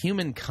us make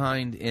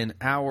humankind in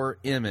our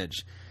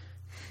image."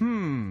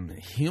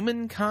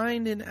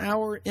 Humankind in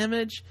our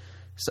image?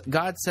 So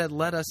God said,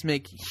 let us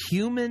make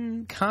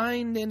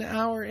humankind in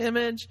our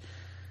image.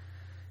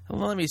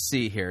 Well, let me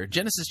see here.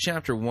 Genesis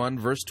chapter 1,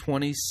 verse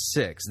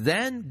 26.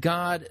 Then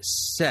God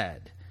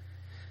said,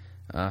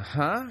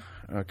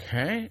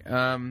 okay,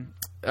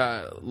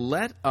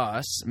 let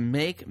us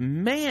make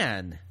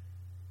man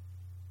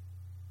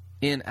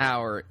in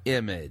our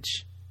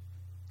image.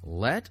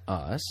 Let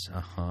us,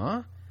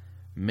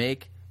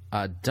 make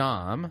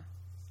Adam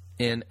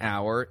in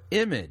our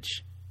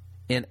image.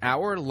 in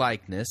our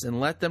likeness, and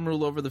let them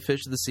rule over the fish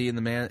of the sea and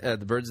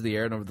the birds of the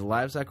air, and over the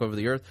livestock, over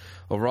the earth,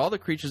 over all the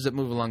creatures that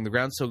move along the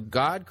ground. So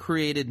God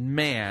created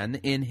man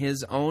in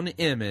his own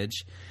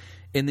image.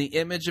 In the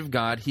image of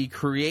God, he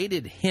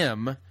created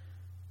him,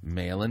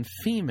 male and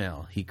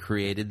female. He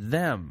created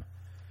them.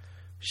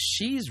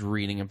 She's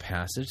reading a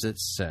passage that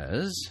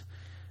says,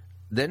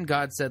 then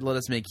God said, let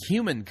us make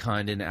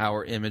humankind in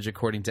our image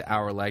according to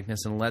our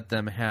likeness, and let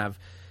them have...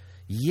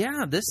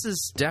 Yeah, this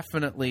is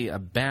definitely a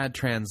bad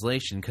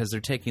translation, because they're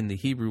taking the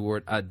Hebrew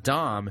word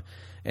Adam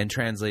and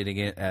translating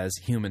it as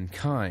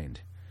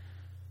humankind.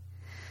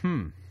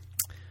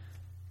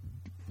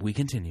 We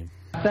continue.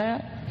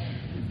 That?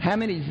 How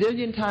many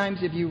zillion times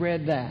have you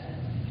read that?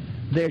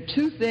 There are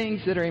two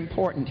things that are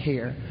important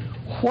here.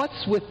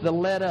 What's with the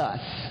let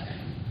us?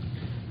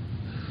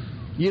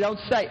 You don't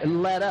say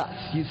let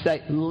us. You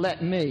say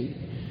let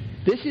me.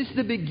 This is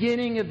the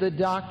beginning of the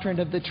doctrine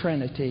of the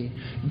Trinity.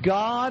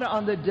 God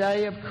on the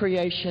day of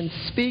creation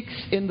speaks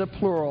in the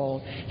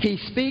plural. He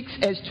speaks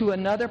as to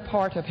another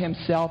part of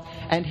himself,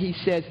 and he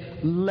says,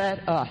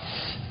 let us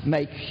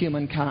make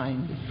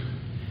humankind.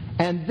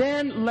 And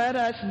then let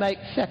us make,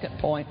 second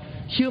point,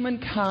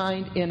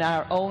 humankind in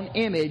our own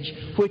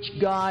image, which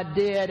God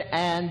did,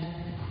 and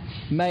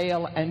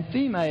male and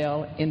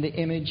female in the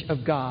image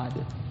of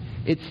God.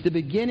 It's the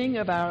beginning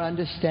of our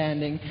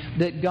understanding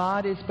that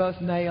God is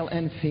both male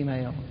and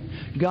female.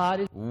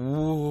 God is... Whoa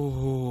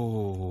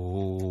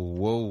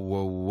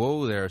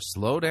there.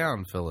 Slow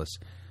down, Phyllis.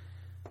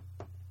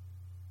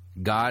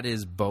 God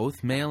is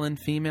both male and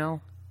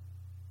female?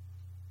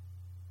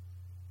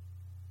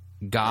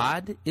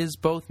 God is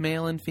both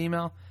male and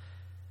female?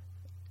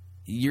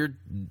 You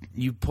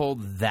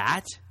pulled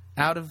that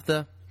out of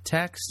the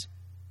text?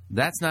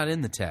 That's not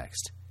in the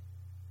text.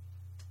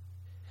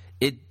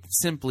 It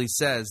simply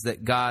says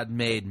that God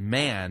made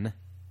man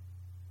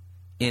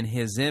in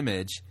his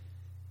image,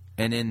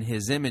 and in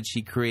his image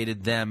he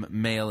created them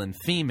male and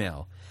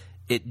female.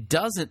 It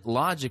doesn't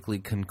logically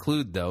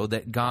conclude, though,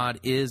 that God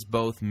is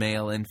both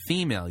male and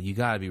female. You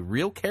got to be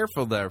real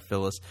careful there,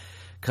 Phyllis,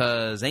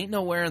 because ain't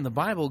nowhere in the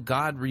Bible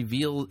God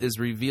is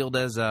revealed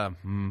as a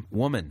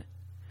woman.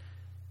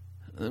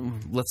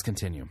 Let's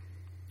continue.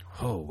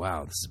 Oh,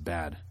 wow, this is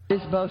bad.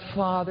 God is both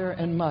father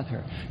and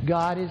mother.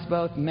 God is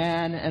both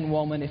man and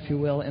woman, if you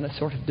will, in a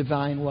sort of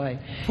divine way.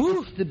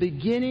 Whew. It's the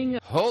beginning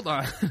of... Hold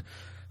on.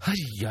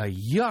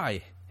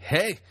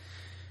 Hey.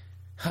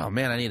 Oh,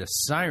 man, I need a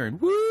siren.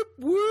 Whoop,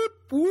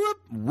 whoop, whoop.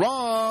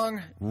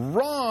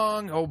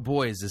 Wrong. Oh,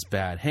 boy, is this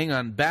bad. Hang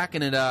on,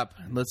 backing it up.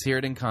 Let's hear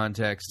it in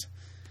context.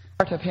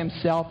 Part of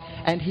himself,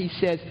 and he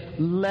says,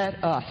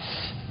 let us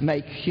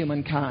make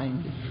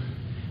humankind.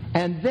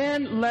 And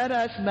then let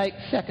us make,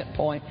 second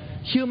point,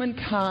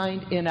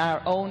 humankind in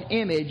our own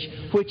image,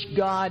 which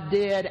God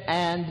did,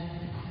 and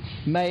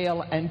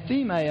male and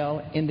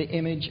female in the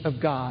image of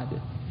God.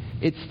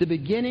 It's the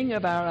beginning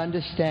of our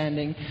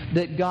understanding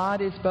that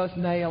God is both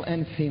male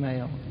and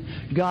female.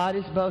 God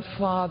is both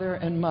father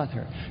and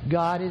mother.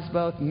 God is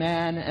both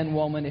man and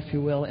woman, if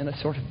you will, in a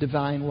sort of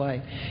divine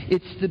way.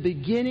 It's the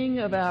beginning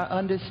of our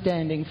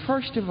understanding,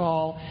 first of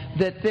all,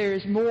 that there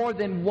is more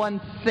than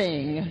one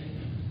thing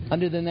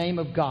under the name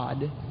of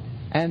God,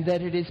 and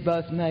that it is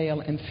both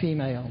male and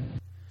female.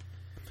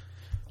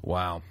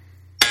 Wow.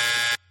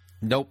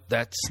 Nope,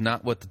 that's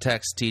not what the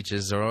text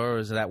teaches, or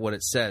is that what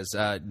it says?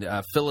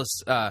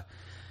 Phyllis, Evel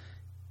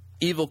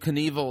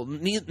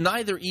Knievel,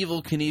 neither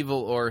Evel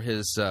Knievel or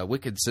his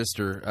wicked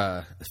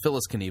sister,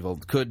 Phyllis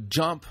Knievel, could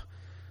jump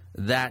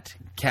that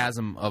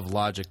chasm of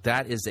logic.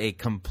 That is a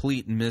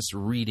complete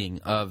misreading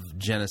of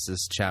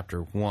Genesis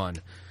chapter 1.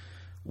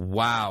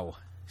 Wow.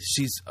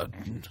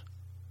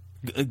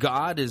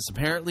 God is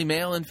apparently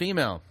male and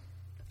female.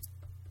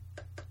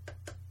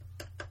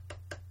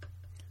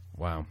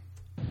 Wow.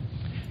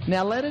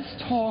 Now let us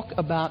talk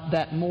about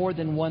that more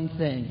than one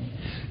thing.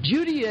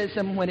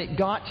 Judaism, when it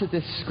got to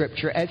this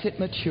scripture, as it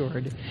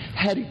matured,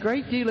 had a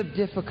great deal of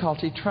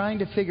difficulty trying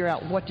to figure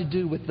out what to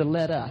do with the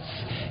let us.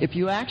 If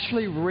you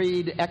actually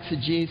read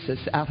exegesis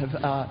out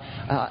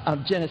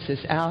of Genesis,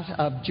 out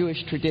of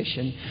Jewish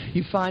tradition,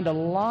 you find a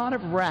lot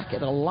of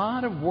racket, a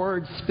lot of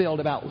words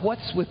spilled about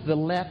what's with the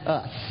let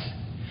us.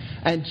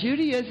 And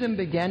Judaism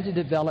began to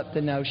develop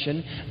the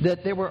notion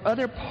that there were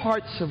other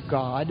parts of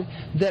God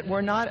that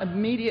were not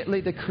immediately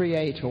the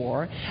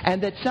creator,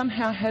 and that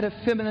somehow had a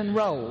feminine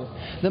role.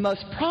 The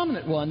most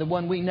prominent one, the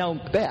one we know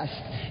best,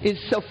 is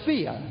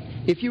Sophia.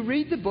 If you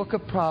read the book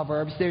of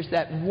Proverbs, there's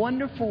that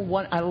wonderful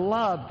one. I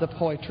love the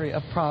poetry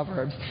of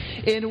Proverbs,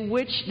 in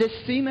which this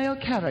female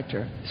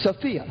character,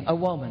 Sophia, a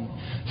woman,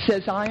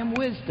 says, I am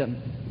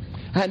wisdom.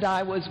 And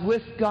I was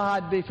with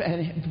God,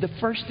 the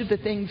first of the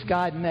things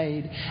God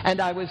made.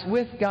 And I was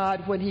with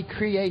God when He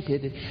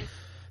created.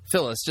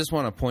 Phyllis, just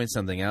want to point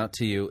something out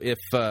to you. If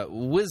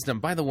wisdom,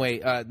 by the way,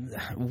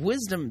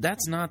 wisdom,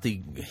 that's not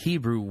the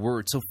Hebrew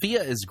word.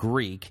 Sophia is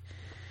Greek.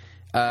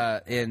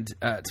 And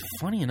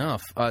funny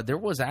enough, there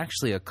was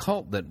actually a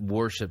cult that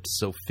worshipped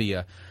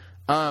Sophia.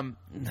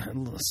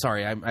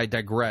 Sorry, I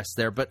digress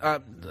there, but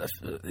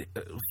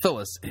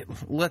Phyllis,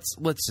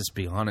 let's just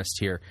be honest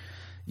here.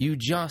 You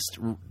just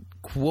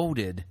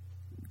quoted,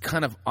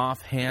 kind of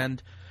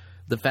offhand,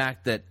 the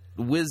fact that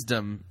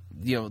wisdom,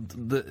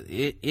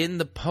 in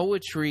the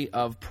poetry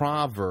of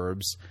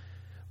Proverbs,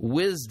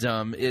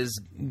 wisdom is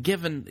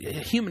given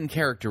human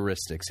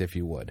characteristics, if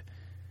you would.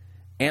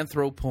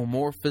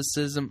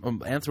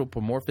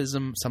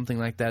 Anthropomorphism, something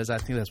like that. I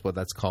think that's what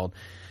that's called.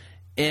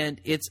 And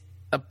it's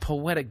a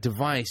poetic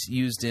device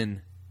used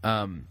in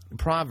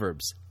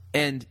Proverbs.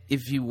 And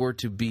if you were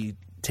to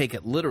take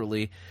it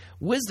literally,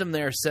 wisdom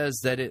there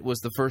says that it was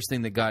the first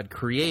thing that God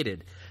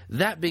created.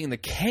 That being the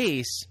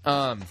case,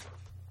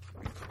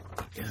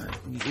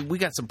 we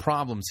got some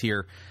problems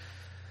here.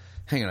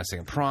 Hang on a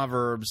second.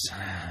 Proverbs.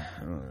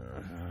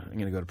 I'm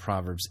going to go to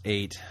Proverbs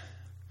 8.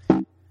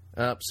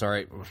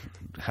 Sorry.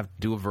 Have to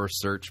do a verse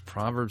search.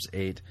 Proverbs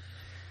 8.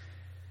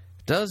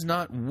 Does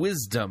not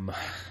wisdom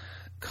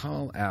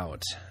call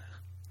out?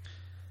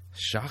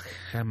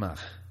 Shachema.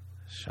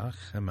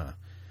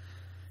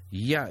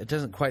 Yeah, it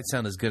doesn't quite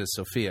sound as good as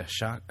Sophia.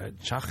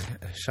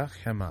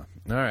 Shachema.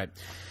 All right.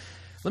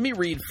 Let me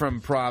read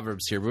from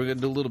Proverbs here. We're going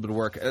to do a little bit of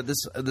work.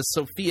 This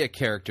Sophia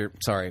character,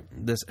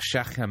 this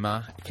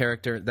Shachema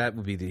character, that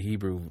would be the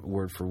Hebrew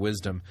word for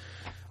wisdom,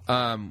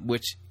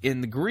 which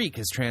in the Greek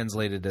is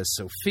translated as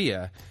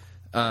Sophia.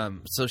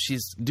 So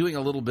she's doing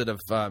a little bit of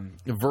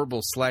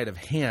verbal sleight of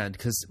hand,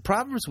 because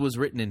Proverbs was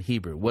written in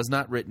Hebrew, was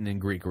not written in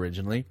Greek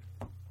originally.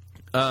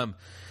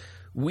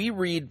 We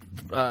read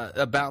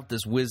about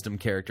this wisdom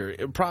character.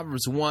 In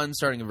Proverbs 1,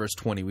 starting in verse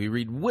 20, we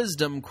read,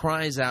 "Wisdom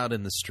cries out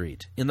in the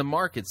street. In the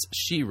markets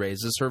she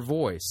raises her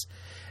voice.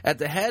 At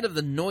the head of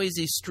the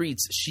noisy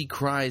streets she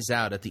cries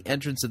out. At the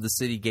entrance of the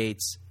city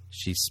gates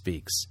she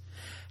speaks.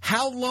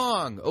 How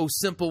long, O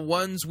simple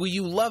ones, will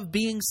you love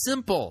being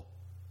simple?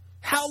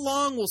 How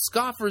long will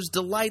scoffers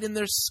delight in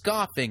their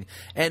scoffing,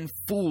 and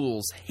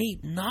fools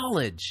hate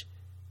knowledge?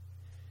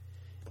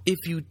 If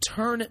you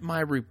turn at my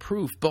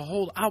reproof,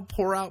 behold, I'll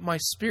pour out my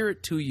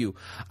spirit to you.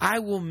 I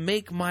will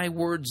make my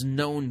words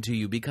known to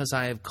you, because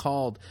I have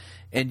called,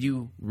 and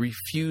you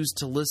refuse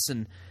to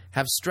listen,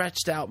 have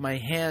stretched out my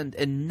hand,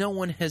 and no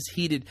one has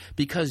heeded,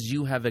 because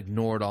you have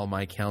ignored all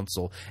my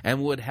counsel,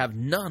 and would have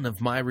none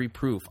of my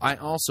reproof. I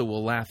also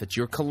will laugh at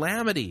your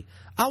calamity.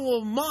 I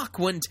will mock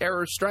when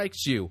terror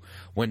strikes you.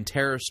 When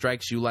terror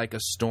strikes you like a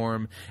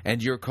storm,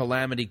 and your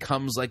calamity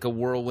comes like a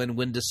whirlwind,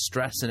 when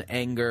distress and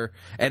anger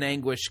and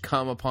anguish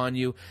come upon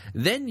you,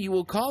 then you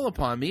will call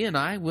upon me, and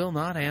I will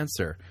not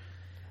answer.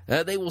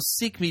 They will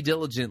seek me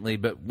diligently,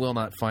 but will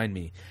not find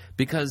me,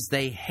 because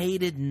they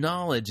hated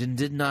knowledge and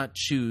did not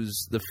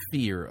choose the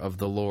fear of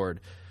the Lord,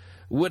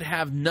 would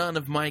have none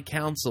of my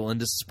counsel, and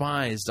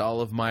despised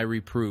all of my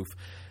reproof.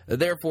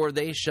 Therefore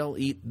they shall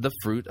eat the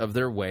fruit of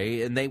their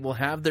way, and they will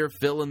have their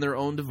fill in their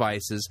own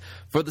devices.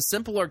 For the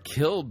simple are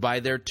killed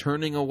by their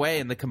turning away,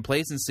 and the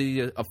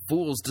complacency of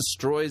fools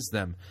destroys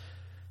them.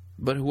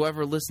 But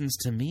whoever listens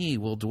to me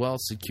will dwell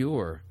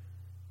secure,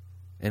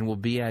 and will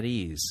be at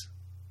ease,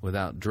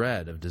 without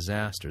dread of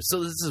disaster."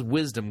 So this is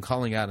wisdom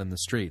calling out in the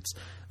streets.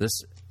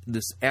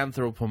 This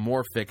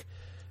anthropomorphic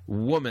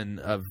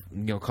woman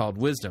called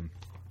wisdom.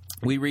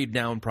 We read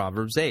now in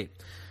Proverbs 8.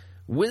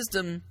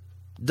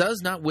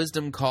 Does not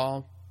wisdom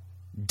call?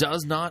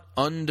 Does not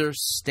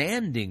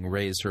understanding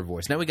raise her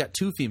voice? Now we got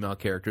two female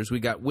characters.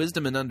 We got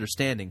wisdom and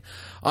understanding.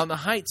 On the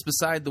heights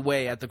beside the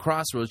way, at the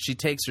crossroads, she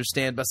takes her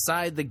stand.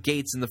 Beside the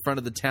gates in the front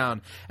of the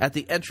town, at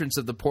the entrance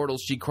of the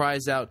portals, she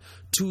cries out,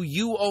 "To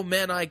you, O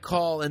men, I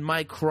call, and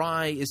my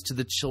cry is to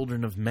the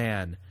children of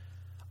man.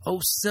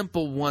 O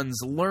simple ones,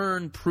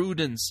 learn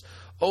prudence.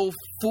 O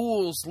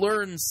fools,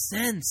 learn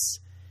sense.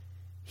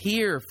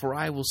 Hear, for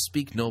I will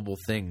speak noble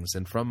things,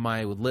 and from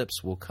my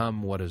lips will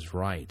come what is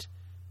right.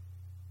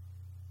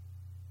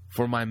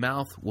 For my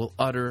mouth will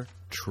utter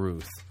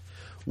truth.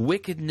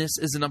 Wickedness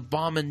is an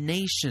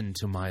abomination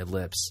to my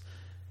lips.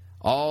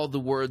 All the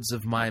words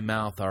of my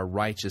mouth are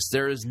righteous.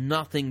 There is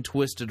nothing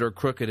twisted or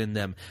crooked in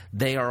them.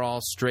 They are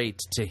all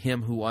straight to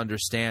him who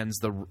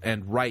understands,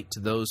 and right to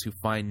those who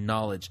find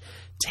knowledge.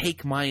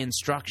 Take my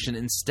instruction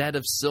instead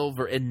of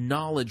silver, and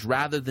knowledge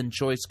rather than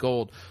choice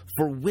gold.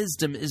 For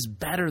wisdom is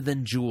better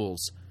than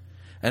jewels,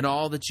 and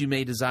all that you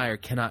may desire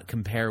cannot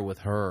compare with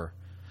her.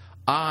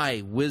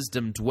 I,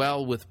 wisdom,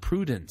 dwell with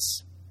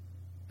prudence,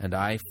 and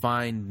I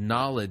find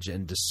knowledge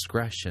and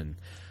discretion.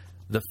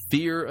 The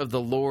fear of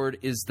the Lord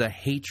is the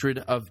hatred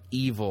of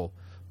evil.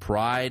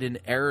 Pride and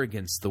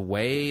arrogance, the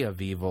way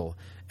of evil,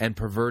 and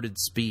perverted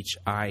speech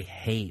I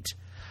hate.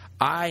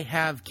 I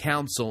have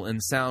counsel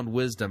and sound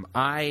wisdom.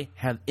 I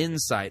have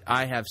insight.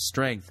 I have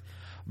strength.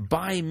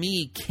 By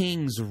me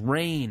kings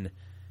reign,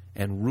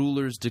 and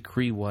rulers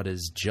decree what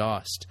is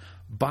just.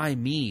 By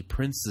me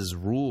princes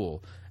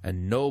rule,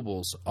 and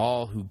nobles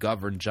all who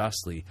govern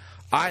justly.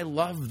 I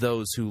love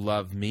those who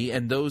love me,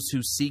 and those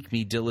who seek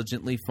me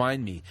diligently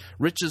find me.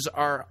 Riches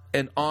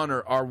and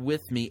honor are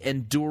with me,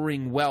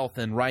 enduring wealth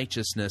and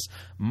righteousness.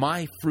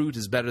 My fruit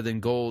is better than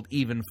gold,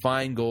 even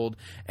fine gold,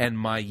 and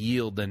my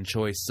yield than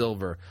choice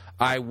silver.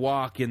 I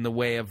walk in the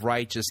way of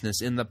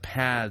righteousness, in the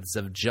paths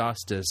of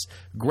justice,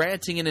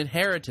 granting an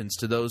inheritance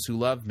to those who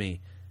love me,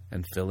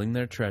 and filling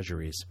their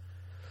treasuries.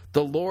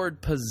 The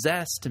Lord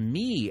possessed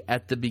me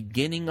at the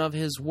beginning of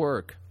his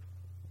work,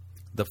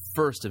 the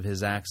first of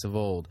his acts of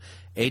old.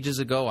 Ages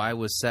ago I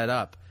was set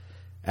up,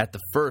 at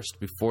the first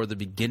before the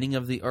beginning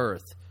of the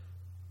earth.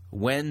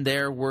 When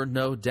there were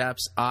no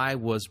depths, I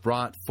was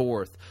brought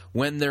forth.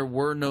 When there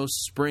were no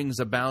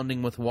springs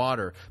abounding with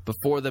water,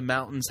 before the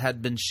mountains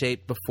had been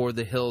shaped, before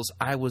the hills,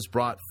 I was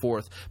brought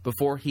forth.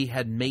 Before he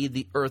had made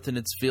the earth in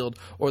its field,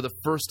 or the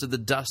first of the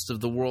dust of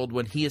the world,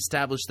 when he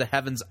established the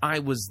heavens, I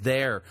was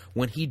there.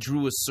 When he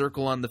drew a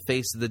circle on the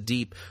face of the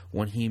deep,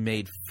 when he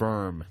made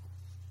firm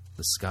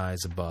the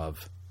skies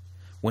above.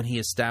 When he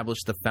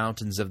established the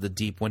fountains of the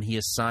deep, when he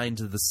assigned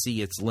to the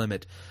sea its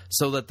limit,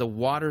 so that the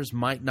waters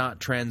might not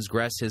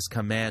transgress his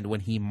command, when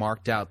he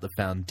marked out the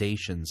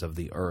foundations of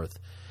the earth.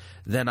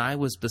 Then I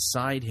was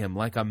beside him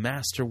like a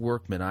master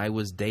workman. I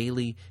was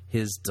daily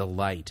his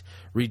delight,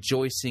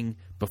 rejoicing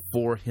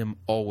before him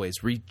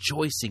always,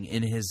 rejoicing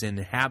in his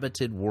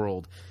inhabited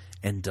world,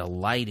 and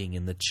delighting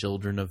in the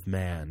children of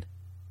man.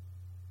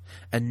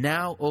 And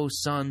now, O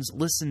sons,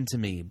 listen to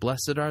me.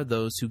 Blessed are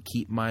those who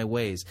keep my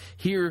ways.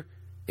 Hear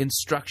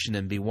instruction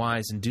and be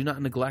wise, and do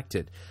not neglect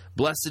it.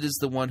 Blessed is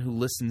the one who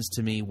listens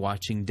to me,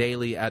 watching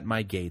daily at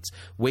my gates,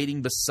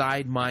 waiting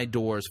beside my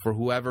doors. For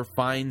whoever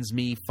finds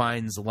me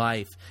finds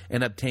life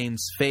and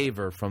obtains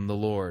favor from the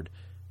Lord.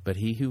 But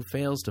he who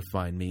fails to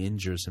find me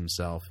injures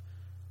himself.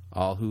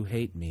 All who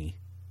hate me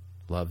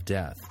love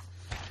death.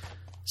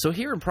 So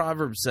here in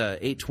Proverbs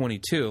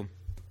 8:22,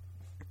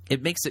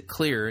 it makes it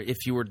clear,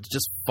 if you were to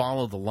just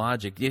follow the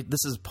logic,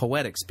 this is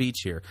poetic speech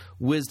here,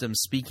 wisdom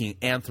speaking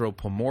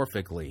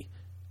anthropomorphically,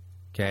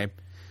 okay,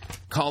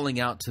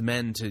 calling out to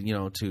men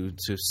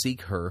to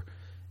seek her,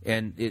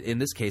 and in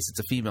this case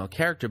it's a female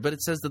character, but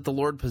it says that the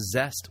Lord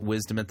possessed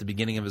wisdom at the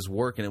beginning of his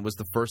work, and it was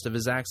the first of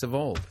his acts of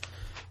old.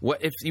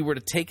 What if you were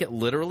to take it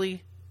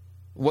literally?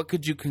 What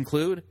could you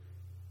conclude?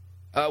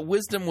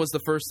 Wisdom was the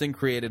first thing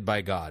created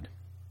by God.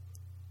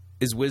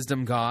 Is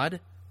wisdom God?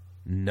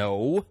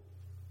 No.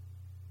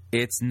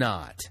 It's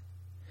not.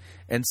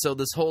 And so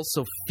this whole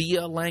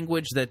Sophia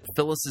language that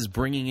Phyllis is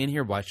bringing in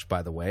here, which,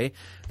 by the way,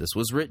 this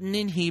was written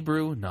in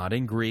Hebrew, not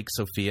in Greek.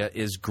 Sophia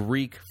is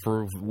Greek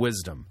for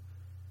wisdom.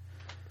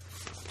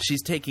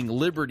 She's taking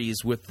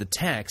liberties with the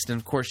text, and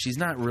of course she's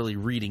not really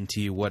reading to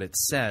you what it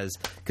says,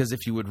 because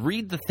if you would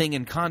read the thing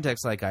in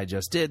context like I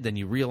just did, then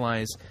you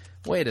realize,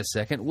 wait a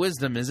second,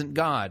 wisdom isn't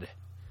God.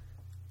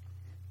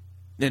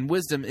 And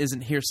wisdom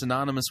isn't here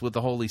synonymous with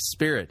the Holy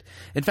Spirit.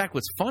 In fact,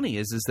 what's funny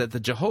is that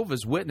the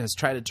Jehovah's Witness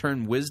try to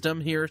turn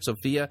wisdom here,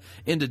 Sophia,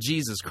 into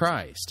Jesus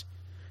Christ.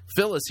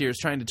 Phyllis here is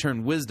trying to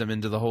turn wisdom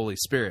into the Holy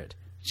Spirit.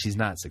 She's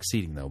not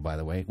succeeding, though, by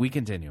the way. We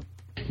continue.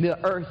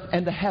 The earth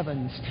and the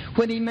heavens.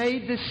 When he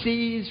made the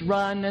seas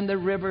run and the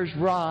rivers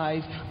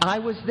rise, I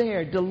was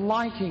there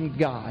delighting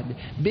God,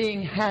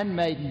 being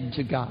handmaiden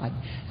to God.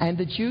 And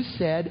the Jews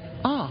said,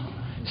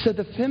 so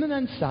the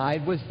feminine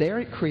side was there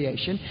at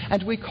creation,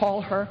 and we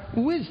call her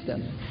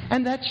wisdom.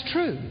 And that's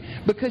true,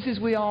 because as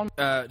we all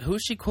know...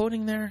 Who's she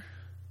quoting there?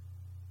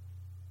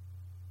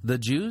 The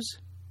Jews?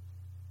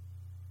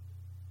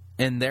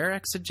 In their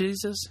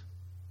exegesis?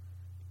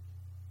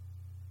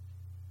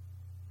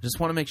 Just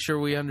want to make sure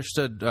we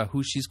understood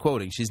who she's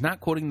quoting. She's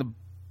not quoting the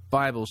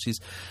Bible. She's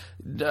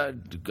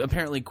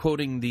apparently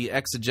quoting the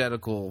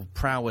exegetical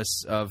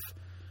prowess of...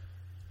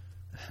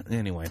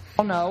 Anyway.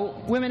 Oh,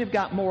 no, women have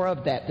got more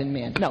of that than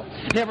men. No,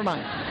 never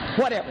mind.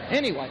 Whatever.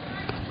 Anyway,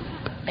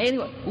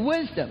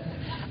 wisdom.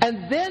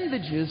 And then the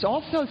Jews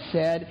also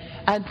said,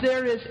 and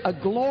there is a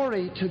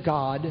glory to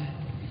God.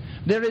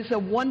 There is a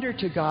wonder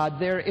to God.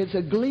 There is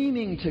a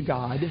gleaming to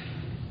God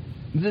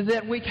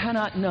that we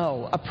cannot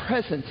know, a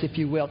presence, if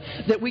you will,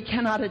 that we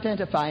cannot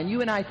identify. And you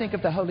and I think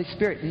of the Holy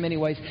Spirit in many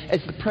ways as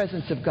the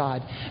presence of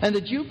God. And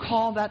the Jew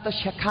called that the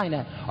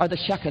Shekinah or the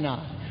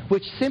Shekinah,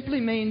 which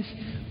simply means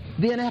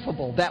the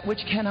ineffable, that which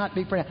cannot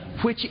be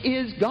pronounced, which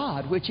is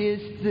God, which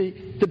is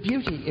the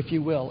beauty, if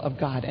you will, of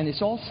God, and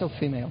it's also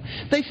female.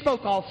 They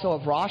spoke also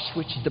of Rosh,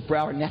 which is the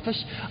Brower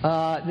Nefesh,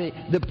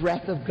 the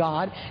breath of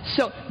God.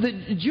 So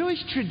the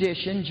Jewish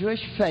tradition, Jewish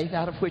faith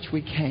out of which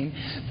we came,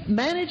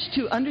 managed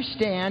to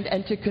understand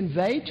and to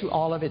convey to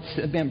all of its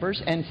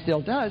members, and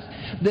still does,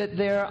 that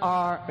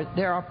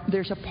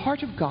there's a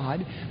part of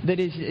God that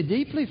is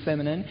deeply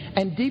feminine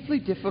and deeply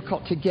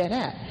difficult to get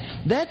at.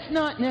 That's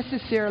not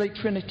necessarily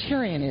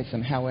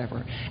Trinitarianism,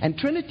 however. And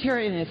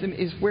Trinitarianism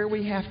is where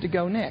we have to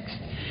go next.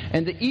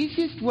 And the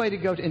easiest way to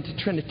go into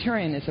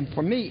Trinitarianism,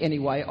 for me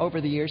anyway,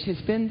 over the years, has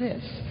been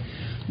this.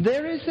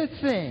 There is a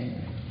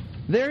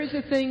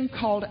thing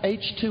called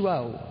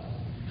H2O.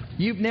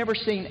 You've never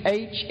seen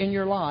H in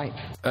your life.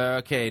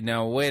 Okay,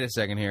 now wait a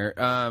second here.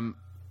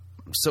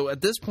 So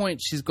at this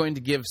point, she's going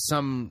to give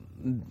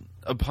some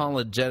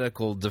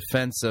apologetical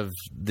defense of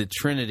the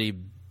Trinity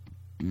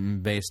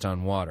based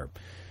on water.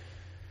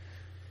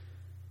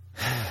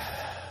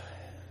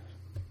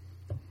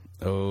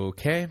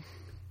 Okay.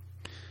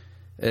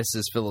 This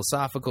is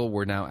philosophical.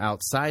 We're now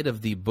outside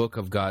of the book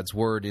of God's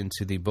Word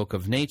into the book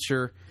of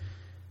nature.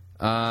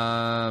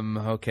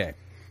 Okay.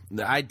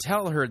 I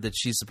tell her that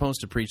she's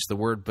supposed to preach the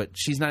Word, but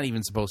she's not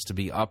even supposed to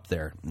be up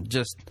there.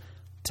 Just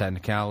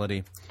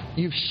technicality.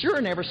 You've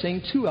sure never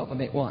seen two of them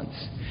at once.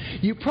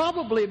 You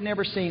probably have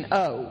never seen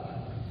O,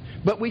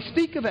 but we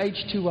speak of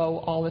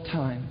H2O all the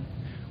time.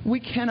 We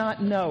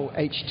cannot know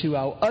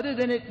H2O other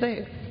than it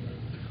there.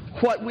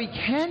 What we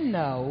can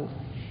know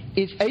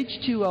is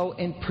H2O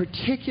in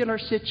particular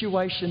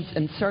situations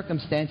and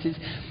circumstances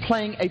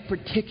playing a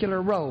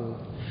particular role,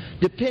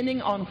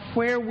 depending on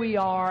where we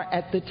are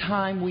at the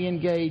time we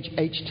engage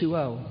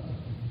H2O.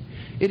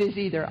 It is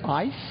either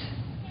ice,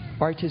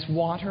 or it is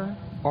water,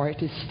 or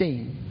it is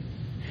steam.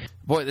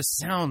 Boy, this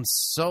sounds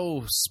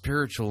so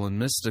spiritual and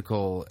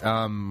mystical.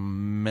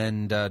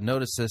 And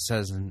notice this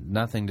has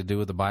nothing to do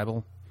with the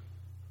Bible.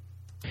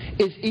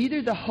 Is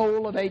either the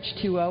whole of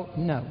H2O?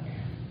 No.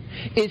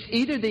 Is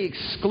either the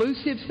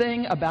exclusive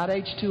thing about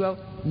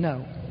H2O?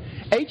 No.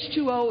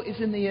 H2O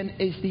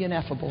is the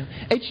ineffable.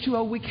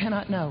 H2O we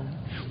cannot know.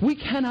 We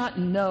cannot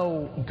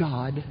know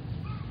God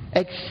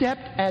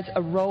except as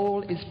a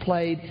role is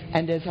played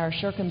and as our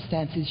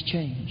circumstances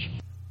change.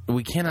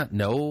 We cannot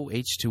know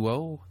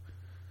H2O?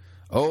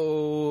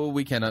 Oh,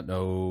 we cannot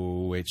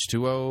know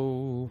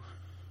H2O.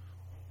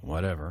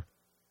 Whatever.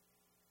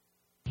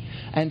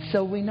 And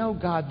so we know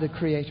God the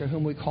Creator,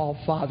 whom we call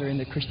Father in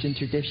the Christian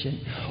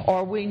tradition.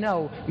 Or we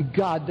know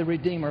God the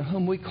Redeemer,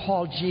 whom we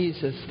call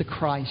Jesus the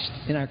Christ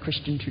in our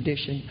Christian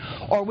tradition.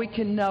 Or we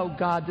can know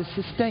God the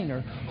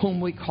Sustainer,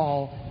 whom we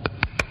call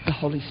the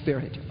Holy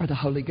Spirit, or the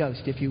Holy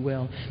Ghost, if you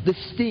will. The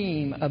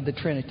steam of the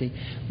Trinity.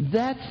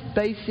 That's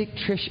basic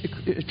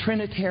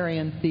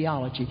Trinitarian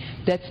theology.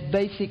 That's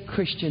basic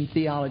Christian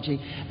theology.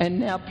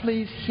 And now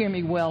please hear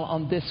me well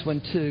on this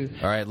one too.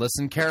 All right,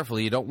 listen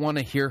carefully. You don't want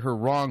to hear her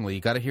wrongly. You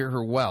got to hear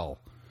her well.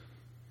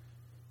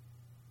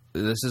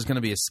 This is going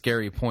to be a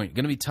scary point.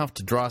 Going to be tough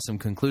to draw some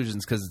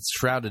conclusions because it's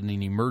shrouded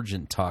in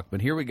emergent talk. But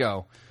here we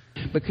go.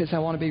 Because I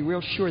want to be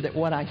real sure that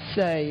what I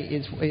say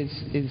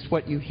is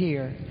what you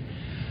hear.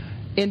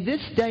 In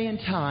this day and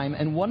time,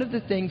 and one of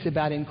the things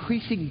about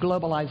increasing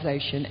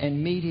globalization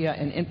and media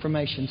and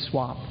information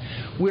swap,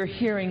 we're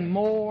hearing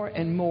more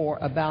and more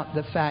about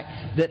the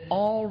fact that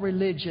all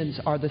religions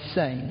are the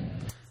same.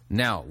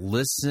 Now,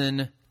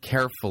 listen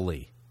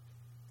carefully.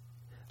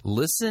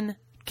 Listen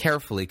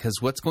carefully, because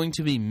what's going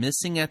to be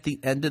missing at the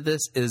end of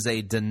this is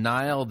a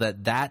denial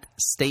that that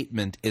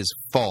statement is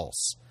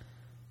false.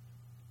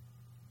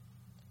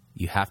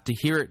 You have to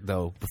hear it,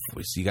 though,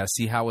 so you got to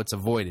see how it's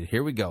avoided.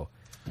 Here we go.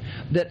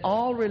 That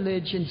all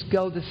religions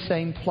go the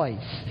same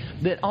place,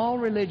 that all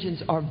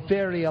religions are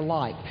very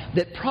alike,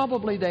 that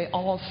probably they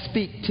all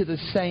speak to the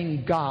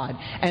same God,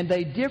 and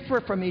they differ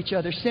from each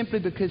other simply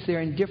because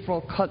they're in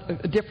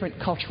different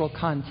cultural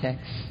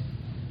contexts.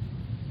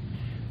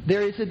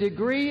 There is a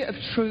degree of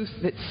truth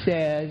that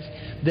says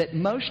that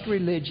most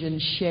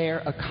religions share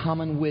a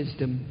common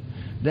wisdom.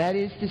 That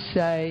is to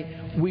say,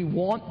 we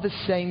want the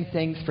same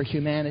things for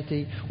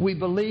humanity. We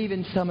believe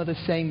in some of the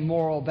same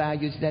moral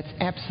values. That's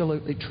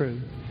absolutely true.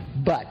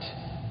 But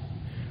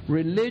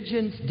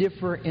religions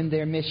differ in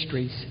their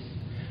mysteries.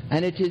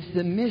 And it is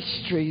the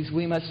mysteries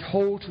we must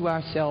hold to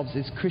ourselves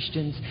as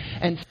Christians.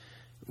 And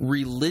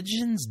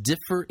religions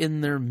differ in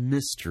their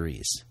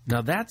mysteries.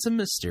 Now that's a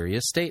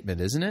mysterious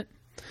statement, isn't it?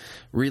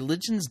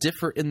 Religions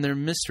differ in their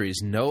mysteries.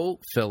 No,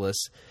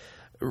 Phyllis.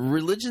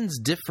 Religions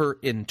differ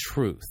in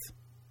truth.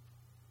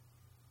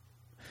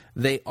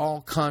 They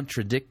all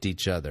contradict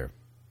each other.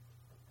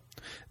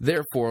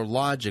 Therefore,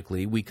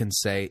 logically, we can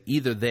say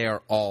either they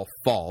are all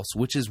false,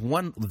 which is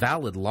one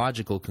valid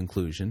logical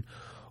conclusion,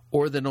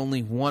 or that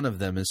only one of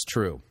them is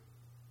true.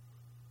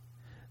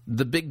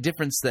 The big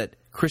difference that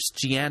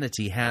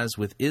Christianity has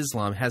with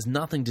Islam has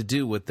nothing to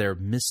do with their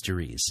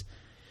mysteries.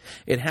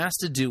 It has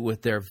to do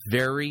with their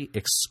very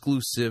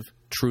exclusive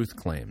truth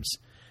claims.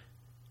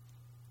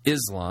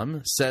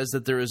 Islam says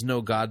that there is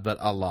no God but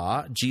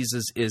Allah.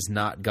 Jesus is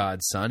not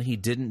God's son. He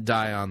didn't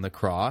die on the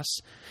cross.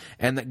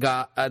 And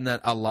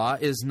that Allah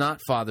is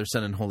not Father,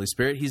 Son, and Holy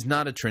Spirit. He's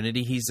not a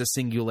trinity. He's a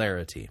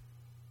singularity.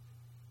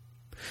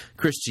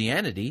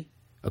 Christianity,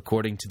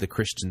 according to the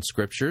Christian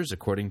scriptures,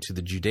 according to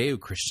the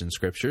Judeo-Christian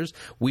scriptures,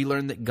 we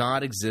learn that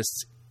God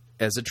exists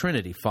as a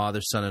trinity, Father,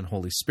 Son, and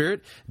Holy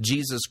Spirit.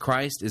 Jesus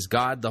Christ is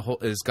God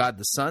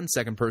the Son,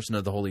 second person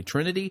of the Holy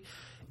Trinity,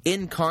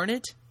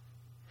 incarnate,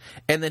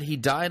 and that he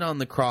died on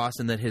the cross,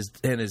 and that his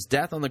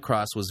death on the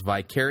cross was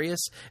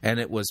vicarious, and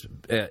it was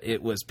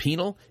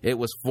penal. It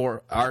was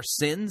for our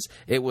sins.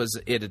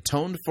 It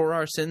atoned for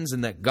our sins,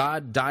 and that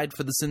God died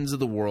for the sins of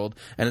the world,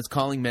 and is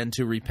calling men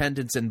to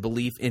repentance and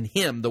belief in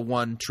him, the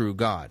one true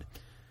God.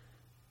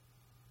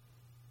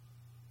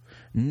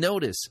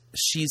 Notice,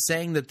 she's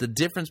saying that the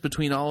difference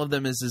between all of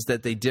them is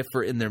that they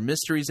differ in their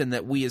mysteries and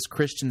that we as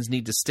Christians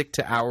need to stick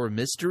to our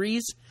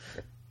mysteries.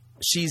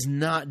 She's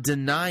not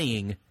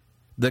denying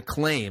the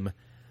claim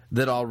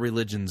that all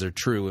religions are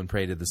true and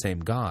pray to the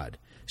same God.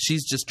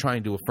 She's just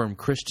trying to affirm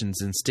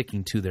Christians in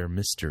sticking to their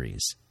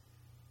mysteries.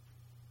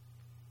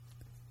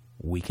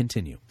 We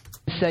continue.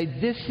 Say,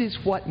 this is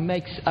what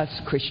makes us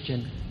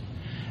Christian.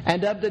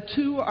 And of the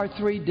 2 or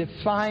 3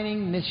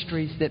 defining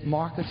mysteries that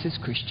mark us as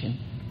Christian,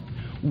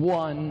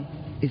 one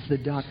is the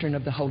doctrine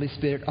of the Holy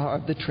Spirit, or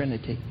of the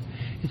Trinity.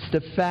 It's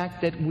the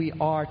fact that we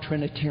are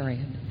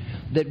Trinitarian,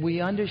 that we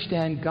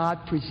understand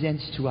God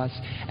presents to us.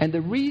 And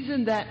the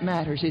reason that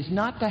matters is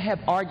not to have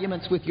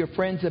arguments with your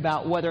friends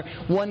about whether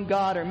one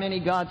God or many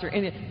gods or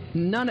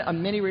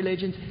many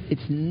religions.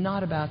 It's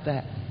not about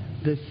that.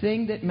 The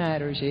thing that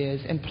matters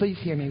is, and please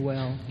hear me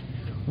well,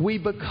 we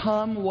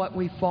become what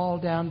we fall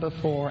down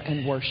before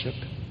and worship.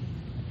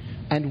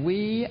 And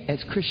we,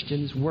 as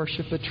Christians,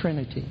 worship a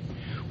Trinity.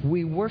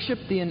 We worship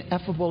the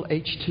ineffable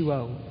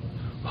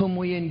H2O, whom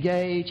we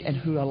engage and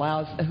who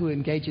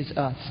engages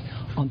us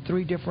on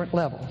 3 different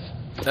levels.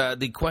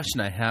 The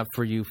question I have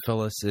for you,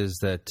 Phyllis, is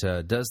that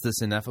does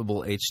this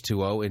ineffable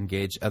H2O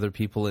engage other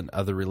people in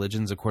other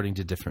religions according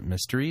to different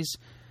mysteries?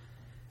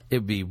 It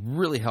would be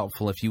really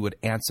helpful if you would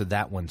answer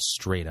that one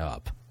straight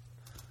up.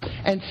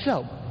 And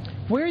so,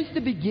 where is the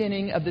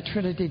beginning of the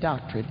Trinity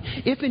doctrine?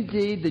 If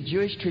indeed the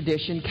Jewish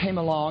tradition came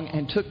along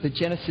and took the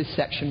Genesis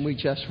section we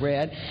just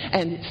read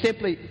and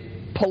simply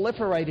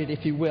proliferated,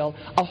 if you will,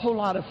 a whole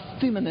lot of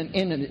feminine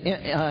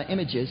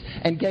images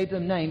and gave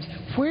them names,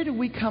 where do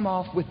we come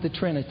off with the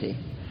Trinity?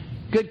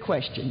 Good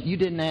question. You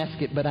didn't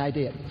ask it, but I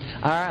did.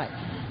 All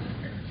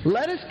right.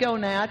 Let us go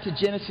now to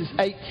Genesis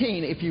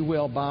 18, if you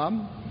will,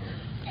 Bob.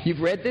 You've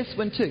read this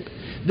one too.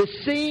 The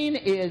scene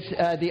is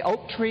the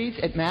oak trees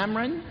at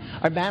Mamre.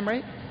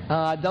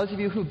 Those of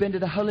you who've been to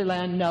the Holy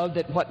Land know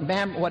that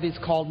what is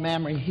called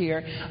Mamre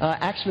here,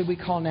 actually we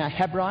call now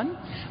Hebron.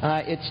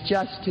 It's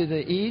just to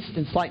the east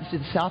and slightly to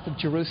the south of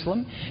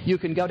Jerusalem. You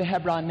can go to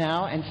Hebron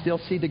now and still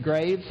see the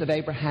graves of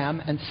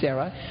Abraham and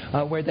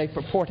Sarah, where they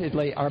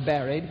purportedly are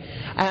buried.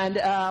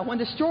 And when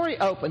the story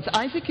opens,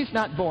 Isaac is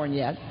not born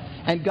yet.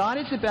 And God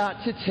is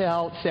about to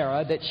tell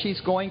Sarah that she's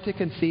going to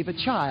conceive a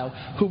child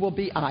who will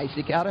be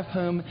Isaac, out of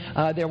whom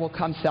there will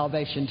come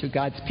salvation to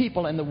God's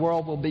people and the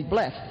world will be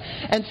blessed.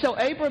 And so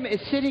Abram is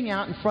sitting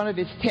out in front of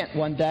his tent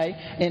one day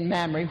in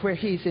Mamre where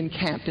he's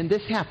encamped, and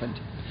this happened.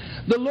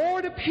 The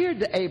Lord appeared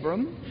to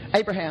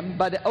Abraham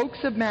by the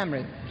oaks of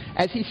Mamre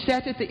as he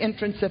sat at the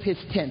entrance of his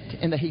tent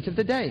in the heat of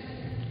the day.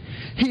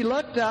 He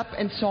looked up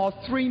and saw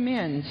 3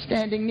 men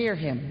standing near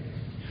him.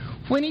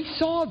 When he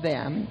saw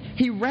them,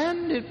 he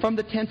ran from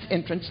the tent's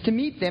entrance to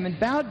meet them and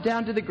bowed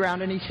down to the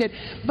ground, and he said,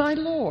 "My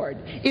Lord,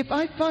 if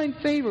I find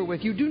favor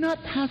with you, do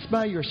not pass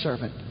by your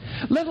servant.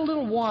 Let a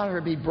little water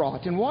be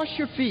brought, and wash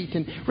your feet,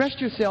 and rest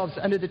yourselves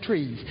under the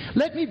trees.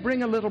 Let me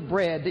bring a little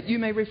bread, that you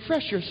may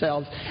refresh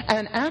yourselves,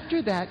 and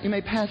after that you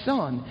may pass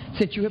on,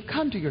 since you have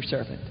come to your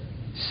servant."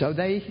 So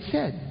they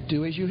said,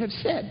 "Do as you have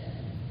said."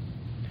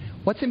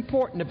 What's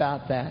important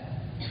about that?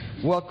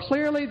 Well,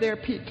 clearly there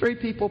are 3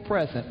 people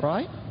present,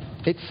 right?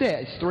 It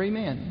says 3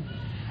 men.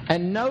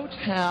 And note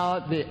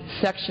how the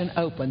section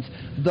opens.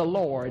 The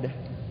Lord.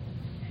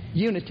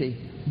 Unity.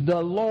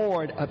 The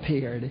Lord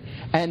appeared.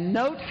 And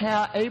note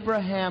how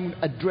Abraham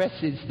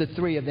addresses the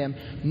 3 of them.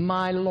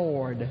 My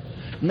Lord.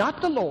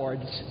 Not the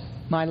Lord's.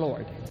 My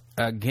Lord.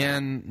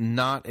 Again,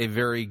 not a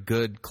very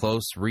good,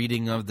 close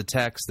reading of the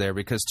text there,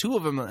 because 2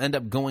 of them end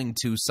up going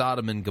to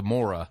Sodom and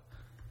Gomorrah.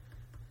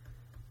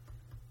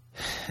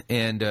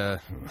 And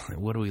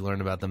what do we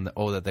learn about them?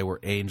 Oh, that they were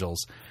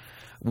angels.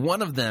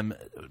 One of them,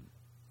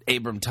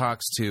 Abram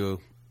talks to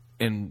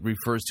and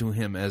refers to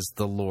him as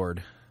the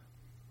Lord.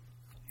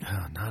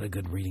 Oh, not a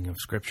good reading of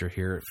Scripture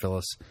here,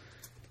 Phyllis.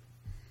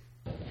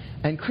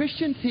 And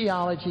Christian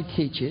theology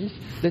teaches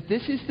that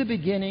this is the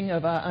beginning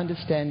of our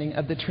understanding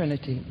of the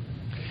Trinity.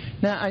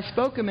 Now, I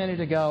spoke a minute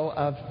ago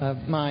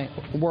of my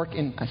work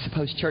in, I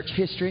suppose, church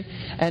history,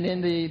 and in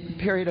the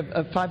period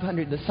of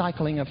 500, the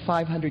cycling of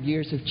 500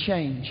 years of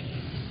change.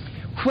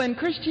 When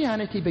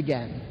Christianity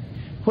began,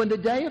 when the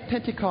day of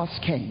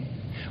Pentecost came,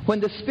 when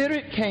the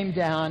Spirit came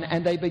down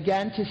and they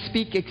began to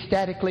speak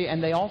ecstatically,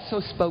 and they also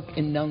spoke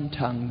in known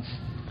tongues.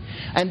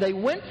 And they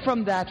went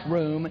from that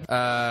room.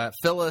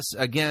 Phyllis,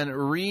 again,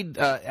 read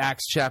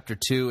Acts chapter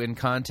 2 in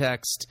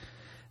context.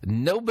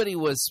 Nobody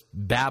was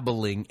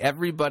babbling.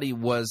 Everybody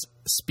was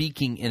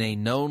speaking in a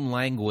known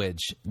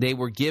language. They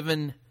were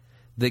given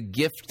the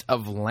gift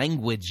of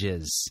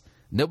languages.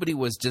 Nobody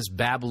was just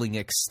babbling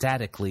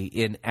ecstatically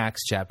in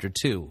Acts chapter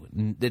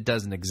 2. It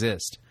doesn't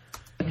exist.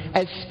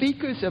 As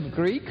speakers of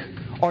Greek,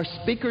 or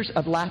speakers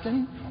of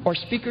Latin, or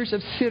speakers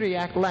of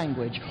Syriac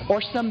language, or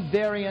some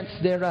variants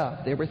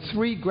thereof. There were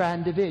 3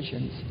 grand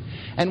divisions.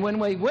 And when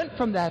we went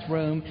from that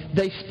room,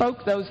 they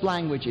spoke those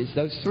languages,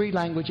 those 3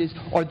 languages,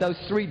 or those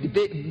 3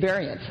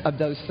 variants of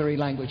those 3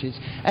 languages.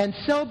 And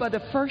so by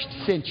the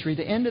 1st century,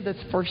 the end of the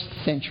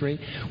 1st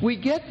century, we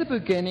get the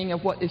beginning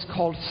of what is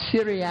called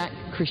Syriac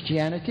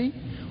Christianity,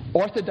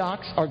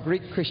 Orthodox or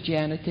Greek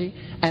Christianity,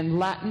 and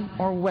Latin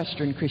or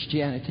Western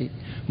Christianity.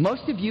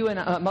 Most of you, and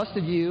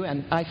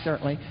I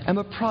certainly, am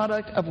a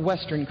product of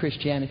Western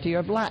Christianity, or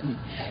of Latin.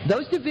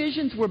 Those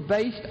divisions were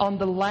based on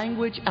the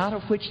language out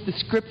of which the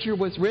Scripture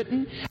was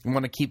written. I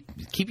want to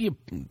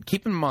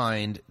keep in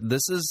mind,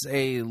 this is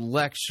a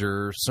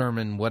lecture,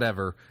 sermon,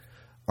 whatever,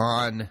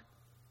 on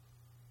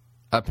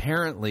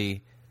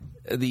apparently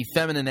the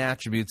feminine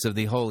attributes of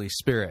the Holy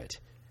Spirit.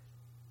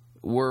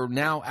 We're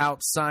now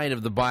outside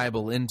of the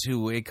Bible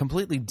into a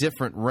completely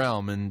different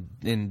realm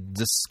in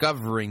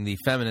discovering the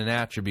feminine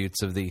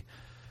attributes of the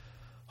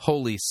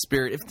Holy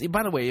Spirit.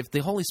 By the way, if the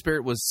Holy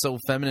Spirit was so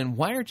feminine,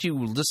 why aren't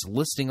you just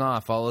listing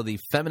off all of the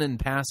feminine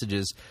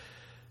passages,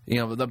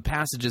 the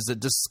passages that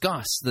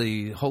discuss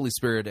the Holy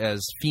Spirit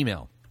as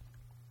female?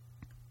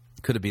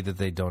 Could it be that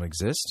they don't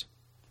exist?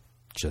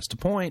 Just a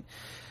point.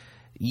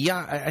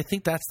 Yeah, I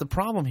think that's the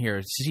problem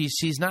here.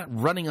 She's not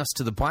running us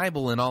to the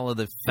Bible and all of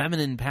the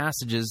feminine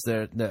passages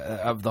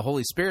of the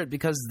Holy Spirit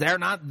because they're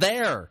not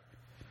there.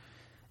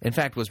 In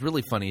fact, what's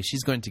really funny is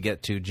she's going to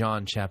get to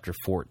John chapter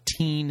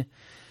 14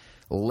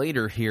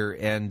 later here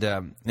and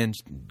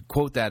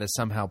quote that as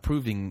somehow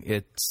proving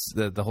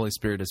the Holy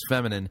Spirit is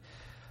feminine.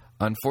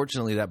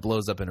 Unfortunately, that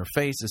blows up in her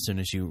face as soon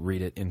as you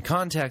read it in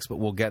context, but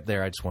we'll get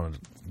there. I just want to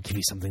give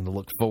you something to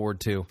look forward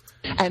to.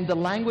 And the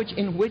language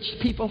in which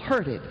people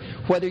heard it,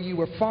 whether you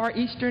were Far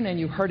Eastern and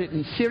you heard it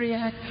in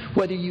Syriac,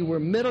 whether you were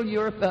Middle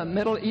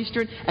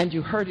Eastern and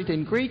you heard it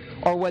in Greek,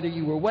 or whether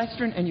you were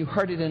Western and you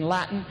heard it in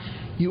Latin,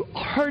 you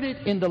heard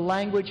it in the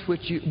language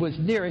which was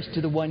nearest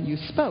to the one you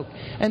spoke.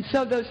 And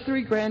so those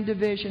three grand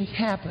divisions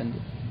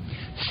happened.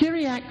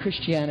 Syriac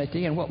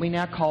Christianity, and what we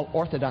now call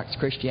Orthodox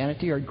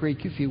Christianity, or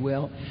Greek if you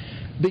will,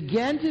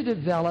 began to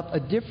develop a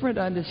different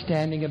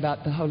understanding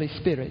about the Holy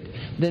Spirit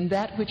than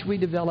that which we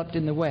developed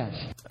in the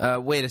West.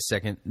 Wait a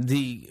second.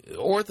 The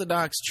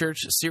Orthodox Church,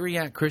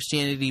 Syriac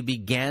Christianity,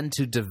 began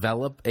to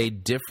develop a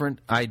different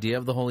idea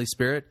of the Holy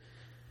Spirit?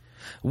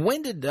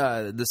 When did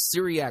the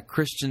Syriac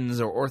Christians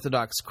or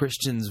Orthodox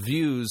Christians'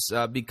 views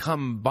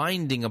become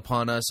binding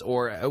upon us,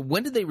 or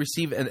when did they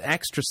receive an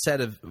extra set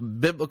of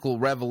biblical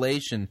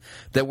revelation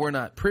that we're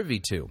not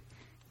privy to?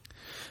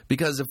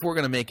 Because if we're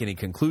going to make any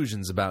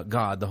conclusions about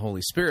God, the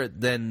Holy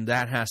Spirit, then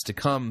that has to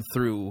come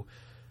through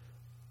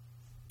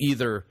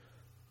either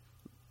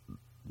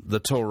the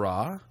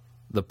Torah,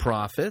 the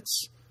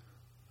prophets,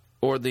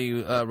 or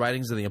the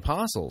writings of the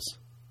apostles.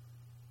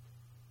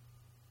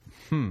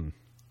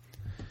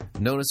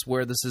 Notice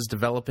where this is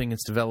developing.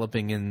 It's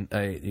developing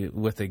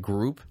with a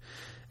group,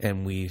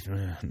 and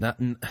not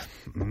in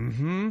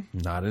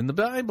the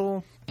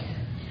Bible.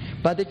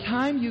 By the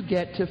time you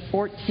get to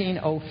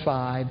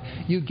 1405,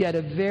 you get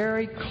a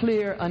very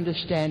clear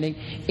understanding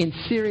in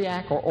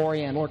Syriac or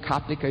Oriental or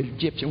Coptic or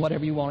Egyptian,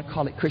 whatever you want to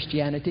call it,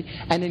 Christianity,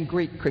 and in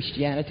Greek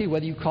Christianity,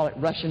 whether you call it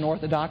Russian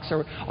Orthodox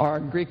or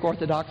Greek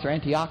Orthodox or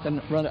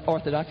Antiochian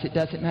Orthodox, it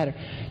doesn't matter.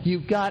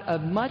 You've got a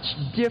much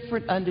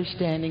different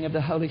understanding of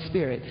the Holy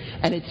Spirit,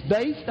 and it's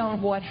based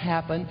on what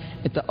happened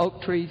at the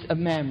oak trees of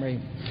Mamre.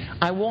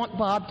 I want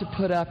Bob to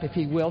put up, if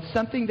he will,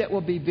 something that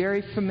will be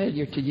very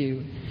familiar to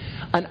you.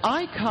 An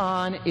icon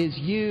is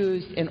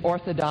used in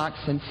Orthodox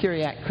and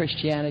Syriac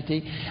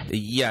Christianity.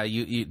 Yeah,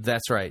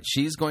 that's right.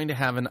 She's going to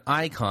have an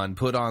icon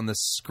put on the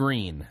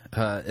screen,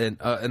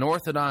 an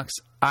Orthodox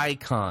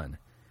icon.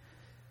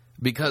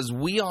 Because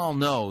we all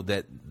know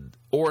that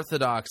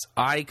Orthodox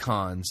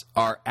icons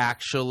are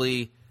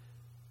actually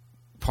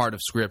part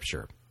of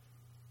Scripture.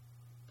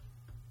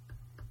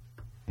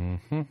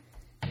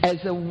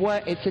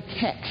 It's a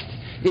text.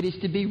 It is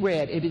to be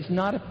read. It is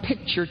not a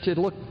picture to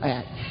look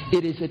at.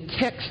 It is a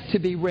text to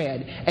be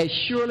read, as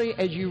surely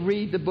as you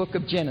read the book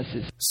of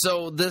Genesis.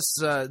 So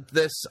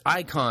this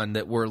icon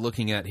that we're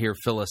looking at here,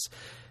 Phyllis,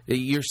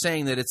 you're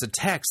saying that it's a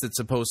text that's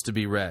supposed to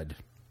be read.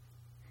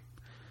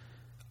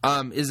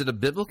 Is it a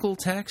biblical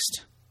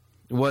text?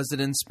 Was it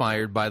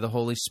inspired by the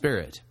Holy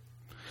Spirit?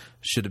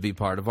 Should it be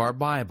part of our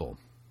Bible?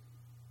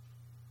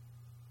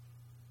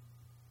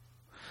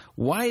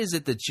 Why is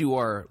it that you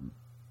are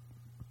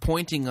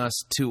pointing us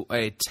to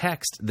a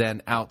text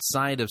then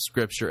outside of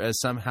Scripture as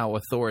somehow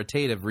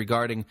authoritative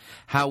regarding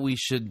how we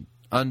should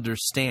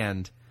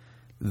understand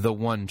the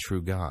one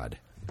true God?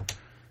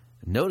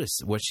 Notice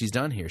what she's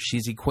done here.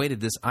 She's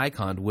equated this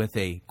icon with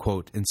a,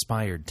 quote,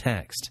 inspired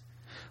text.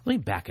 Let me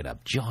back it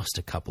up just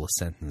a couple of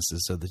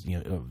sentences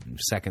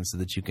seconds so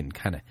that you can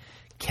kind of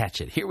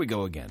catch it. Here we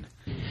go again.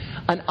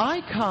 An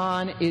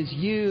icon is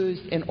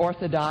used in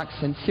Orthodox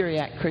and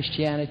Syriac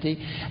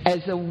Christianity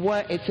as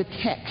it's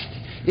a text.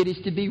 It is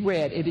to be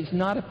read. It is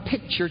not a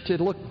picture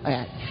to look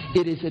at.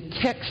 It is a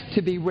text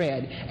to be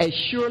read. As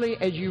surely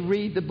as you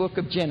read the book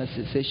of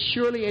Genesis, as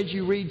surely as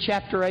you read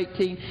chapter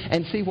 18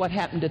 and see what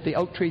happened at the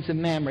oak trees of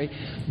Mamre,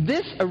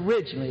 this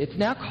originally, it's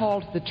now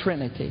called the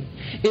Trinity.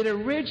 It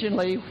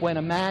originally, when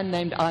a man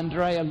named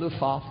Andrea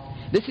Lufoff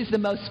This is the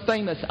most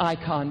famous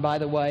icon, by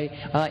the way,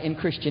 in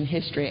Christian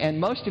history. And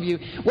most of you,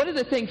 one of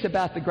the things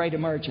about the Great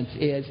Emergence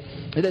is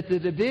that the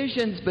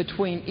divisions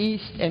between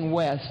East and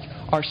West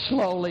are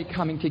slowly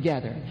coming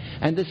together.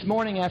 And this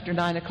morning after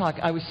 9 o'clock,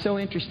 I was so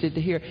interested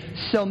to hear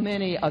so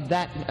many of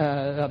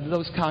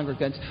those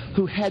congregants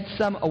who had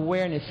some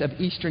awareness of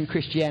Eastern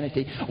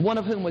Christianity, one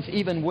of whom was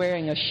even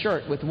wearing a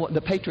shirt with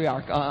the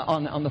patriarch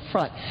on the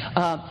front,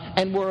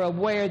 and were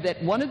aware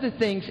that one of the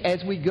things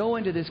as we go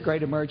into this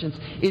Great Emergence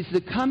is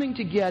the coming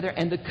together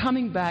and the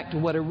coming back to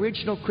what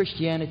original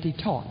Christianity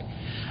taught.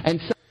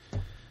 And so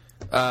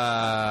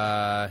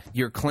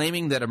you're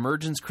claiming that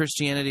emergence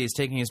Christianity is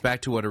taking us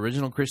back to what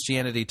original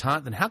Christianity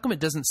taught, then how come it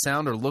doesn't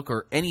sound or look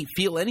or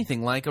feel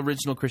anything like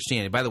original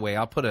Christianity? By the way,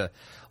 I'll put a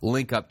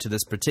link up to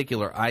this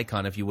particular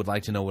icon if you would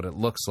like to know what it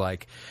looks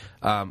like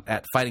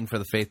at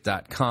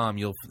fightingforthefaith.com.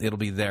 It'll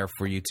be there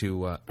for you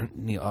to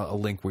a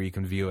link where you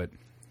can view it.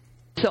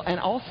 So, and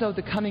also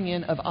the coming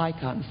in of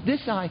icons.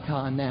 This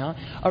icon now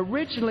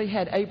originally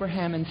had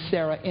Abraham and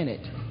Sarah in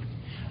it.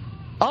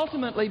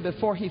 Ultimately,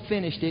 before he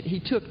finished it, he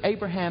took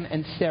Abraham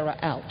and Sarah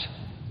out.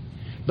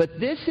 But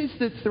this is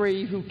the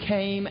three who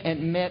came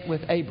and met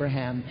with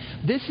Abraham.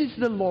 This is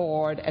the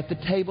Lord at the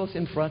tables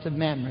in front of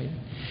Mamre.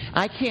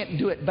 I can't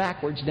do it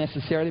backwards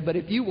necessarily, but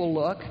if you will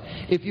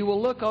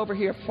look over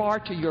here far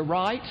to your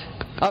left,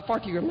 far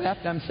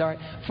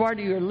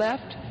to your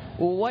left,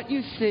 what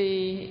you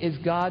see is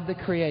God the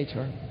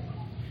Creator.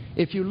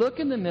 If you look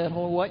in the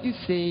middle, what you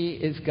see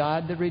is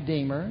God the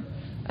Redeemer.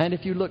 And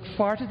if you look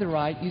far to the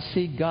right, you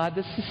see God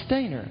the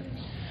Sustainer.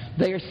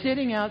 They are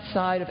sitting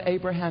outside of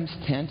Abraham's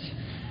tent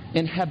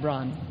in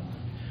Hebron.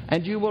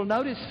 And you will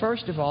notice,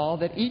 first of all,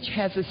 that each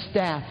has a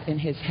staff in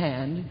his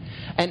hand,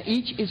 and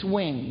each is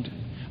winged.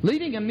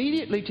 Leading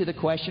immediately to the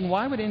question,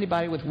 why would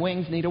anybody with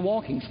wings need a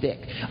walking stick?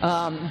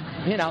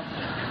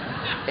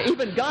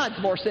 Even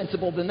God's more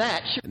sensible than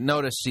that.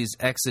 Notice she's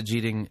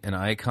exegeting an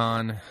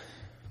icon.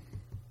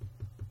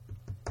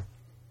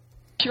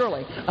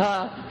 Surely.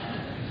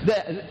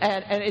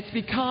 And it's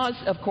because,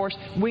 of course,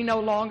 we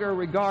no longer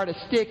regard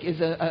a stick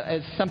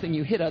as something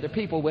you hit other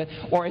people with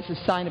or as a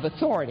sign of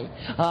authority.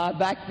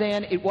 Back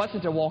then, it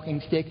wasn't a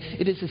walking stick.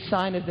 It is a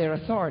sign of their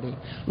authority.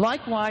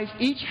 Likewise,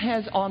 each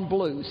has on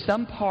blue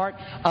some part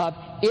of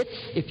its,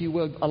 if you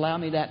will allow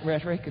me that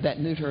rhetoric, that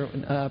neuter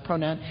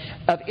pronoun,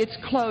 of its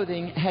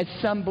clothing has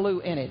some blue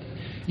in it.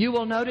 You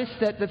will notice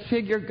that the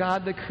figure,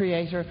 God the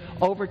Creator,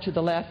 over to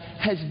the left,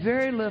 has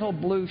very little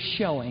blue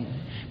showing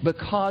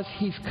because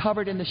he's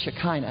covered in the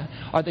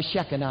Shekinah, or the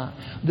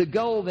Shekinah. The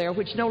gold there,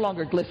 which no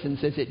longer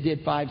glistens as it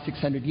did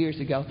 500-600 years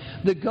ago,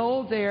 the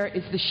gold there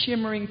is the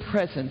shimmering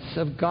presence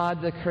of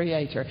God the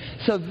Creator.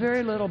 So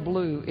very little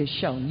blue is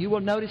shown. You will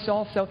notice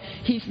also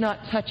he's not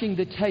touching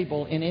the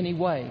table in any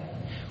way.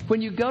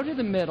 When you go to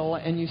the middle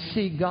and you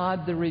see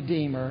God the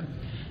Redeemer,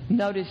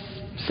 notice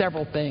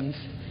several things.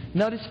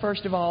 Notice,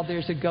 first of all,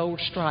 there's a gold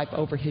stripe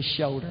over his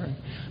shoulder.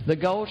 The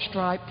gold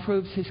stripe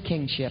proves his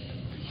kingship.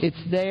 It's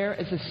there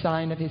as a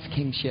sign of his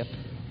kingship.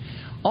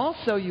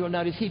 Also, you'll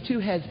notice he too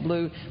has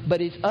blue,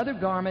 but his other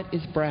garment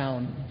is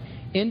brown,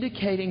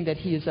 indicating that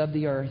he is of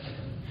the earth.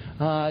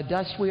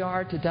 Dust we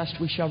are, to dust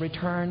we shall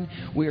return.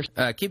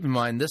 Keep in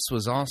mind, this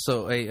was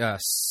also a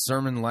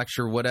sermon,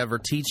 lecture, whatever,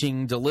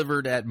 teaching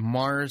delivered at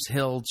Mars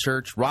Hill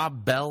Church,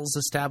 Rob Bell's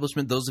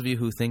establishment. Those of you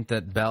who think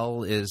that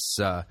Bell is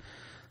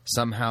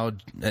somehow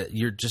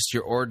you're just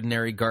your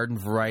ordinary garden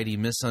variety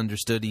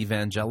misunderstood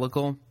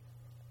evangelical.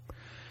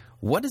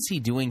 What is he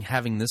doing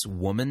having this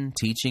woman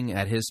teaching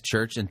at his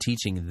church and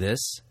teaching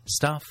this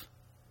stuff?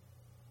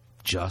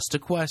 Just a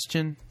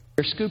question.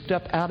 They're scooped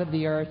up out of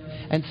the earth,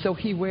 and so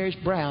he wears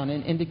brown,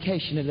 an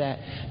indication of that.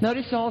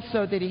 Notice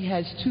also that he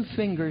has 2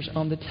 fingers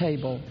on the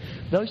table.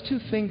 Those 2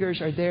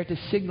 fingers are there to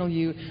signal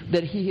you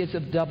that he is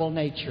of double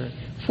nature,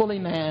 fully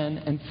man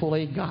and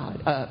fully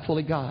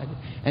God.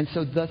 And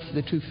so thus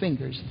the 2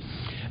 fingers.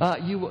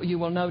 You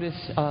will notice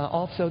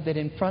also that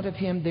in front of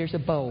him there's a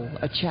bowl,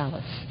 a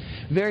chalice.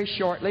 Very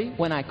shortly,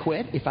 when I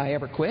quit, if I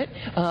ever quit,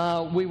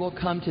 we will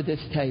come to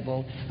this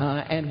table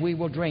and we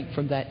will drink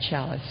from that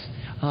chalice.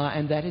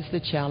 And that is the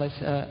chalice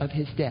of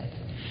his death.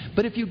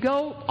 But if you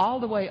go all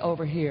the way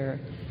over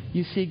here,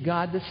 you see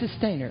God the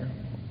Sustainer,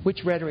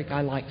 which rhetoric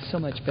I like so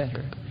much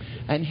better.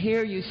 And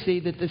here you see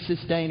that the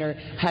Sustainer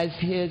has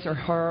his or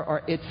her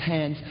or its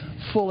hands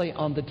fully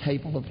on the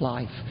table of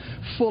life,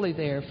 fully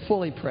there,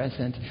 fully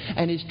present,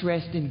 and is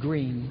dressed in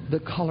green, the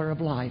color of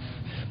life.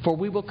 For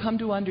we will come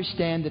to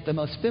understand that the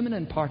most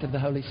feminine part of the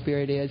Holy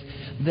Spirit is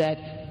that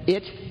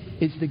it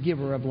is the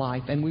giver of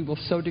life, and we will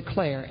so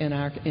declare in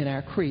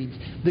our creeds,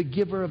 the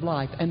giver of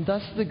life, and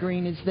thus the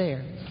green is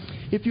there.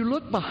 If you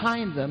look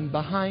behind them,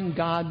 behind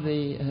God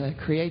the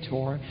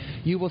Creator,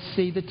 you will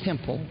see the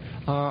temple,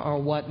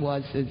 or what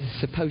was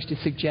supposed to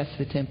suggest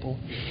the temple.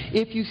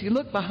 If you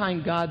look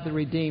behind God the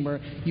Redeemer,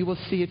 you will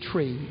see a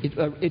tree.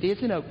 It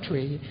is an oak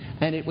tree,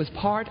 and it was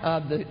part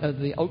of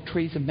the oak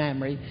trees of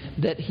Mamre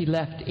that he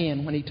left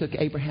in when he took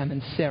Abraham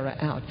and Sarah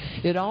out.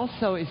 It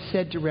also is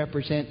said to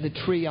represent the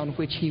tree on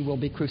which he will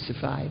be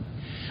crucified.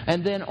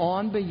 And then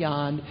on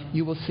beyond,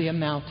 you will see a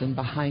mountain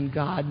behind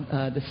God,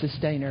 the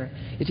Sustainer.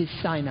 It is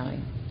Sinai.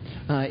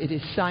 It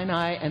is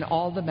Sinai and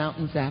all the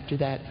mountains after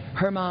that.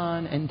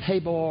 Hermon and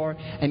Tabor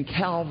and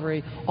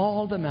Calvary,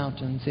 all the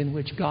mountains in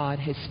which God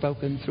has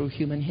spoken through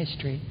human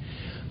history.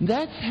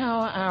 That's how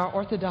our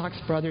Orthodox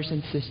brothers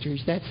and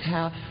sisters, that's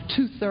how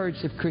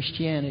 2/3 of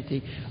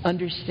Christianity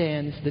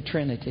understands the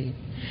Trinity.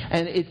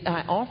 And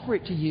I offer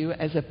it to you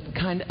as a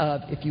kind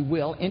of, if you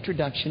will,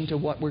 introduction to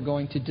what we're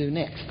going to do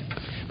next.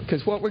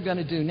 Because what we're going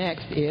to do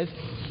next is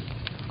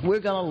we're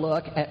going to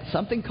look at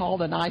something called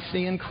the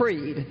Nicene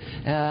Creed.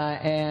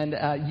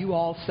 You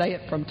all say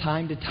it from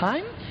time to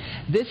time.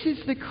 This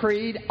is the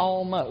creed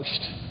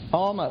almost.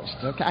 Almost.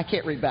 Okay, I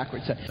can't read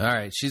backwards. All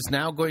right, she's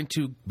now going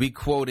to be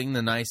quoting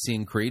the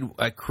Nicene Creed,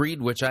 a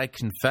creed which I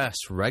confess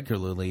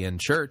regularly in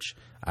church.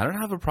 I don't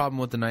have a problem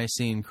with the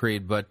Nicene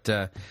Creed, but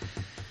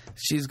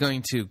she's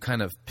going to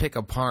kind of pick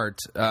apart.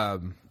 She's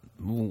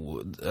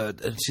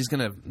going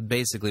to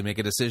basically make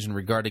a decision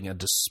regarding a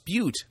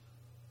dispute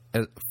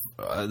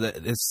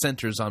that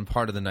centers on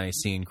part of the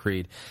Nicene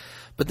Creed.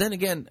 But then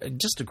again,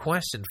 just a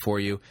question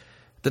for you.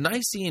 The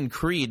Nicene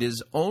Creed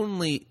is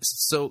only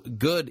so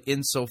good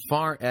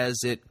insofar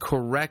as it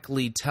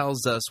correctly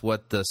tells us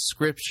what the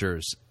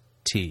Scriptures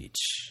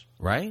teach,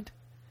 right?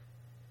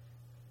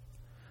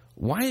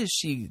 Why is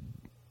she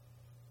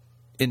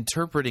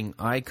interpreting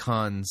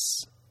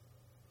icons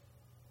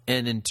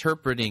and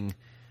interpreting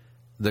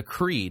the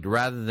Creed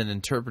rather than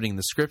interpreting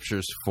the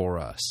Scriptures for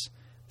us?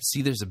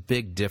 See, there's a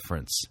big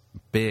difference.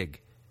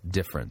 Big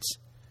difference.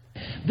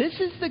 This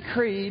is the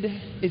creed.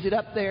 Is it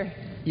up there?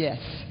 Yes.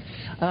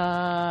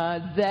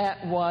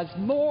 That was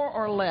more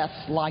or less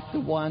like the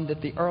one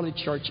that the early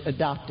church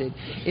adopted.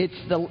 It's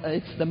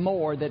the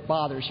more that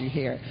bothers you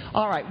here.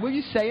 All right, will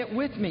you say it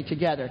with me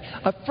together?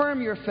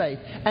 Affirm your faith.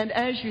 And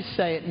as you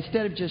say it,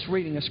 instead of just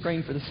reading a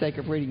screen for the sake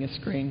of reading a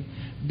screen,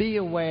 be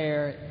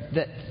aware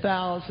that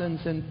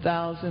thousands and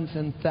thousands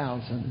and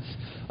thousands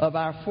of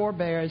our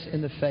forebears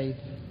in the faith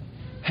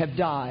have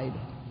died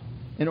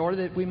in order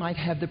that we might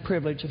have the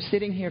privilege of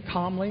sitting here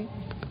calmly,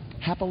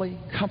 happily,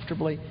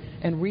 comfortably,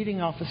 and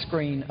reading off a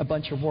screen a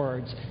bunch of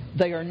words.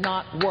 They are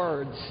not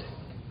words.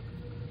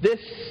 This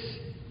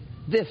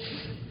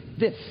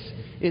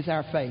is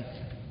our faith.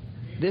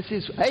 This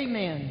is,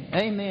 amen,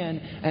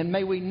 amen, and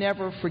may we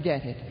never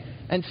forget it.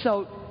 And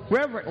so,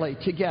 reverently,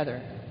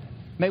 together,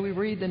 may we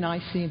read the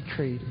Nicene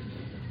Creed.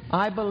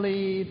 I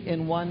believe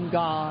in one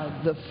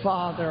God, the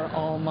Father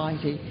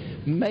Almighty,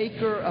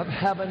 maker of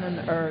heaven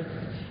and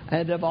earth,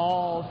 and of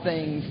all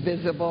things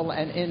visible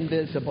and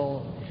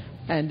invisible,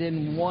 and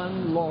in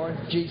one Lord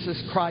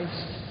Jesus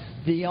Christ,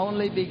 the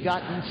only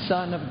begotten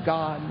Son of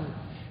God,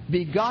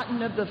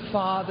 begotten of the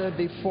Father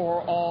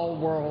before all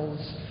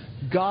worlds,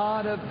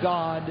 God of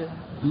God,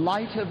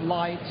 light of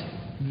light,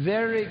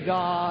 very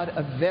God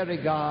of very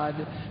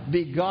God,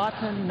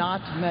 begotten,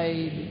 not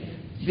made,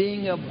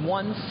 being of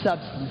one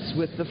substance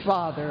with the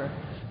Father,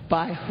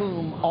 by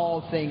whom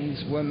all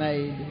things were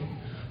made,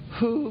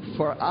 who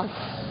for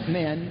us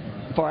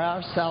men, for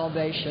our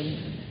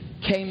salvation,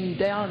 came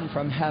down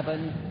from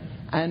heaven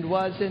and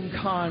was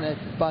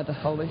incarnate by the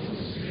Holy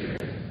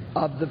Spirit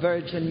of the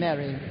Virgin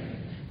Mary,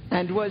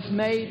 and was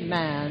made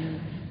man,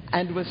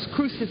 and was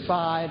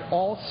crucified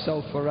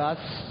also for us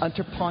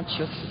unto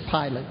Pontius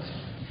Pilate.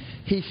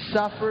 He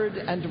suffered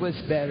and was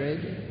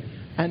buried,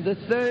 and the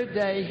third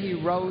day he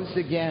rose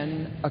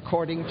again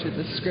according to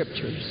the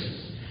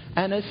Scriptures,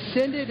 and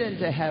ascended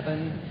into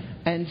heaven,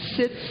 and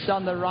sits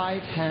on the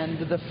right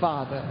hand of the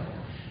Father.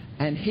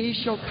 And he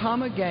shall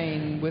come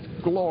again with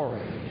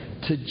glory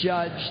to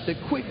judge the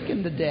quick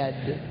and the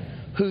dead,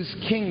 whose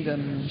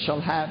kingdom shall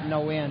have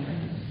no end.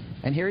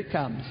 And here it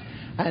comes.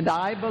 And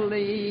I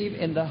believe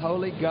in the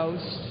Holy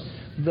Ghost,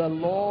 the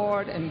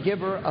Lord and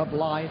giver of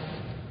life,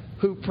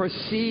 who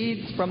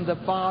proceeds from the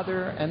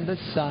Father and the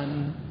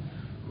Son,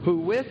 who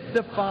with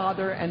the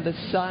Father and the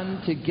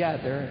Son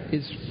together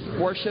is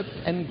worshipped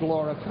and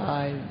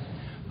glorified,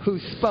 who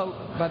spoke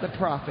by the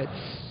prophets.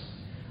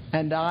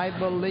 And I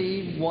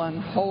believe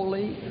one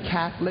holy,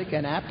 Catholic,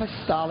 and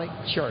apostolic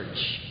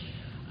church.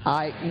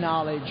 I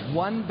acknowledge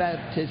one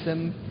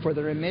baptism for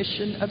the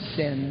remission of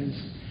sins,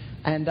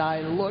 and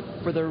I look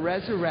for the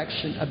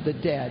resurrection of the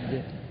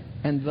dead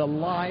and the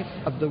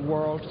life of the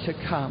world to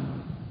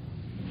come.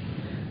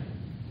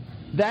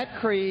 That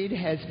creed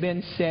has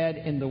been said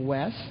in the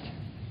West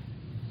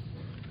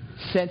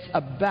since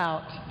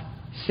about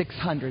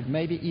 600,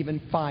 maybe even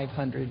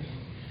 500.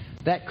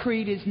 That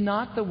creed is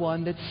not the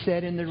one that's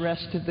said in the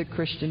rest of the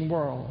Christian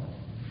world.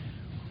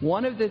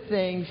 One of the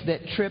things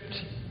that tripped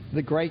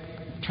the great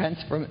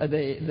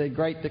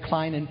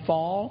decline and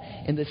fall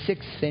in the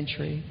 6th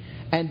century,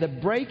 and the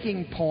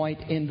breaking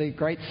point in the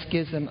great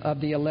schism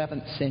of the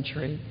 11th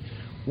century,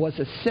 was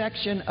a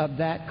section of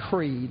that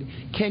creed.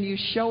 Can you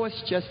show us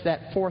just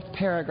that 4th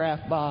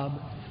paragraph,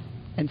 Bob,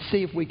 and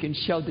see if we can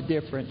show the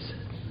difference?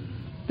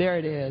 There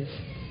it is.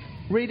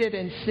 Read it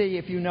and see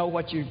if you know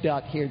what you've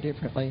got here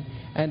differently.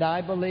 And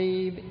I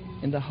believe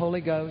in the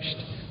Holy Ghost,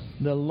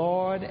 the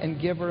Lord and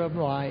giver of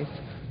life,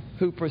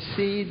 who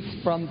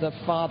proceeds from the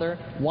Father.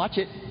 Watch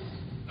it.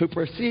 Who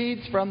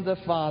proceeds from the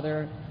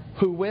Father,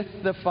 who with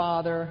the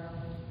Father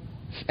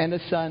and the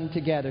Son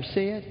together.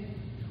 See it?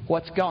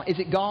 What's gone? Is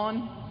it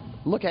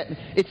gone? Look at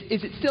it.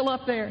 Is it still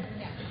up there?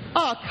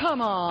 Oh,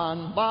 come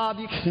on, Bob.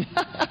 You can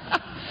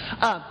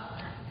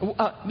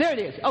there it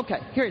is. Okay,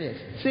 here it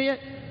is. See it?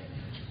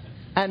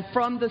 And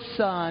from the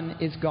Son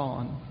is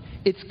gone.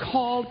 It's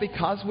called,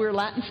 because we're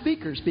Latin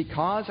speakers,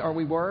 or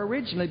we were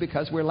originally,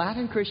 because we're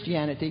Latin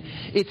Christianity,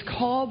 it's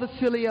called the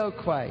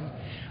Filioque.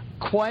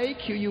 Que,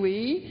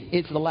 Q-U-E,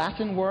 is the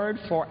Latin word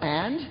for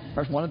and,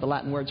 or one of the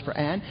Latin words for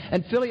and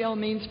filio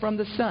means from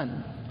the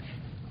Son.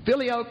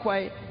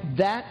 Filioque,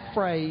 that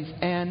phrase,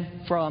 and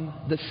from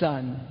the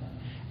Son.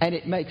 And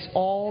it makes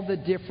all the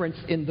difference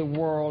in the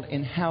world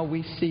in how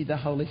we see the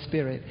Holy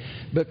Spirit.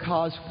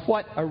 Because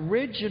what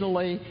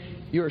originally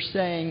you're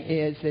saying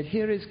is that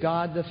here is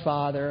God the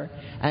Father,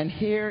 and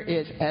here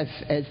is,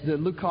 as the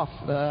Lukoff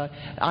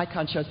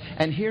icon shows,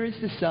 and here is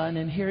the Son,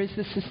 and here is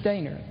the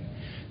Sustainer.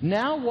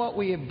 Now what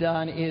we have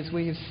done is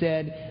we have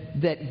said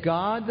that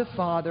God the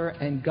Father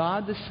and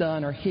God the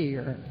Son are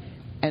here,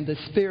 and the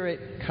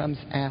Spirit comes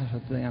out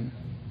of them.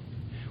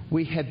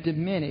 We have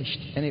diminished,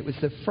 and it was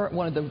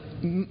one of the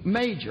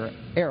major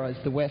errors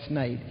the West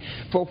made.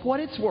 For what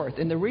it's worth,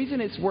 and the reason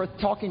it's worth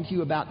talking to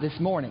you about this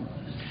morning,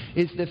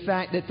 is the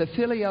fact that the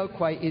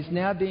Filioque is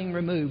now being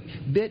removed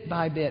bit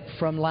by bit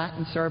from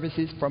Latin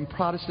services, from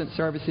Protestant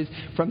services,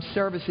 from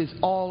services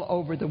all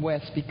over the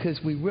West, because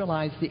we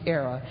realized the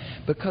error.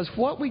 Because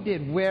what we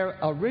did, where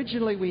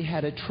originally we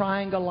had a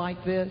triangle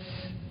like this,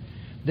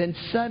 then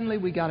suddenly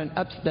we got an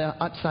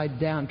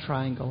upside-down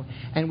triangle,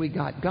 and we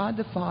got God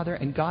the Father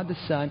and God the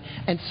Son,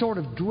 and sort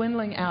of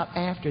dwindling out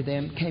after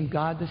them came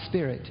God the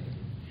Spirit.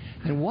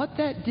 And what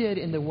that did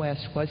in the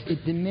West was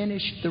it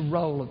diminished the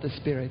role of the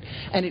Spirit.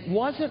 And it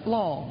wasn't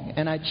long,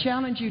 and I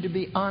challenge you to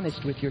be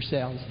honest with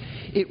yourselves,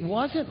 it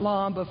wasn't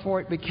long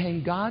before it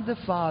became God the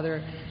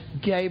Father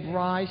gave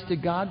rise to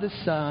God the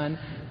Son,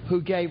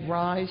 who gave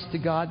rise to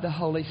God the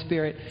Holy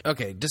Spirit.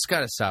 Okay, just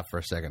got to stop for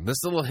a second.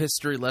 This little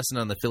history lesson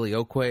on the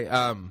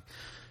Filioque,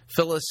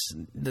 Phyllis,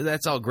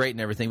 that's all great and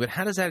everything, but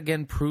how does that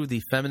again prove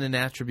the feminine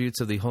attributes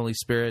of the Holy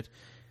Spirit?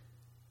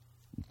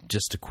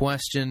 Just a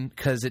question,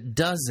 because it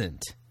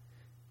doesn't.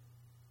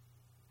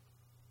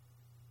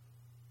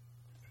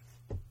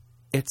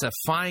 It's a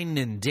fine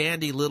and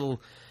dandy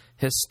little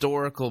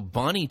historical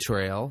bunny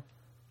trail,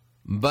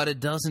 but it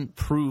doesn't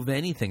prove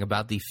anything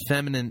about the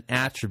feminine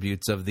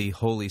attributes of the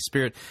Holy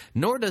Spirit,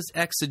 nor does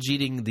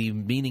exegeting the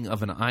meaning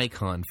of an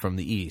icon from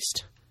the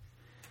East.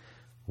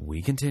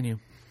 We continue.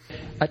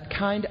 A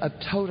kind of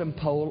totem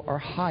pole or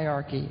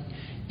hierarchy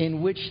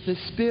in which the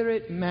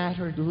Spirit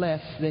mattered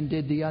less than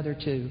did the other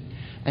two.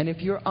 And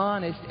if you're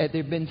honest, there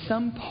have been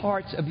some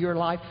parts of your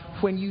life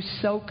when you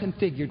so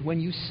configured, when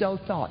you so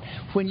thought,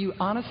 when you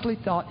honestly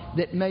thought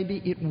that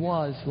maybe it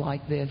was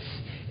like this,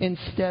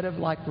 instead of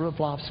like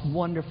Ruvloff's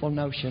wonderful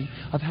notion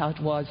of how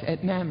it was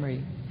at Mamre.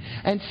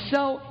 And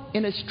so,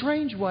 in a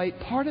strange way,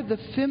 part of the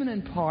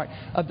feminine part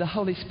of the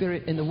Holy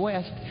Spirit in the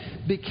West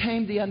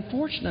became the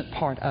unfortunate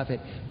part of it.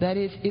 That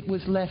is, it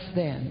was less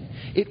than.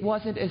 It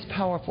wasn't as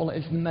powerful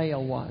as the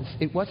male was.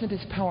 It wasn't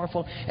as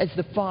powerful as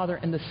the Father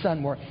and the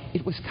Son were.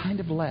 It was kind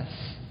of less.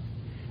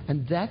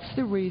 And that's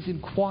the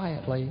reason,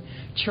 quietly,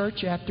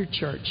 church after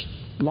church,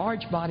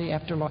 large body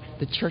after large,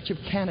 the Church of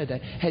Canada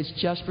has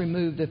just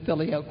removed the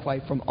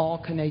Filioque from all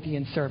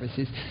Canadian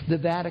services. The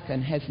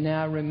Vatican has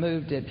now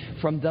removed it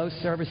from those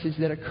services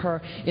that occur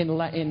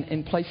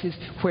in places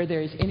where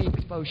there is any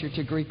exposure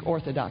to Greek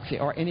Orthodoxy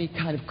or any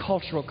kind of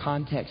cultural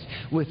context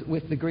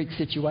with the Greek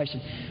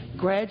situation.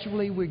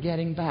 Gradually, we're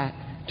getting back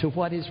to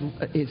what is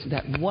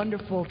that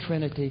wonderful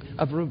Trinity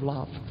of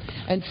Rublev.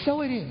 And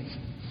so it is.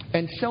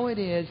 And so it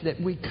is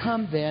that we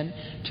come then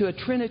to a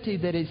Trinity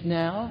that is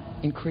now,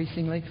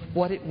 increasingly,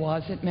 what it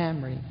was at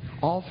Mamre.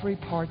 All three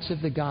parts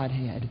of the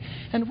Godhead.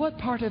 And what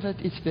part of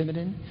it is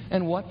feminine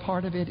and what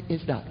part of it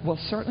is not? Well,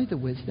 certainly the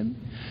wisdom,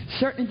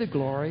 certainly the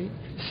glory,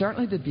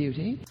 certainly the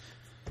beauty.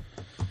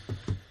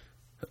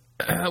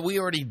 We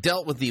already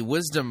dealt with the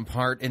wisdom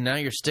part, and now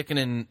you're sticking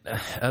in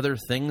other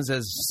things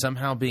as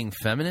somehow being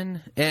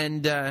feminine?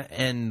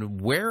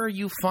 And where are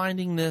you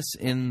finding this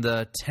in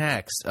the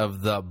text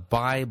of the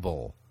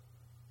Bible?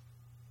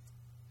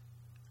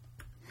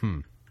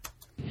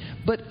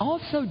 But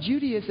also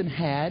Judaism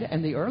had,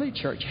 and the early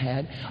church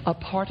had, a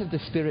part of the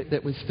Spirit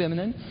that was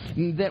feminine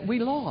that we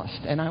lost.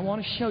 And I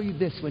want to show you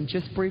this one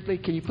just briefly.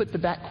 Can you put the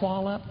back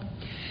qual up?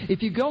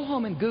 If you go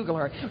home and Google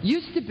her,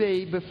 used to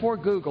be, before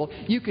Google,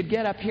 you could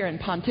get up here and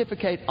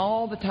pontificate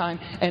all the time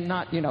and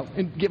not,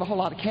 and give a whole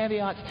lot of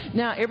caveats.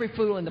 Now every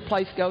fool in the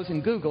place goes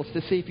and Googles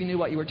to see if you knew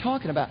what you were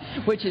talking about,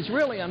 which is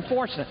really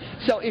unfortunate.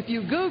 So if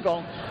you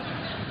Google...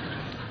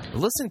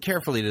 Listen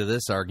carefully to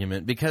this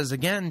argument, because,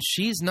 again,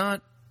 she's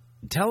not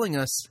telling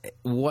us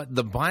what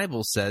the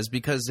Bible says,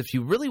 because if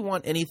you really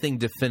want anything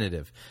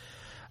definitive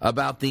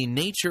about the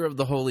nature of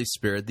the Holy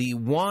Spirit, the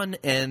one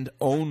and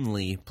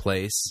only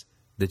place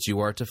that you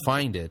are to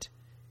find it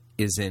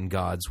is in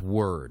God's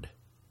Word.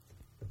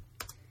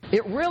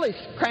 It really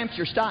cramps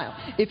your style.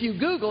 If you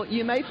Google,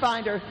 you may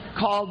find her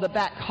called the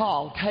Bat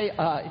Call,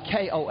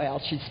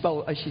 K-O-L. She's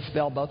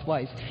spelled both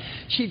ways.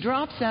 She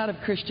drops out of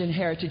Christian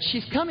heritage.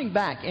 She's coming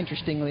back,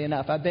 interestingly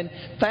enough. I've been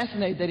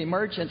fascinated that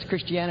Emergence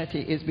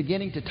Christianity is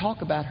beginning to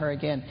talk about her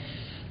again.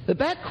 The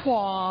Bat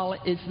Call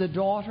is the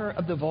daughter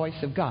of the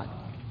voice of God.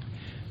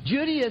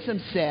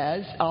 Judaism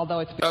says, although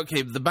it's...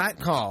 Okay, the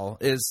Bat Call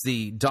is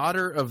the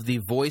daughter of the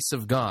voice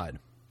of God.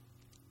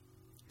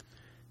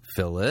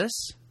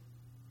 Phyllis,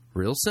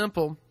 real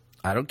simple.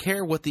 I don't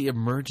care what the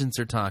Emergents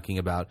are talking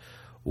about.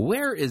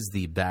 Where is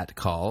the Bat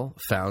Call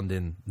found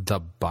in the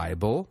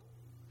Bible?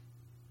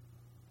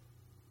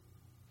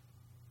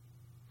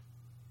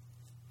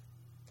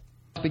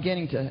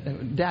 Beginning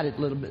to doubt it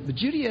a little bit. But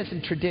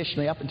Judaism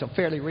traditionally, up until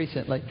fairly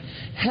recently,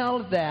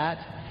 held that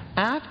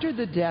after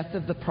the death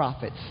of the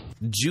prophets...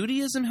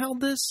 Judaism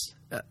held this?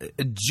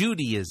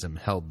 Judaism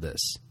held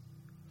this.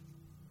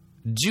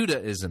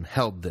 Judaism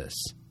held this.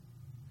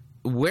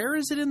 Where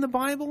is it in the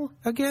Bible,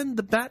 again,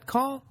 the Bat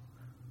Call?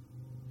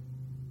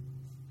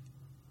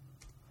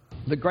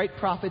 The great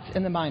prophets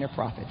and the minor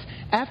prophets.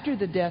 After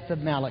the death of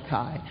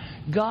Malachi,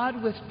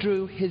 God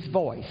withdrew his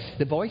voice.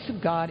 The voice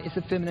of God is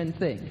a feminine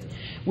thing.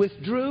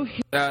 Withdrew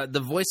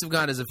the voice of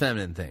God is a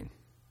feminine thing.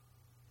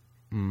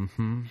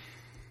 Mm-hmm.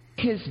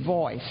 His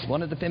voice,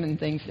 one of the feminine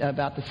things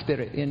about the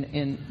Spirit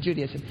in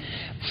Judaism,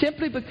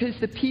 simply because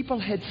the people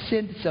had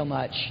sinned so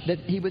much that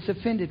he was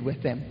offended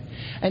with them.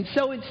 And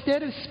so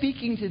instead of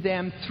speaking to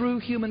them through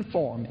human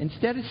form,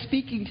 instead of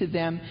speaking to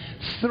them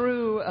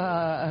through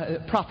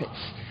prophets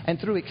and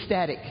through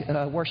ecstatic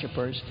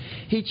worshipers,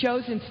 he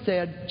chose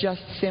instead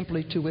just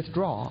simply to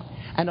withdraw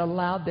and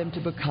allowed them to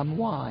become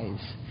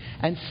wise.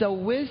 And so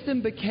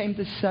wisdom became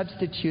the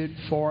substitute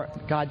for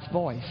God's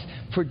voice,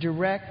 for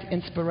direct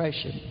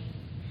inspiration.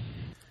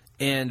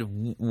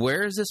 And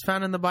where is this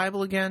found in the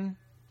Bible again?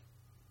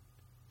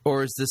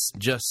 Or is this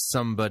just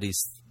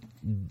somebody's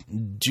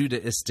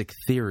Judaistic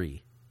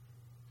theory?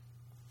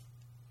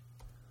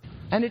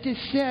 And it is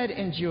said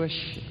in Jewish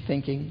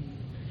thinking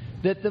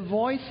that the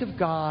voice of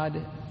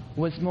God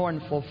was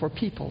mournful for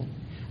people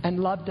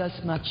and loved us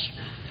much.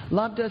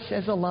 Loved us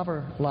as a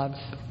lover loves.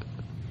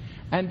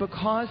 And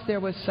because there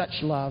was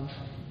such love,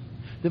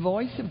 the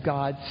voice of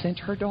God sent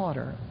her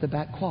daughter, the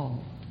Bat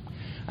Call.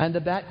 And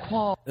the Bat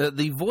Call...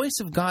 the voice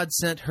of God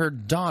sent her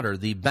daughter,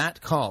 the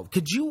Bat Call.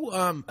 Could you,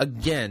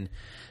 again,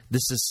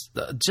 this is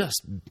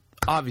just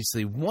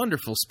obviously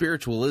wonderful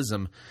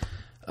spiritualism,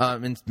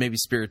 and maybe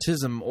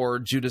spiritism or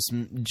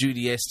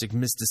Judaistic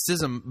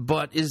mysticism,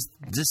 but is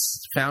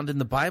this found in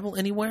the Bible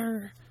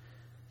anywhere?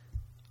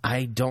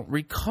 I don't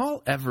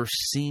recall ever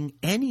seeing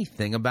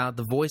anything about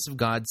the voice of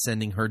God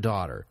sending her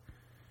daughter,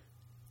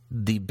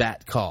 the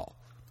Bat Call,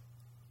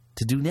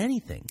 to do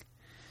anything.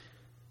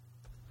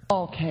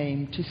 All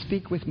came to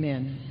speak with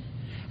men,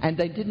 and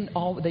they didn't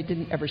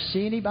ever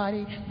see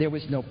anybody. There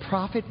was no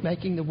prophet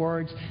making the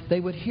words.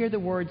 They would hear the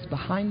words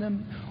behind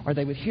them, or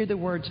they would hear the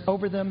words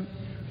over them,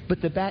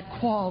 but the Bat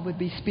Call would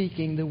be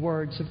speaking the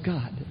words of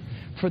God,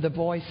 for the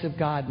voice of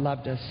God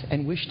loved us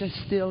and wished us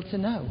still to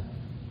know.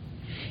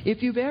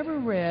 If you've ever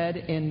read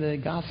in the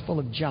Gospel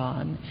of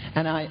John,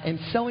 and I am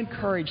so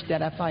encouraged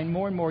that I find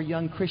more and more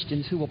young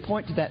Christians who will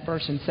point to that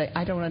verse and say,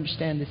 I don't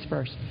understand this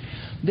verse.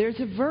 There's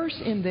a verse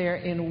in there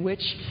in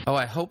which... Oh,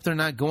 I hope they're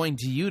not going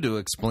to you to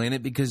explain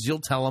it, because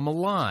you'll tell them a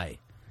lie.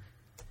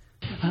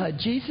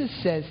 Jesus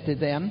says to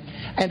them,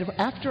 and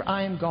after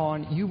I am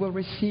gone, you will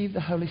receive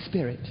the Holy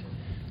Spirit.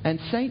 And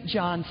St.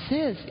 John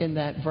says in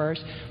that verse,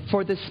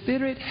 for the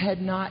Spirit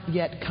had not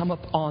yet come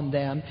upon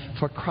them,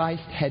 for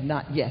Christ had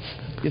not yet.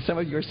 Some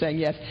of you are saying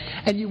yes.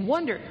 And you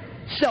wonder,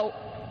 so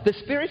the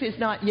Spirit is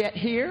not yet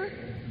here?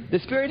 The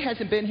Spirit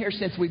hasn't been here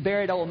since we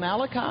buried old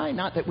Malachi.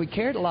 Not that we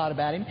cared a lot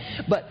about him,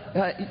 but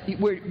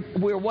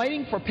we're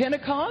waiting for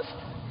Pentecost?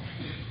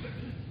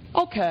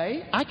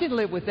 Okay, I can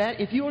live with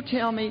that if you'll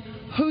tell me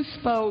who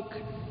spoke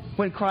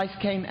when Christ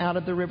came out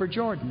of the River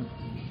Jordan.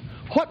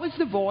 What was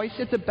the voice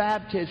at the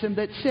baptism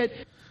that said...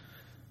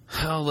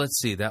 Oh, let's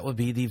see. That would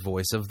be the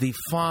voice of the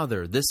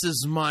Father. This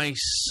is my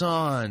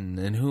Son,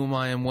 in whom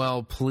I am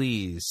well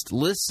pleased.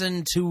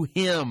 Listen to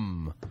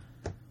him.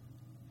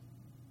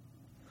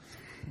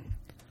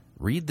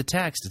 Read the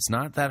text. It's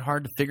not that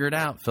hard to figure it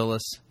out,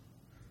 Phyllis.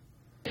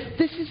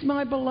 This is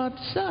my beloved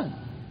Son.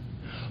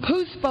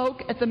 Who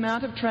spoke at the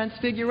Mount of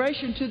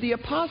Transfiguration to the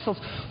apostles?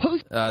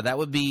 That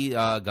would be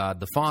God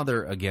the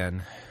Father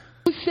again.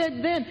 Who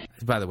said then?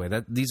 By the way,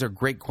 these are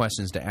great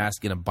questions to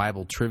ask in a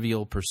Bible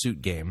Trivial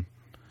Pursuit game.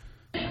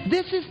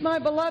 This is my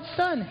beloved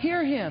Son.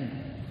 Hear him.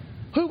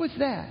 Who was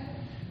that?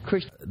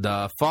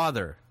 The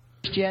Father.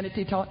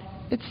 Christianity taught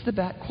it's the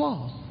Bat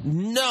Call.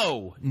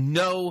 No.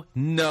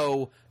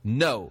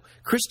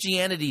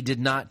 Christianity did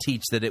not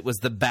teach that it was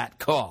the Bat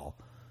Call.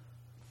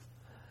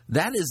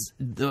 That is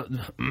the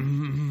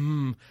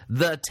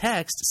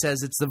text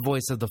says it's the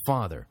voice of the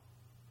Father.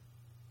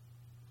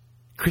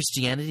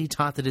 Christianity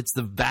taught that it's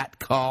the Bat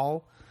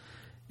Call.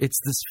 It's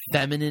this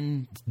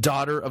feminine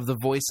daughter of the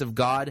voice of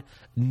God.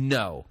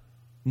 No.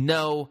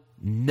 no,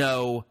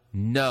 no,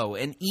 no.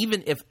 And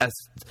even if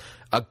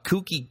a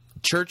kooky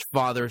church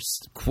father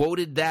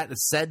quoted that and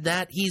said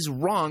that, he's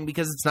wrong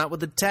because it's not what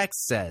the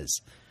text says.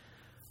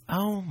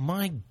 Oh,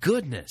 my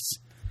goodness.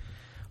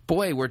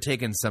 Boy, we're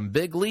taking some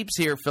big leaps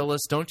here,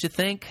 Phyllis, don't you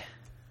think?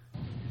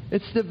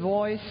 It's the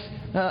voice,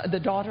 the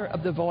daughter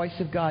of the voice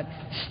of God,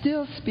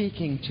 still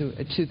speaking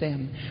to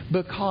them,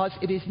 because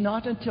it is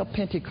not until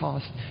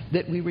Pentecost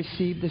that we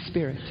receive the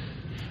Spirit.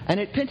 And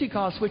at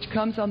Pentecost, which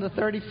comes on the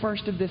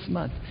 31st of this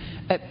month,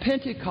 at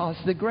Pentecost,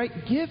 the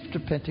great gift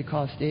of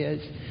Pentecost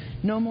is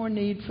no more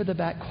need for the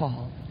back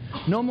wall.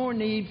 No more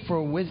need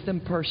for wisdom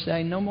per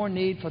se. No more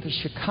need for the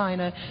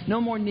Shekinah. No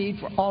more need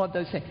for all of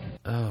those things.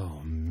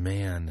 Oh,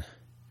 man.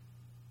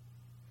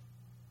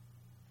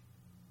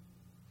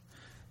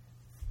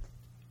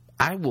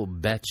 I will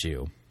bet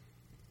you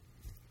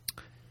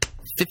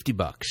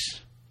 $50.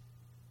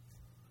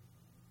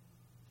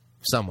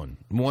 Someone,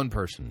 one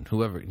person,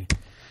 whoever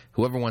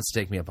wants to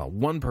take me up on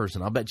one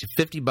person, I'll bet you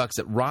 $50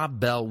 that Rob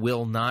Bell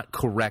will not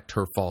correct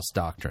her false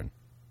doctrine.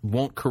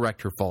 Won't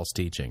correct her false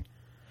teaching.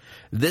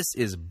 This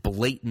is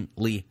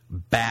blatantly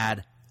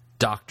bad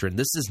doctrine.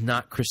 This is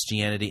not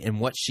Christianity, and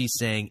what she's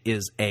saying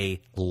is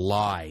a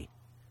lie.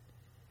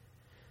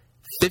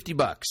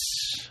 $50.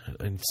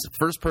 And it's the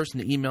first person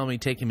to email me,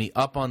 taking me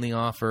up on the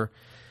offer.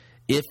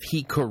 If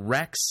he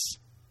corrects,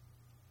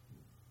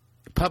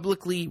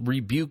 publicly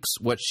rebukes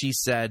what she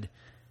said,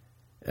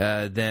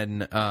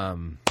 then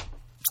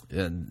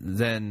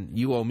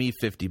you owe me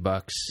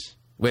 $50.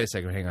 Wait a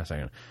second. Hang on a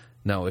second.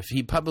 No, if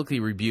he publicly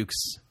rebukes,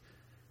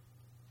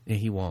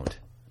 he won't.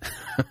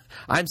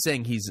 I'm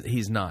saying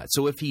he's not.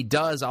 So if he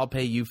does, I'll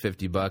pay you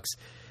 $50.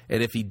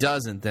 And if he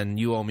doesn't, then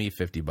you owe me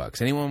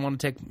 $50. Anyone want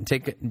to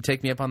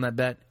take me up on that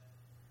bet?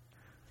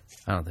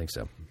 I don't think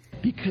so.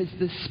 Because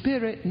the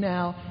Spirit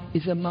now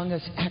is among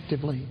us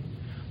actively.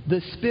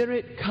 The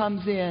Spirit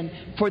comes in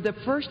for the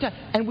first time.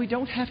 And we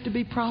don't have to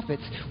be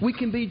prophets. We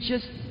can be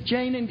just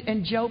Jane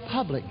and Joe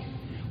Public.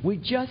 We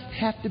just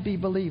have to be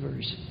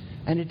believers.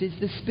 And it is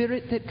the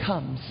Spirit that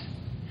comes.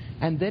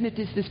 And then it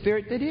is the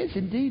Spirit that is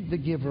indeed the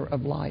giver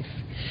of life.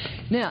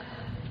 Now,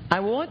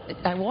 I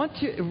want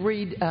to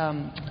read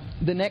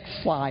the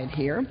next slide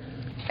here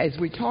as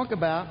we talk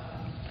about,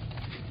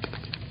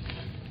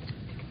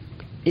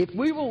 if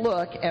we will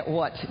look at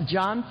what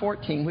John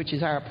 14, which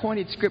is our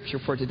appointed scripture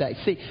for today.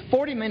 See,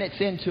 40 minutes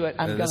into it,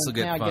 I'm going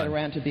to now get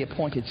around to the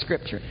appointed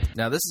scripture.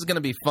 Now, this is going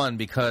to be fun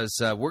because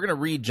we're going to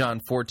read John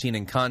 14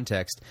 in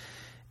context.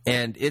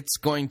 And it's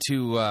going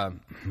to,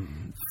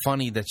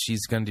 funny that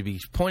she's going to be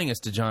pointing us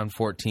to John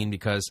 14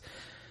 because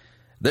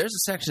there's a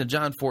section of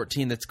John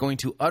 14 that's going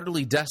to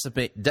utterly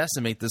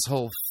decimate this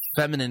whole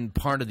feminine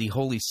part of the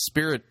Holy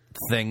Spirit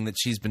thing that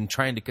she's been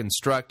trying to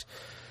construct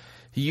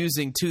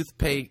using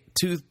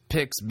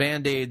toothpicks,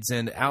 Band-Aids,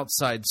 and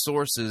outside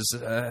sources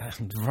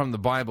from the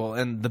Bible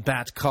and the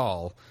bat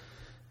call.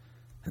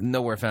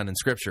 Nowhere found in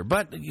Scripture.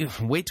 But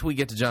wait till we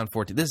get to John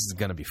 14. This is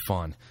going to be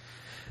fun.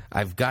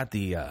 I've got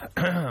the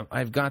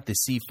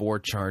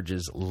C4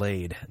 charges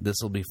laid. This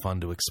will be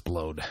fun to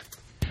explode.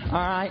 All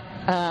right.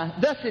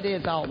 Thus it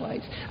is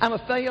always. I'm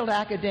a failed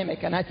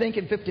academic, and I think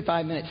in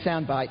 55-minute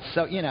sound bites.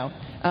 So,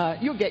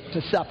 you'll get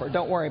to supper.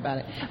 Don't worry about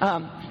it.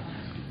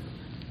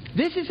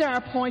 This is our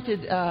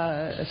appointed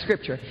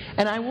scripture.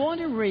 And I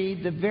want to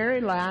read the very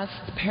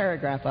last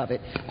paragraph of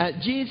it.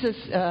 Jesus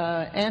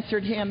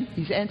answered him.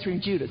 He's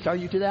answering Judas. Are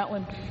you to that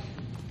one?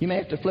 You may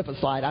have to flip a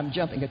slide. I'm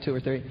jumping at 2 or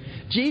 3.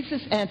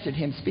 Jesus answered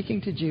him, speaking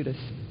to Judas,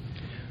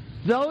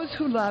 "Those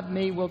who love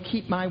me will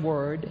keep my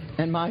word,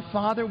 and my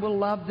Father will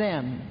love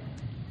them."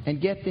 And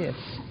get this,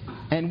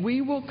 "and we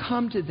will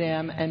come to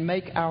them and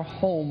make our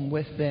home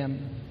with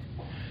them."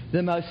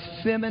 The most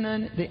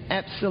feminine, the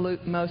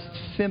absolute most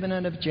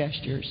feminine of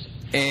gestures.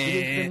 It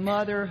is the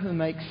mother who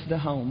makes the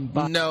home.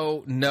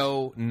 No.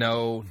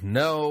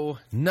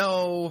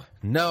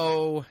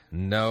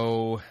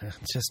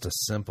 Just a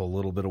simple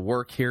little bit of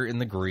work here in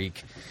the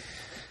Greek.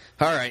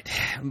 All right.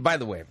 By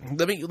the way,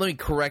 let me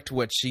correct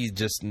what she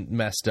just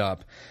messed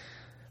up.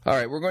 All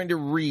right, we're going to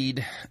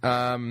read.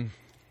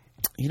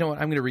 You know what?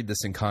 I'm going to read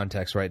this in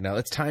context right now.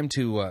 It's time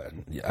to.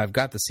 I've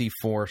got the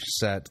C4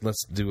 set.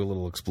 Let's do a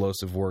little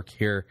explosive work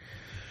here.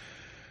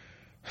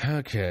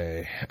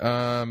 Okay.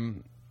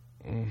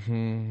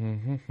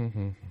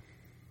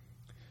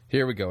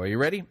 Here we go. Are you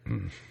ready?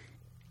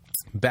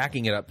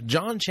 Backing it up.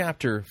 John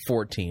chapter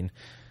 14,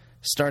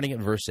 starting at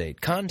verse 8.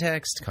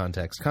 Context.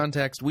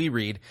 We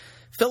read,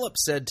 "Philip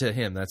said to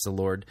him," that's the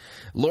Lord,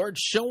 "Lord,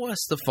 show us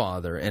the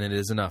Father, and it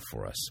is enough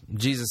for us."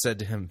 Jesus said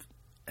to him,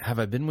 "Have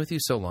I been with you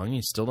so long, and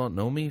you still don't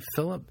know me,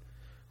 Philip?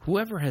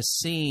 Whoever has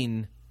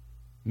seen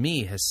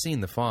me has seen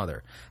the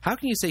Father. How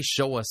can you say,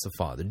 'Show us the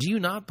Father'? Do you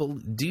not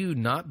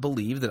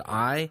believe that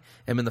I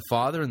am in the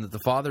Father and that the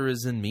Father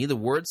is in me? The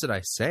words that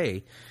I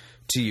say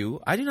to you,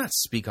 I do not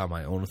speak on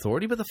my own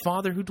authority, but the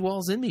Father who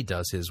dwells in me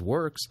does his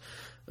works.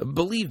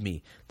 Believe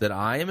me that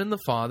I am in the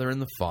Father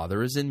and the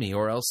Father is in me,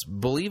 or else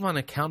believe on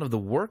account of the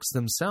works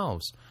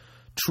themselves.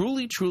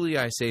 Truly, truly,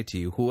 I say to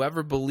you,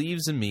 whoever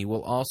believes in me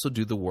will also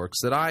do the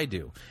works that I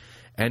do.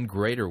 and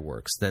greater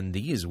works than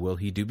these will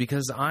he do,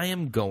 because I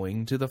am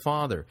going to the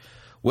Father.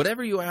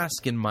 Whatever you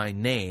ask in my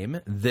name,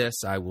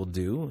 this I will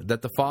do,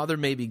 that the Father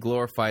may be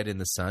glorified in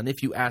the Son.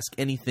 If you ask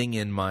anything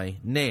in my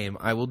name,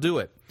 I will do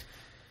it.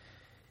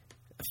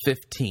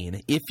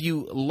 15. If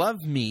you love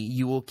me,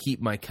 you will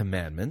keep my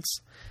commandments,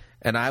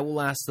 and I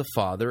will ask the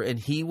Father, and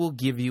he will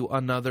give you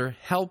another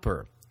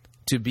helper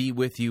to be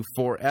with you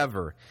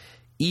forever,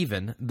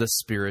 even the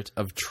Spirit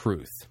of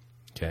truth.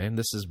 Okay, and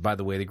this is, by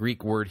the way, the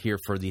Greek word here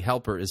for the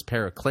helper is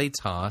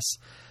parakletos.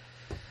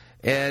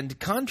 And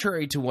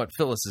contrary to what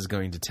Phyllis is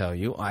going to tell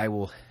you, I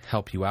will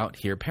help you out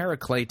here.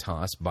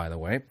 Parakletos, by the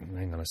way,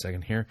 hang on a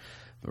second here,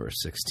 verse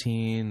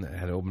 16, I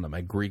had to open up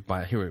my Greek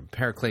Bible. Here,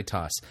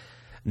 parakletos,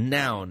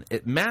 noun,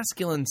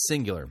 masculine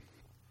singular.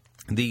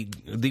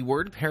 The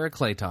word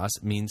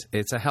parakletos means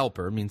it's a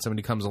helper, means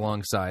somebody comes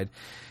alongside.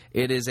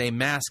 It is a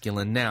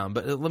masculine noun,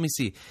 but let me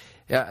see.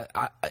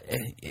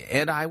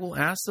 And I will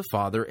ask the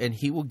Father, and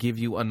he will give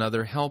you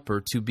another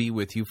helper to be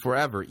with you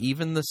forever,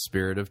 even the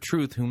Spirit of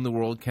truth, whom the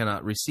world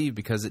cannot receive,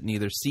 because it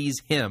neither sees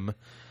him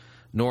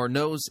nor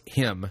knows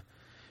him.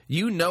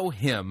 You know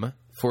him,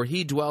 for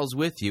he dwells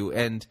with you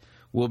and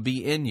will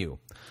be in you.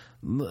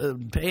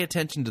 Pay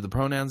attention to the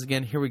pronouns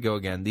again. Here we go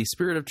again. The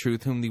Spirit of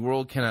truth, whom the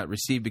world cannot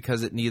receive,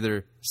 because it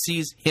neither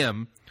sees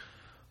him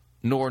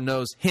nor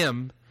knows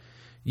him.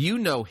 You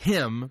know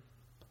him,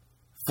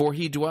 for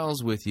he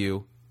dwells with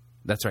you.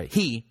 That's right.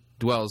 He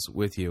dwells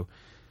with you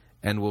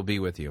and will be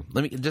with you.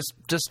 Let me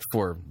just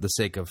for the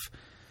sake of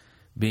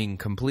being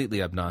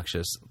completely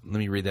obnoxious, let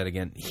me read that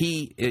again.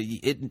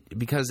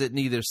 Because it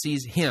neither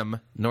sees him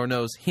nor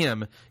knows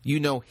him, you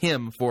know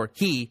him, for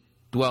he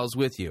dwells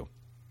with you.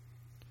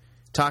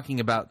 Talking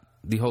about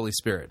the Holy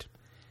Spirit.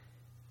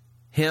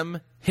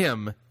 Him,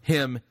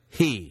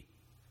 he.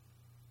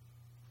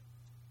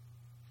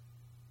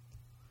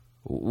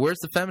 Where's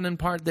the feminine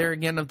part there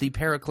again of the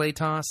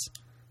parakletos?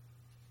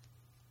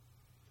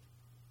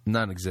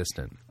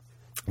 Non-existent.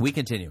 We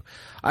continue.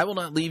 I will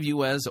not leave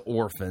you as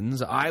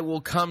orphans. I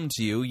will come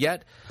to you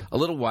yet a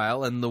little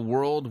while, and the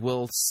world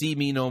will see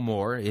me no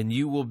more, and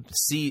you will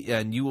see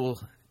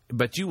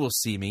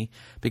me,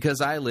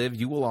 because I live,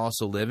 you will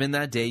also live. In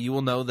that day you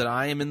will know that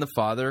I am in the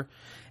Father,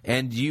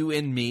 and you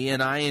in me,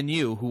 and I in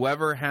you.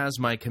 Whoever has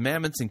my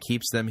commandments and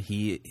keeps them,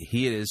 he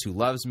it is who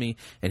loves me,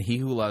 and he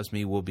who loves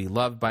me will be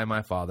loved by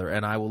my Father,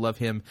 and I will love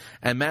him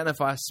and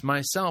manifest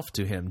myself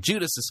to him.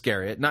 Judas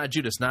Iscariot, not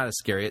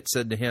Iscariot,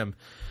 said to him,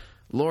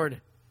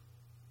 Lord,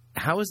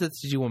 how is it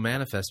that you will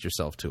manifest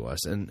yourself to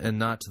us and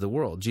not to the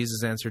world?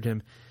 Jesus answered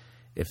him,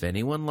 if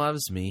anyone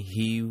loves me,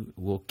 he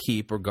will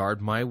keep or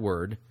guard my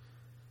word,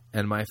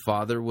 and my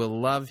Father will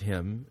love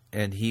him,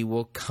 and he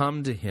will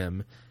come to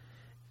him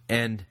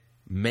and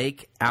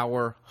make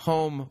our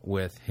home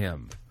with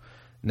him.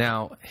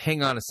 Now,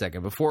 hang on a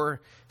second.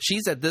 Before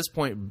she's at this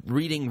point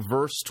reading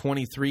verse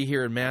 23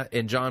 here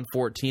in John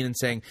 14 and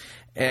saying,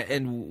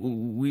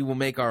 and we will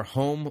make our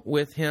home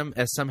with him,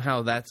 as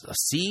somehow that's a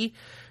see?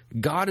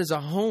 God is a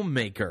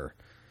homemaker.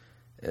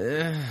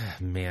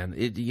 Man,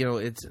 it's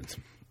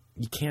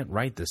you can't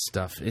write this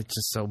stuff. It's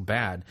just so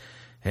bad.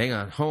 Hang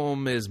on.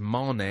 Home is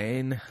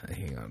monein.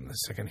 Hang on a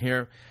second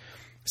here.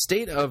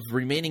 State of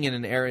remaining in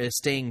an area,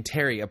 staying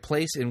tarry, a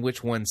place in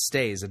which one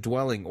stays, a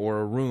dwelling or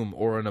a room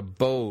or an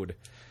abode.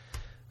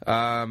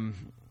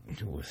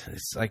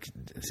 It's like,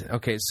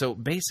 okay, so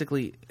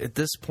basically at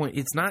this point,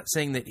 it's not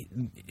saying that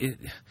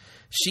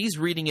she's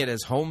reading it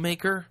as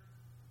homemaker.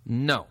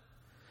 No.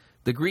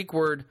 The Greek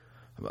word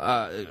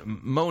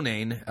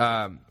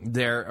monein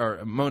there,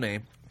 or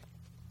mone,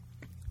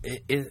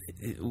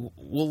 it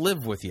will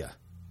live with you.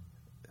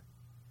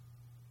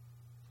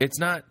 It's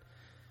not,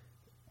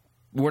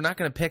 we're not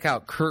going to pick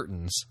out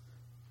curtains.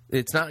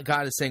 It's not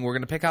God is saying we're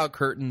going to pick out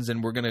curtains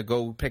and we're going to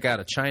go pick out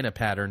a China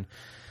pattern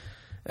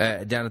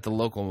down at the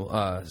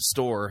local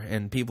store,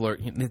 and people are,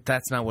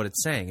 that's not what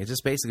it's saying. It's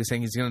just basically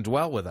saying he's going to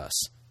dwell with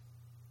us.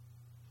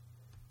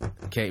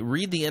 Okay,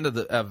 read the end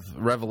of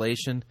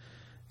Revelation.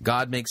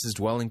 God makes his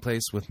dwelling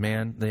place with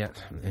man.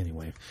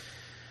 Anyway,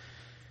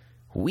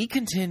 we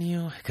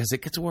continue because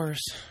it gets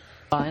worse.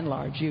 By and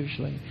large,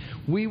 usually,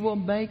 we will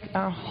make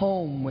our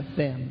home with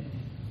them.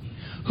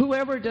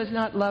 Whoever does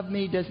not love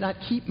me does not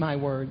keep my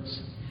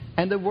words.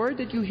 And the word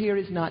that you hear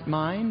is not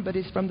mine, but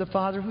is from the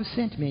Father who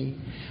sent me.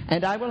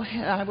 And I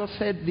will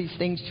say these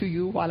things to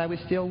you while I was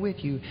still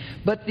with you.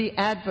 But the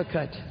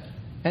advocate,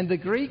 and the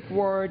Greek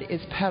word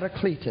is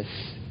parakletos.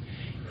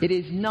 It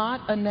is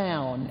not a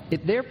noun.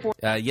 It therefore...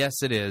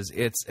 yes, it is.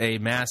 It's a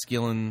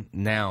masculine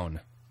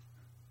noun.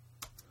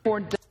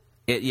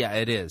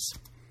 It is.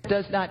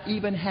 Does not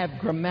even have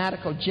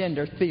grammatical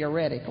gender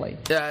theoretically.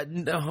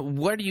 No,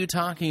 what are you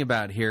talking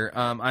about here?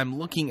 I'm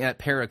looking at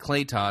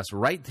parakletos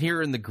right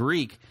here in the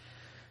Greek.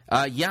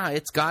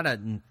 It's got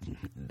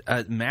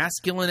a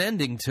masculine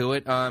ending to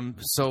it.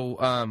 So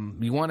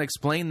you want to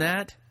explain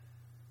that?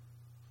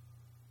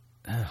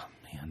 Oh,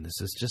 man,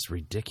 this is just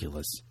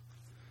ridiculous.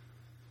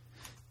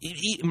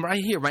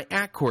 Right here, my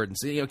accordance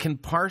can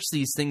parse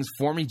these things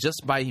for me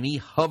just by me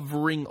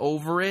hovering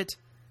over it.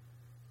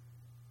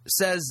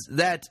 Says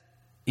that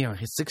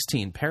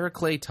 16,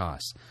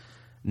 parakletos,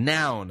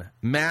 noun,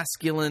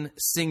 masculine,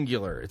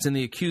 singular. It's in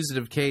the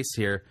accusative case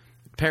here.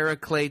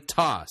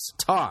 Parakletos,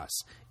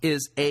 tos,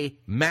 is a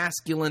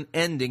masculine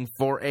ending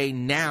for a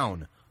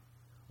noun.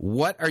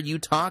 What are you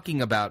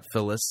talking about,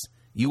 Phyllis?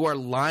 You are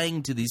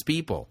lying to these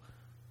people.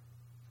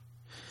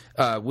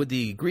 Would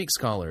the Greek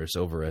scholars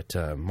over at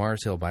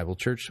Mars Hill Bible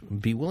Church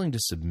be willing to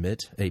submit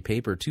a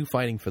paper to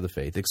Fighting for the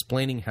Faith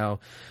explaining how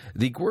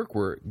the Greek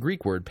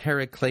word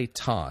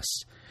parakletos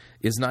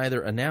is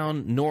neither a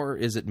noun nor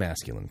is it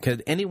masculine?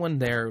 Could anyone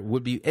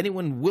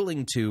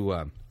willing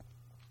to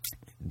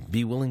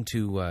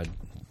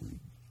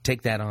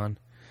take that on?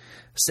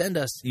 Send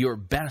us your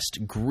best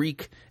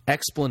Greek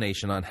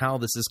explanation on how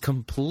this is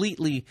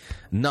completely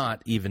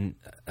not even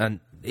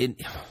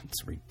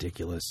it's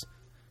ridiculous.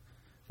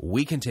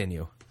 We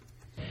continue.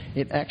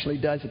 It actually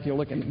does if you're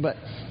looking, but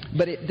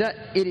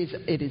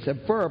it is a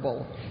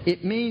verbal.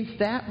 It means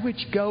that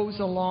which goes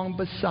along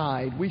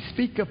beside. We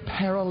speak of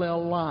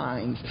parallel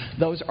lines.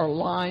 Those are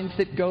lines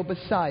that go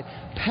beside.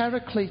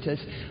 Parakletos,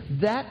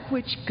 that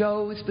which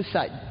goes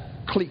beside.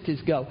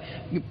 Kletos, go.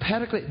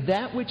 Parakletos,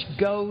 that which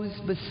goes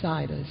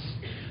beside us.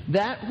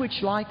 That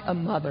which, like a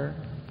mother,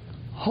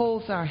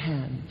 holds our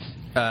hands.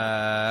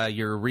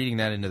 You're reading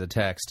that into the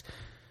text.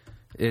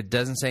 It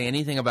doesn't say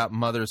anything about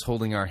mothers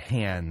holding our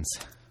hands.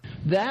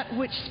 That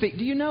which speak.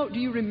 Do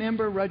you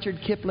remember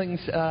Rudyard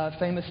Kipling's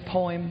famous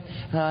poem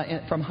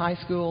from high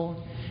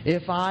school?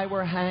 If I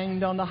were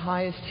hanged on the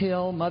highest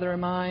hill, mother of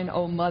mine,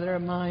 oh mother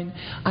of mine,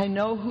 I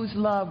know whose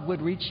love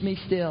would reach me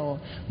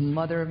still.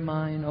 Mother of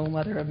mine, oh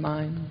mother of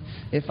mine.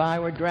 If I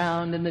were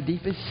drowned in the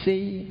deepest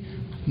sea,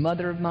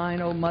 mother of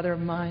mine, oh mother of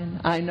mine,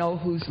 I know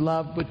whose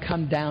love would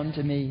come down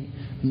to me.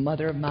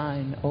 Mother of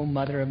mine, oh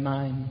mother of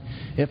mine.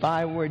 If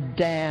I were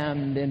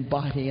damned in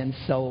body and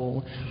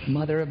soul,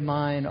 mother of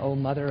mine, oh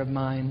mother of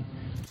mine.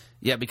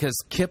 Yeah, because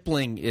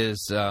Kipling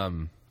is,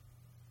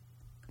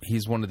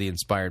 he's one of the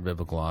inspired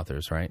biblical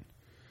authors, right?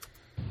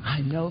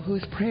 I know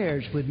whose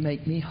prayers would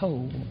make me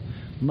whole.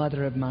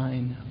 Mother of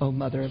mine, oh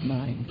mother of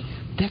mine.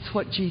 That's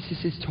what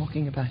Jesus is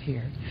talking about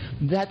here.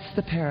 That's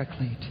the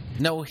paraclete.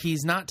 No,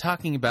 he's not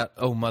talking about,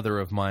 oh mother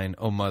of mine,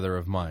 oh mother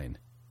of mine.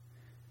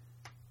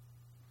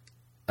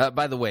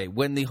 By the way,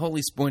 when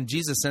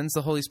Jesus sends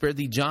the Holy Spirit,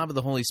 the job of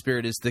the Holy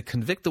Spirit is to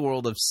convict the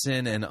world of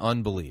sin and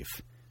unbelief.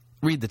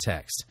 Read the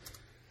text.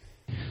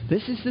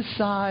 This is the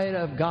side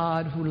of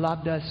God who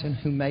loved us and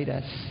who made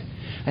us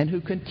and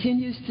who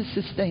continues to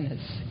sustain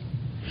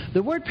us.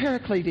 The word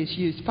paraclete is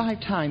used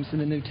 5 times in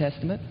the New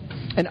Testament,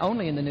 and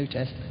only in the New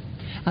Testament.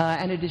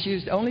 And it is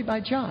used only by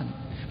John.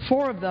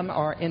 4 of them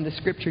are in the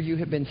scripture you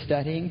have been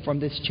studying from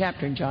this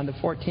chapter in John the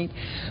 14th.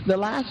 The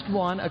last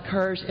one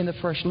occurs in the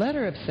first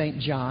letter of St.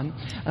 John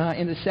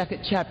in the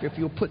 2nd chapter, if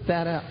you'll put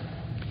that up.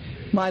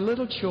 My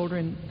little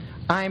children,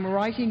 I am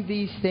writing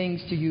these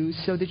things to you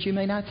so that you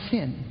may not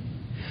sin.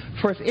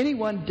 For if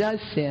anyone does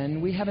sin,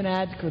 we have an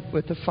advocate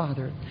with the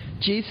Father,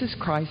 Jesus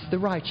Christ the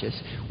righteous.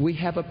 We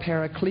have a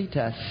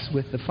parakletos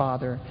with the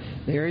Father.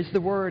 There is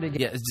the word again.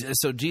 Yeah,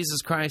 so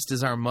Jesus Christ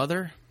is our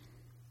mother?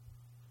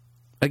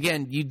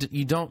 Again,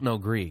 you don't know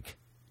Greek.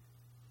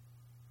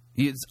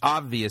 It's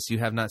obvious you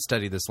have not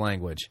studied this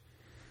language.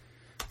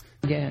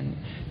 Again,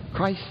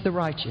 Christ the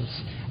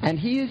righteous. And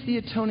He is the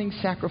atoning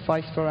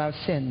sacrifice for our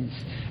sins.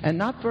 And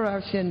not for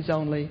our sins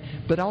only,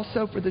 but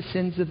also for the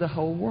sins of the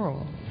whole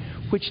world.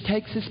 Which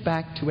takes us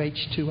back to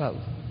H2O.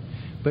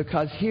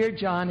 Because here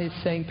John is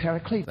saying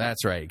paraclete.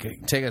 That's right.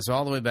 Take us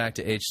all the way back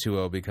to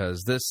H2O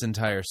because this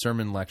entire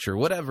sermon lecture,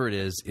 whatever it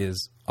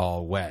is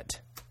all wet.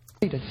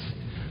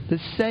 The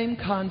same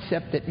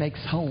concept that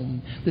makes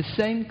home, the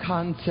same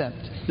concept,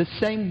 the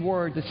same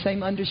word, the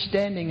same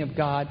understanding of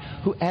God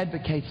who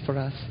advocates for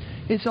us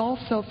is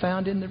also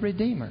found in the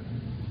Redeemer.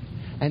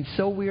 And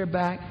so we are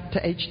back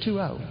to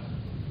H2O.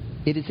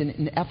 It is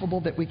ineffable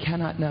that we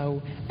cannot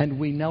know, and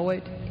we know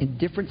it in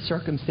different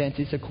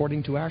circumstances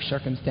according to our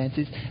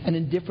circumstances, and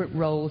in different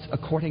roles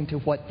according to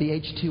what the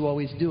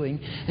H2O is doing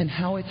and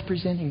how it's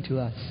presenting to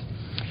us.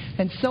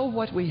 And so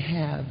what we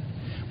have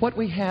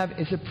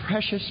is a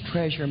precious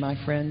treasure,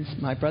 my friends,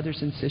 my brothers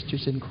and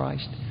sisters in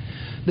Christ.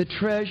 The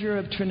treasure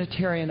of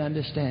Trinitarian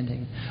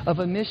understanding, of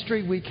a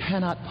mystery we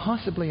cannot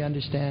possibly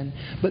understand,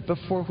 but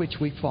before which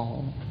we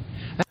fall.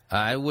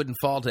 I wouldn't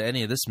fall to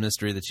any of this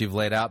mystery that you've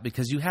laid out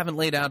because you haven't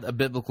laid out a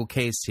biblical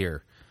case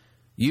here.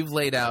 You've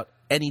laid out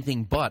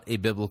anything but a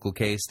biblical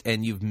case,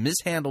 and you've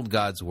mishandled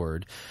God's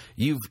Word.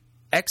 You've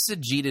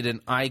exegeted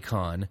an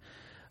icon,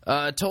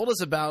 told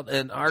us about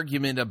an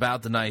argument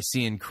about the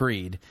Nicene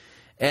Creed,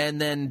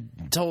 and then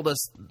told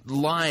us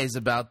lies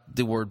about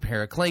the word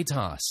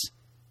parakletos.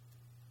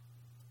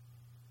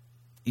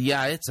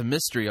 Yeah, it's a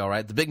mystery, all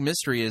right. The big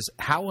mystery is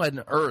how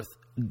on earth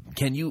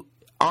can you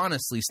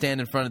honestly stand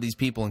in front of these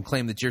people and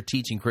claim that you're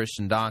teaching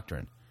Christian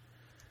doctrine?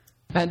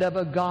 And of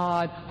a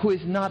God who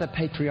is not a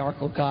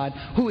patriarchal God,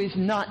 who is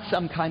not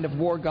some kind of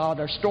war God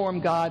or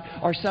storm God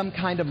or some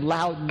kind of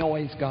loud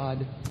noise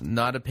God.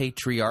 Not a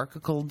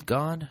patriarchal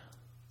God?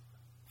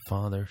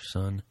 Father,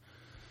 Son.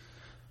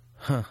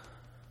 Huh.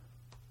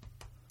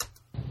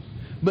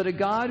 but a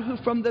God who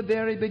from the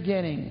very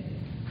beginning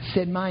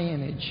said, my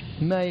image,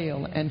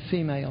 male and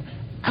female,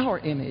 our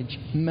image,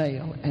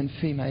 male and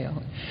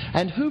female.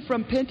 And who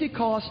from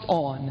Pentecost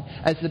on,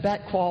 as the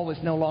bat qual was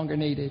no longer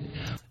needed.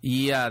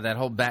 Yeah, that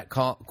whole bat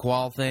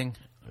qual thing,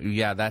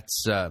 yeah,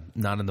 that's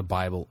not in the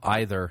Bible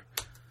either.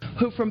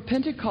 Who from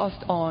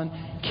Pentecost on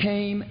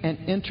came and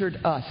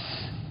entered us,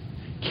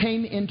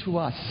 came into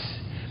us,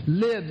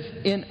 lives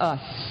in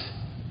us,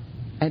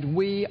 and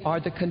we are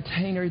the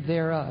container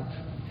thereof.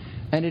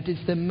 And it is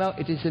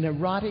an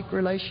erotic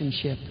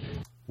relationship.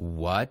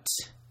 What?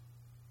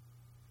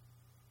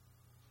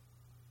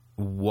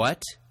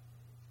 What?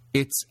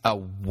 It's a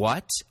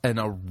what? An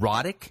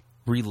erotic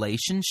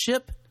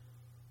relationship?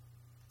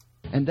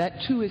 And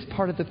that too is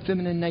part of the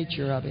feminine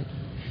nature of it.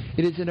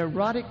 It is an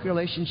erotic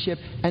relationship,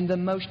 and the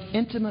most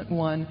intimate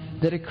one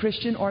that a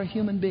Christian or a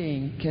human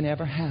being can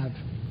ever have.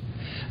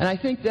 And I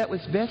think that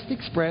was best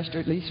expressed, or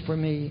at least for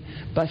me,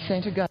 by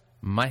St. Augustine.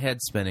 My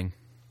head's spinning.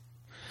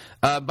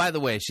 By the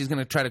way, she's going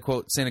to try to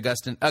quote St.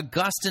 Augustine.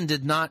 Augustine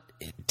did not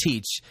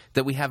teach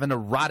that we have an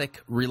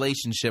erotic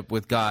relationship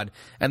with God.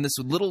 And this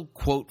little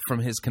quote from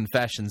his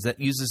Confessions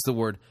that uses the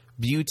word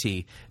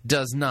beauty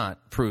does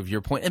not prove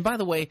your point. And by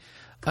the way,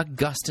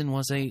 Augustine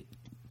was a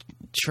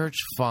church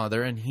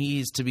father, and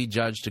he's to be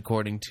judged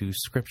according to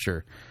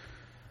Scripture.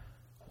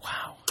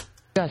 Wow.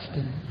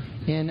 Augustine,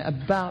 in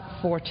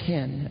about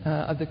 410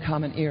 of the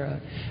Common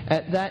Era.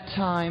 At that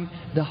time,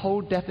 the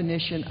whole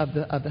definition of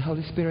the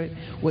Holy Spirit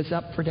was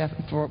up for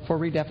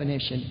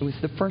redefinition. It was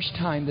the first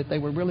time that they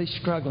were really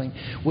struggling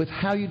with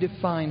how you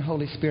define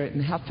Holy Spirit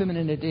and how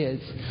feminine it is.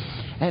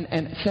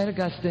 And St.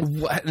 Augustine...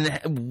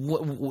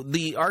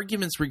 The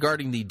arguments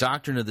regarding the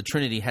doctrine of the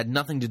Trinity had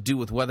nothing to do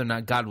with whether or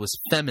not God was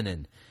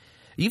feminine.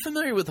 Are you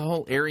familiar with the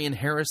whole Arian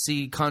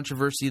heresy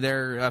controversy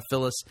there,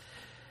 Phyllis?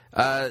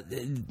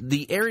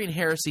 The Arian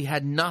heresy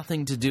had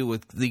nothing to do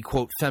with the,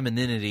 quote,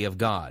 femininity of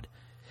God.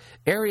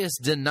 Arius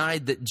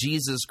denied that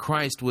Jesus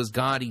Christ was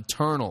God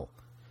eternal,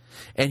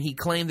 and he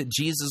claimed that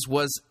Jesus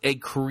was a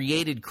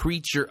created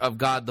creature of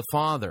God the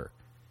Father.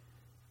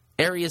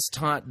 Arius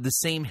taught the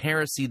same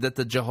heresy that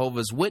the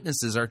Jehovah's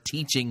Witnesses are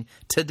teaching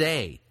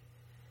today.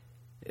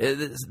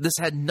 This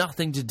had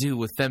nothing to do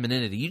with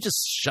femininity. You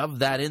just shoved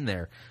that in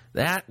there.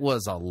 That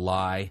was a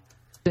lie.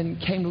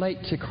 Came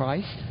late to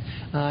Christ.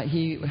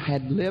 He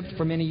had lived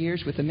for many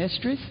years with a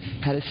mistress,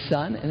 had a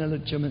son, an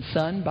illegitimate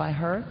son by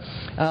her,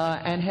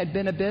 and had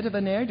been a bit of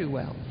a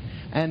ne'er-do-well.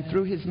 And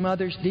through his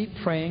mother's deep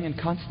praying and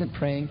constant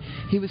praying,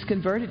 he was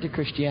converted to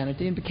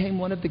Christianity and became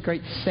one of the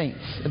great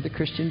saints of the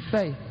Christian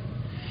faith.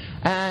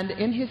 And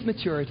in his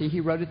maturity, he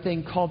wrote a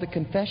thing called the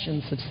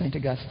Confessions of St.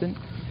 Augustine.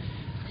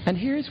 And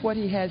here's what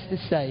he has to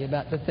say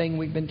about the thing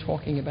we've been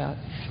talking about,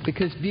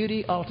 because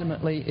beauty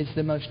ultimately is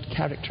the most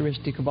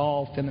characteristic of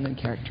all feminine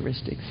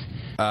characteristics.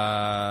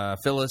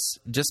 Phyllis,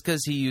 just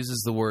because he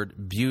uses the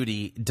word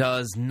beauty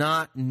does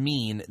not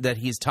mean that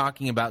he's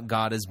talking about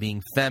God as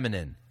being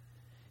feminine.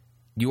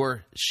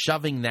 You're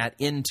shoving that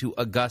into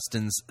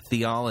Augustine's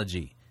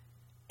theology.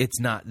 It's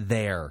not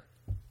there.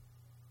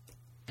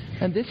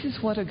 And this is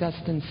what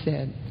Augustine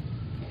said.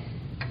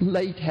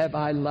 Late have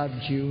I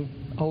loved you,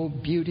 O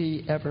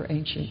beauty ever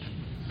ancient,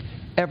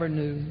 ever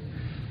new.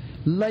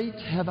 Late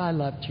have I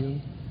loved you.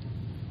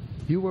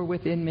 You were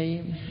within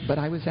me, but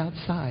I was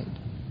outside.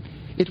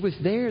 It was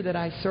there that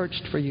I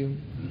searched for you.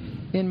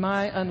 In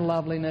my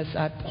unloveliness,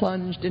 I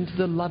plunged into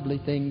the lovely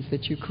things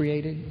that you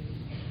created.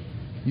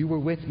 You were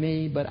with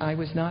me, but I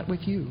was not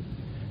with you.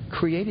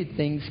 Created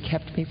things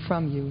kept me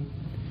from you.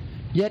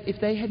 Yet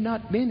if they had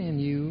not been in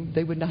you,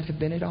 they would not have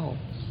been at all.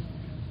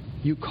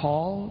 You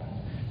called,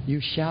 you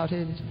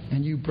shouted,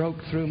 and you broke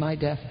through my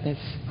deafness.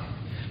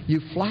 You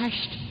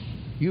flashed,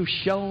 you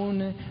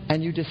shone,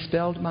 and you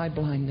dispelled my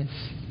blindness.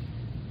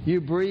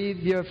 You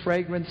breathed your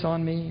fragrance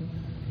on me.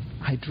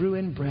 I drew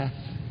in breath,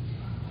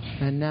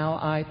 and now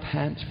I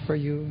pant for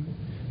you.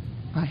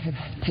 I have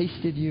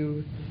tasted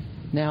you.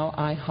 Now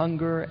I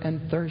hunger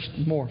and thirst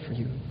more for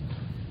you.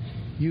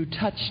 You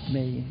touched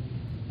me,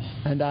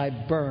 and I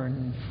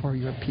burn for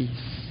your peace.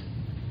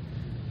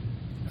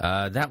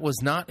 That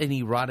was not an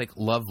erotic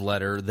love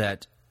letter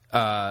that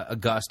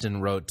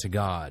Augustine wrote to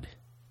God.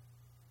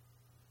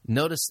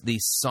 Notice the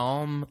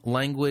psalm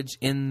language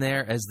in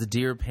there, as the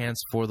deer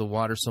pants for the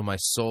water, so my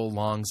soul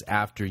longs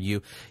after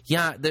you.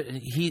 Yeah,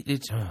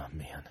 oh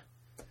man.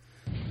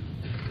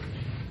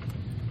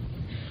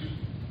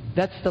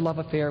 That's the love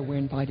affair we're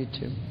invited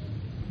to.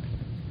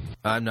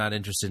 I'm not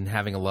interested in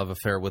having a love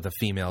affair with a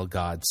female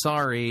god.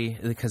 Sorry,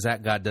 because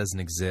that god doesn't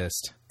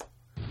exist.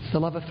 It's the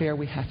love affair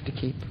we have to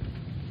keep.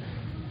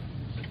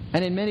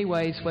 And in many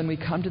ways, when we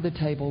come to the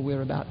table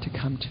we're about to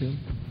come to.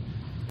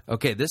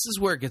 Okay, this is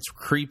where it gets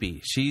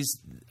creepy.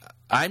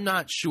 I'm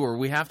not sure.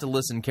 We have to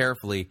listen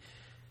carefully.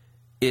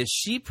 Is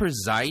she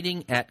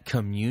presiding at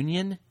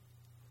communion?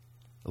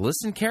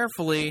 Listen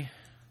carefully.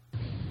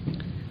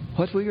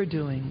 What we are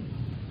doing.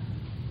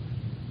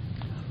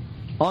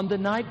 On the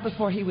night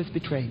before he was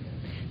betrayed,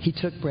 he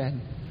took bread.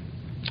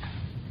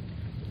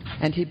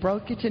 And he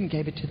broke it and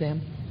gave it to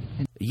them.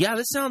 Yeah,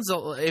 this sounds,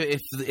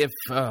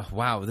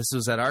 wow, this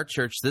was at our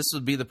church, this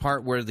would be the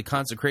part where the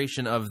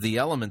consecration of the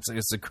elements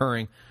is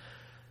occurring.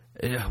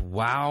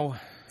 Wow.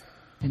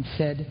 And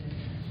said,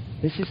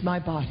 "This is my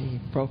body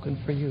broken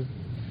for you."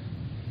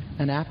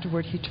 And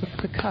afterward he took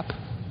the cup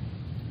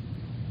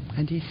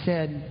and he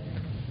said,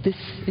 "This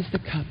is the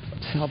cup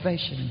of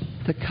salvation,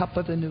 the cup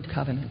of the new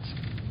covenant.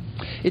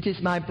 It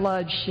is my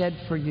blood shed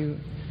for you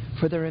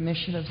for the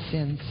remission of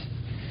sins.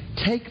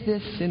 Take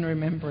this in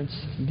remembrance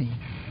of me."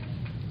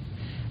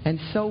 And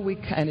so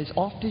and as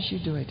oft as you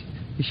do it,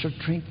 you shall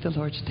drink the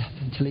Lord's death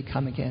until he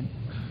come again.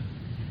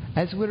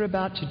 As we're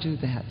about to do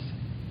that,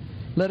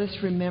 let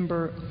us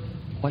remember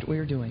what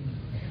we're doing.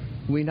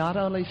 We not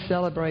only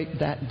celebrate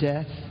that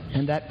death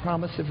and that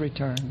promise of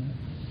return,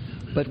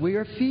 but we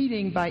are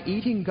feeding by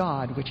eating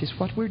God, which is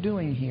what we're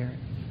doing here.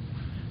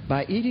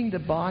 By eating the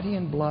body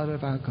and blood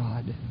of our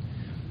God,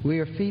 we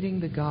are feeding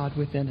the God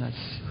within us.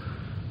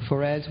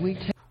 For as we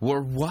take...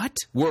 We're what?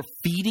 We're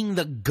feeding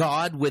the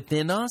God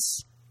within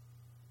us?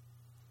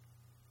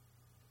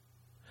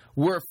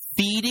 We're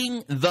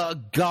feeding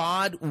the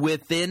God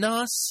within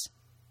us?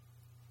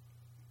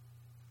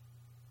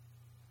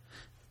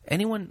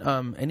 Anyone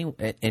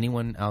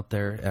out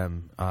there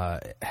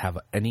have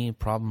any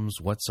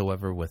problems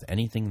whatsoever with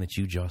anything that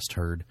you just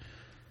heard?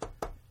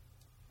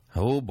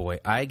 Oh boy,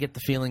 I get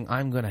the feeling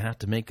I'm going to have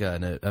to make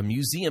a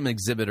museum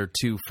exhibit or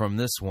two from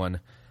this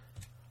one.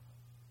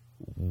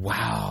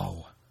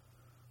 Wow.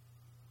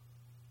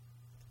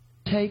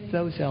 Take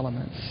those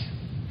elements.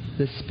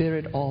 The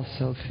Spirit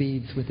also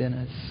feeds within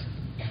us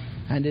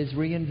and is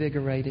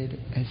reinvigorated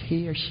as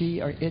he or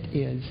she or it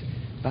is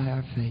by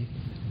our faith.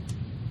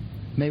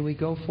 May we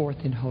go forth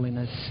in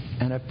holiness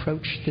and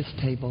approach this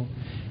table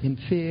in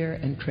fear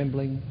and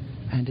trembling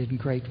and in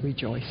great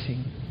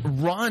rejoicing.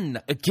 Run!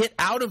 Get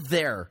out of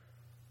there!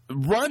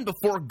 Run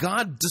before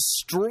God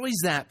destroys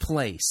that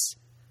place.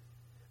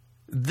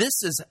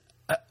 This is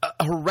a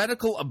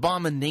heretical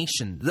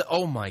abomination.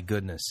 Oh my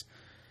goodness.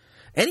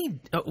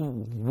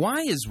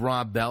 Why is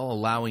Rob Bell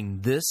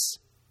allowing this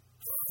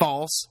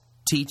false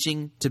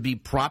teaching to be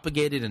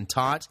propagated and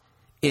taught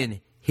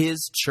in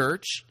his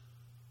church?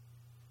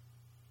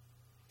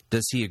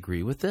 Does he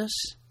agree with this?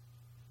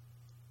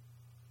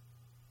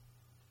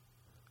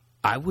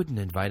 I wouldn't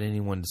invite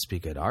anyone to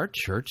speak at our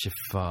church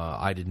if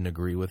I didn't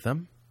agree with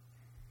them.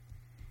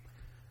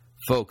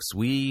 Folks,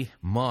 we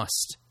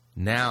must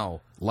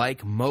now,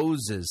 like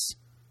Moses,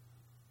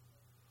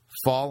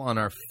 fall on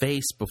our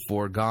face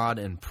before God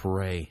and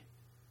pray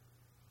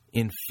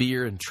in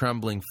fear and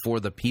trembling for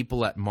the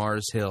people at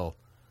Mars Hill.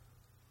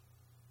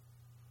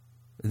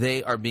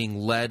 They are being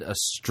led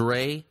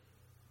astray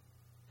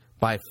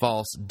by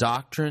false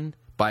doctrine,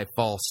 by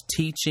false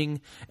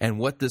teaching, and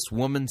what this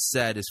woman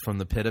said is from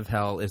the pit of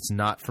hell. It's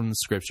not from the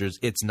Scriptures.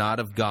 It's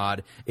not of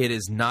God. It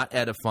is not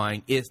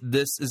edifying.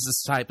 This is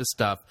the type of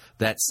stuff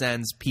that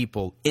sends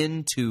people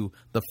into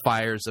the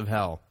fires of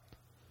hell.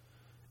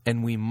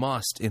 And we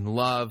must, in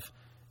love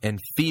and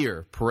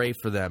fear, pray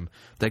for them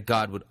that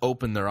God would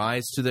open their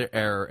eyes to their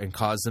error and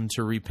cause them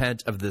to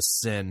repent of this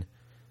sin,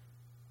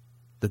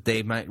 that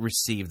they might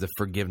receive the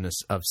forgiveness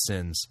of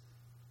sins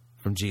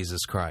from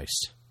Jesus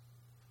Christ.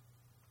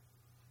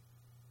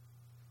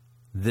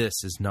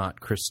 This is not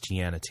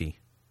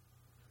Christianity.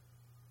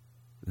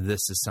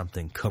 This is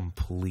something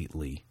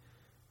completely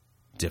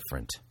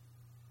different.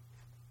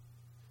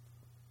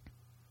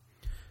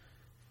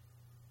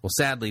 Well,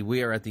 sadly,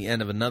 we are at the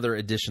end of another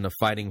edition of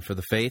Fighting for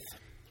the Faith. I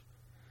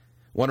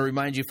want to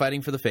remind you,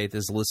 Fighting for the Faith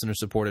is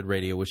listener-supported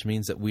radio, which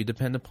means that we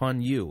depend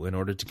upon you in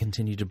order to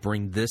continue to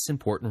bring this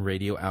important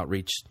radio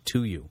outreach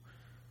to you.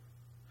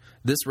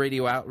 This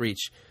radio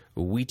outreach,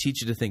 we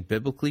teach you to think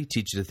biblically,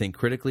 teach you to think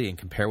critically, and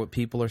compare what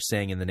people are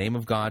saying in the name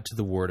of God to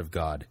the Word of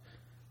God.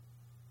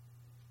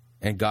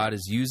 And God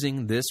is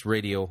using this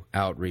radio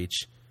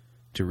outreach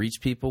to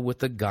reach people with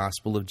the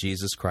gospel of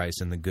Jesus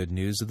Christ and the good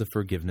news of the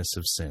forgiveness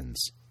of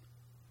sins,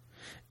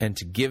 and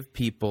to give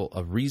people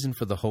a reason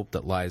for the hope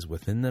that lies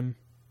within them,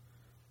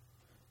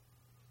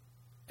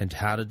 and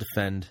how to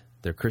defend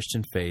their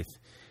Christian faith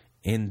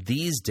in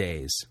these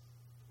days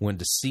when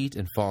deceit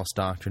and false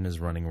doctrine is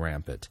running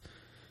rampant.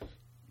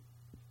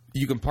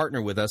 You can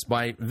partner with us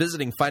by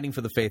visiting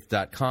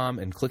fightingforthefaith.com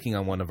and clicking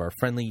on one of our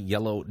friendly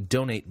yellow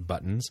donate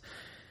buttons.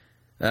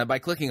 By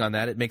clicking on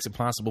that, it makes it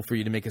possible for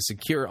you to make a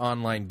secure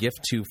online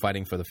gift to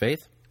Fighting for the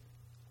Faith.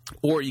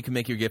 Or you can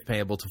make your gift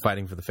payable to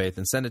Fighting for the Faith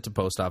and send it to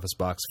Post Office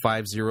Box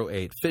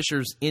 508,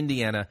 Fishers,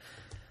 Indiana,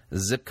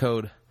 zip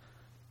code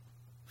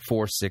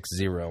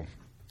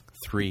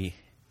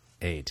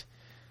 46038.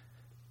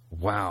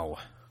 Wow.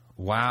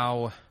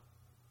 Wow,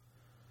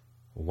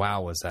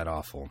 was that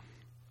awful.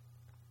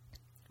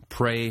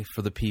 Pray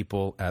for the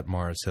people at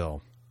Mars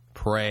Hill.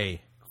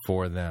 Pray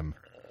for them.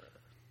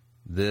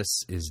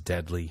 This is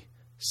deadly,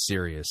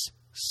 serious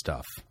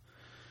stuff.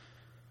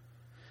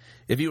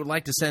 If you would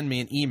like to send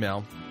me an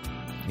email,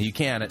 you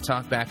can at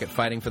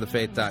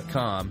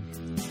talkback@fightingforthefaith.com.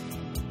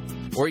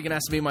 Or you can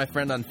ask to be my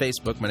friend on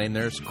Facebook. My name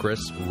there is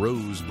Chris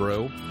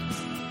Rosebro.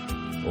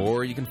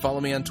 Or you can follow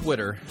me on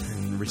Twitter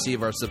and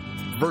receive our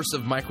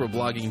subversive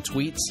microblogging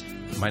tweets.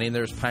 My name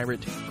there is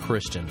Pirate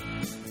Christian.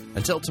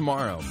 Until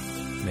tomorrow,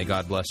 may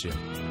God bless you.